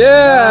fiction.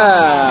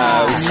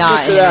 Yeah.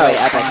 Not in any way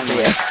epic for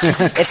you.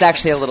 It's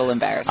actually a little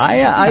embarrassing.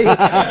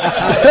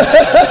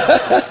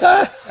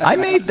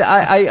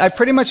 I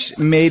pretty much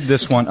made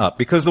this one up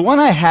because the one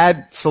I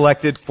had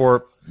selected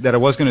for that I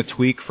was going to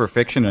tweak for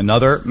fiction,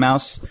 another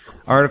mouse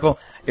article,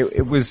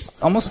 it was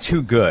almost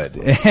too good.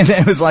 And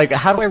it was like,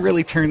 how do I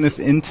really turn this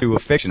into a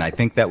fiction? I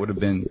think that would have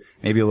been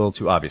maybe a little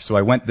too obvious. So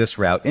I went this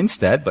route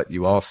instead, but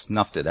you all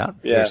snuffed it out.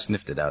 Yeah. Or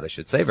sniffed it out, I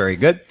should say. Very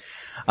good.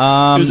 It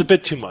was a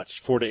bit too much,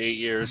 4 to 8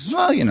 years.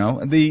 Well,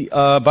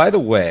 by the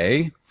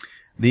way,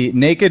 the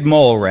naked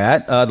mole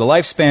rat, the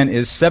lifespan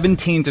is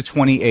 17 to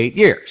 28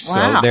 years.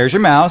 Wow. So there's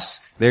your mouse.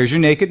 There's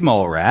your naked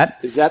mole rat.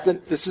 Is that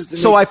this is the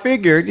So I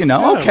figured,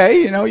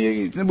 okay,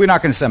 we're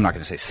not going to say, I'm not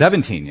going to say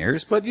 17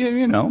 years, but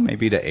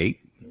maybe to 8.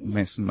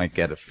 Might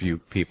get a few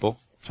people,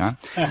 John.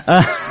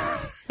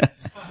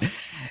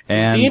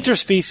 And the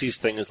interspecies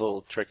thing is a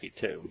little tricky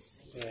too.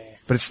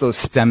 But it's those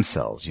stem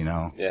cells,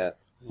 Yeah.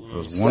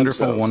 Those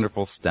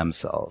wonderful stem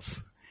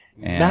cells.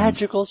 And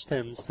Magical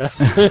stem cells.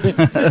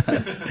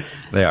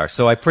 they are.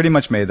 So I pretty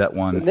much made that The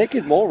one.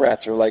 naked mole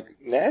rats are like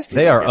nasty.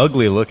 They are looking.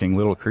 ugly looking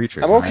little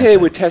creatures. I'm okay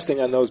with testing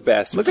on those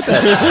bastards. Look at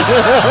that.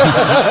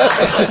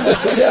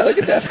 Yeah, look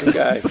at that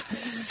guy.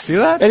 See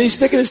that? And he's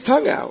sticking his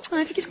tongue out.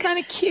 I think he's kind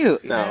of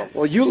cute. No.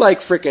 Well, you like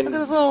frickin' Look at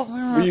those little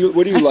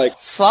what do you like?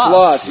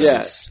 Sloths.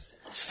 Yes.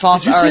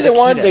 Sloths Did you are see the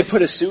one they cutest.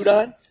 put a suit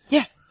on?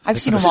 Yeah. I've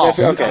seen them all.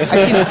 Okay. I've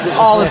seen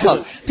all the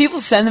songs.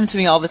 People send them to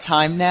me all the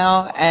time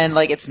now, and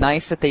like it's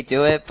nice that they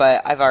do it,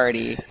 but I've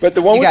already. But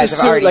the one you with the guys have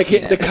suit, already like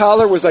seen the it.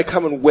 collar was like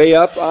coming way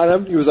up on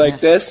him. He was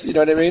like this. You know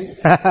what I mean?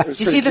 Did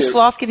you see the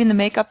sloth getting the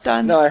makeup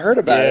done? No, I heard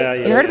about Yeah,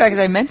 it. yeah. You heard about it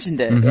because I mentioned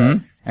it.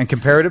 Mm-hmm. And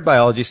comparative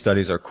biology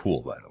studies are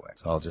cool, by the way.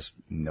 So I'll just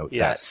note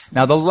Yes. that.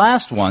 Now, the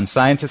last one,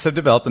 scientists have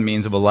developed a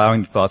means of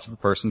allowing the thoughts of a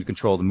person to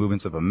control the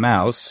movements of a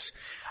mouse.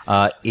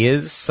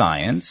 Is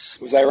science.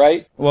 Was I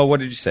right? Well,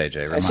 what did you say,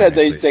 Jay? I Remind said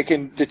me, they please.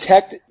 can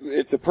detect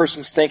if the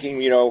person's thinking,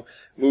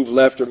 move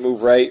left or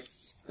move right,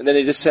 and then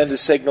they just send a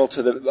signal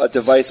to a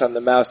device on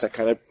the mouse that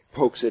kind of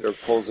pokes it or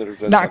pulls it or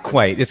does Not something.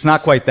 quite. It's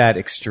not quite that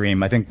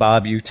extreme. I think,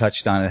 Bob, you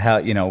touched on it. How,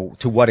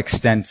 to what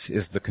extent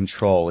is the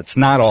control? It's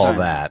not all Simon.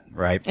 that,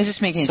 right? It's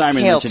just making his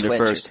Simon tail mentioned it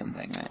twitch or first.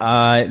 something.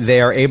 Right?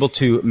 They are able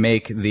to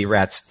make the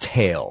rat's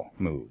tail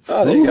move.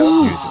 Oh, there you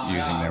go.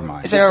 Using their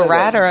mind. Is there a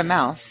rat or a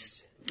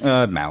mouse?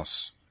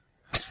 Mouse.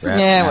 Rat,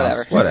 Yeah,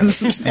 mouse, whatever.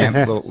 And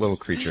little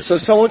creature. So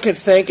someone can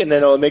think, and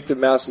then it'll make the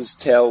mouse's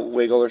tail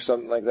wiggle or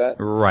something like that.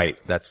 Right.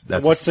 That's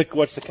What's the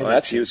connection? Oh,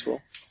 that's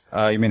useful.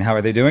 you mean how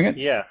are they doing it?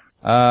 Yeah.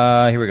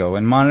 Here we go.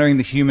 When monitoring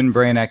the human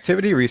brain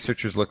activity,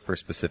 researchers look for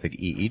specific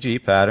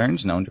EEG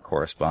patterns known to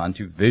correspond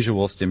to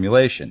visual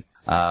stimulation.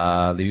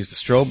 They use the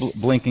strobe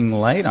blinking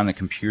light on a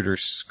computer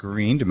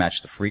screen to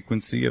match the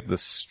frequency of the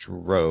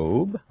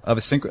strobe,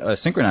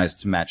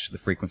 synchronized to match the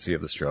frequency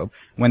of the strobe.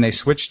 When they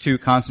switched to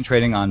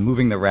concentrating on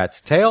moving the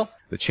rat's tail,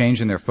 the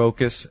change in their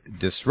focus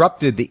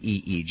disrupted the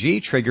EEG,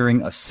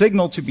 triggering a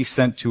signal to be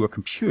sent to a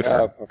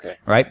computer. Okay.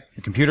 Right?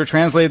 The computer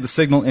translated the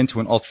signal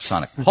into an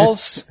ultrasonic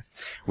pulse,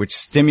 which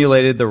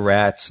stimulated the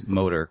rat's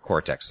motor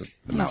cortex.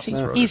 The mouse's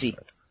motor. Easy.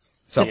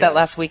 So, Did that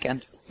last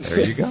weekend.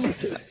 there you go.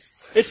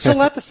 It's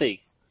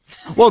telepathy.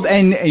 Well,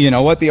 and you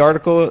know what the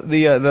article,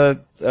 the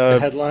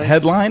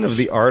headline? of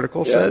the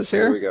article says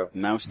There we here? go.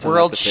 Mouse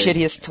World's telepathy.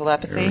 shittiest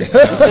telepathy.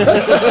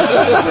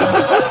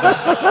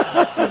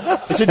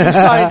 It's a new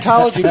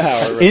Scientology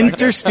power. Rebecca.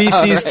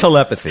 Interspecies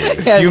telepathy.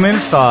 Yes. Human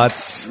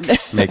thoughts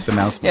make the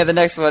mouse move. Yeah, the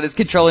next one is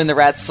controlling the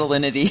rat's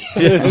salinity.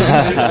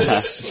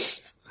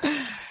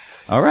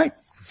 All right.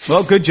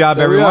 Well, good job,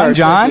 There we everyone. are.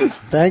 John,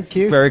 Thank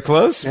you. very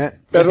close. Yeah.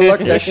 Better luck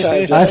next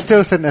time. I John.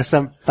 still think there's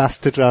some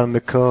bastard round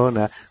the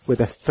corner with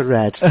a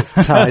thread that's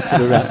tied to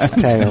the rat's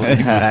tail.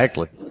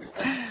 Exactly.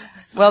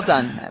 Well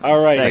done.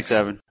 All right. Thanks,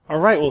 Evan. All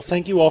right. Well,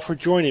 thank you all for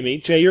joining me.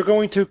 Jay, you're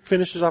going to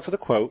finish us off with a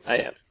quote.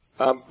 I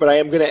am. But I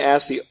am going to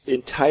ask the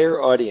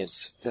entire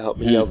audience to help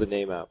me yell the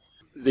name out.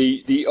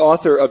 The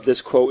author of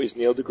this quote is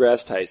Neil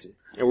deGrasse Tyson.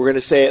 And we're going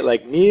to say it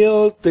like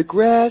Neil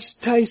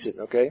deGrasse Tyson,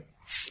 okay?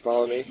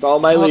 Follow me. Follow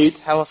my lead.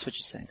 How else would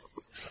you say?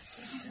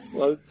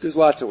 Well, there's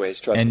lots of ways,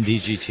 trust me.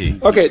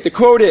 NDGT. Okay, the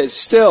quote is,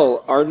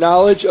 "Still, our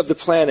knowledge of the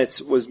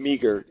planets was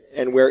meager,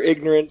 and where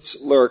ignorance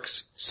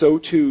lurks, so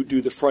too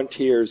do the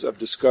frontiers of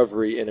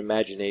discovery and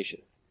imagination."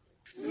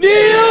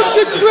 Neil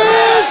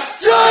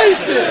deGrasse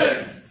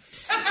Tyson!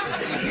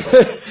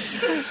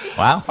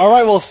 Wow. All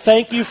right. Well,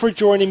 thank you for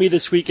joining me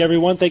this week,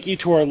 everyone. Thank you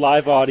to our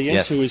live audience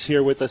Yes. who is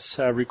here with us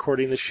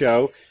recording the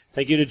show.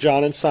 Thank you to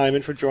John and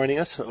Simon for joining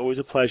us. Always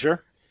a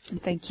pleasure.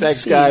 Thank you,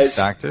 Thanks, Steve. guys.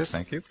 Doctor,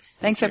 thank you.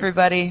 Thanks,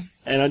 everybody.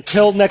 And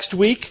until next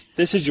week,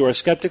 this is your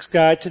Skeptic's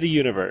Guide to the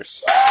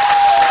Universe.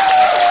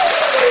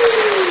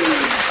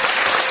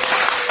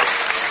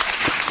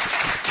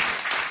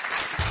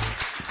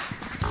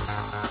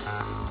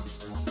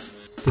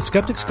 The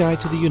Skeptic's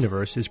Guide to the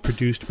Universe is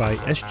produced by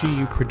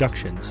SGU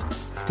Productions,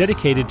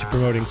 dedicated to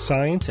promoting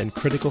science and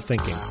critical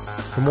thinking.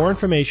 For more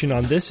information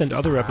on this and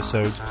other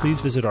episodes, please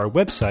visit our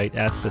website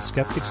at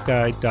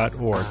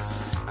theskepticsguide.org,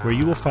 where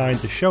you will find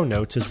the show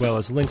notes as well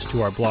as links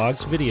to our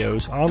blogs,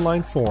 videos,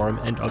 online forum,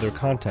 and other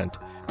content.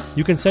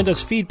 You can send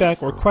us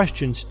feedback or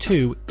questions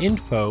to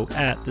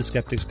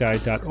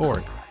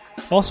info@theskepticsguide.org.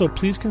 Also,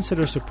 please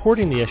consider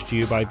supporting the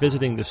SGU by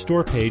visiting the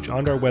store page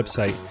on our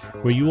website,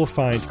 where you will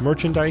find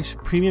merchandise,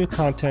 premium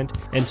content,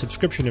 and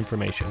subscription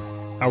information.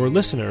 Our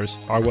listeners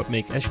are what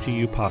make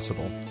SGU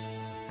possible.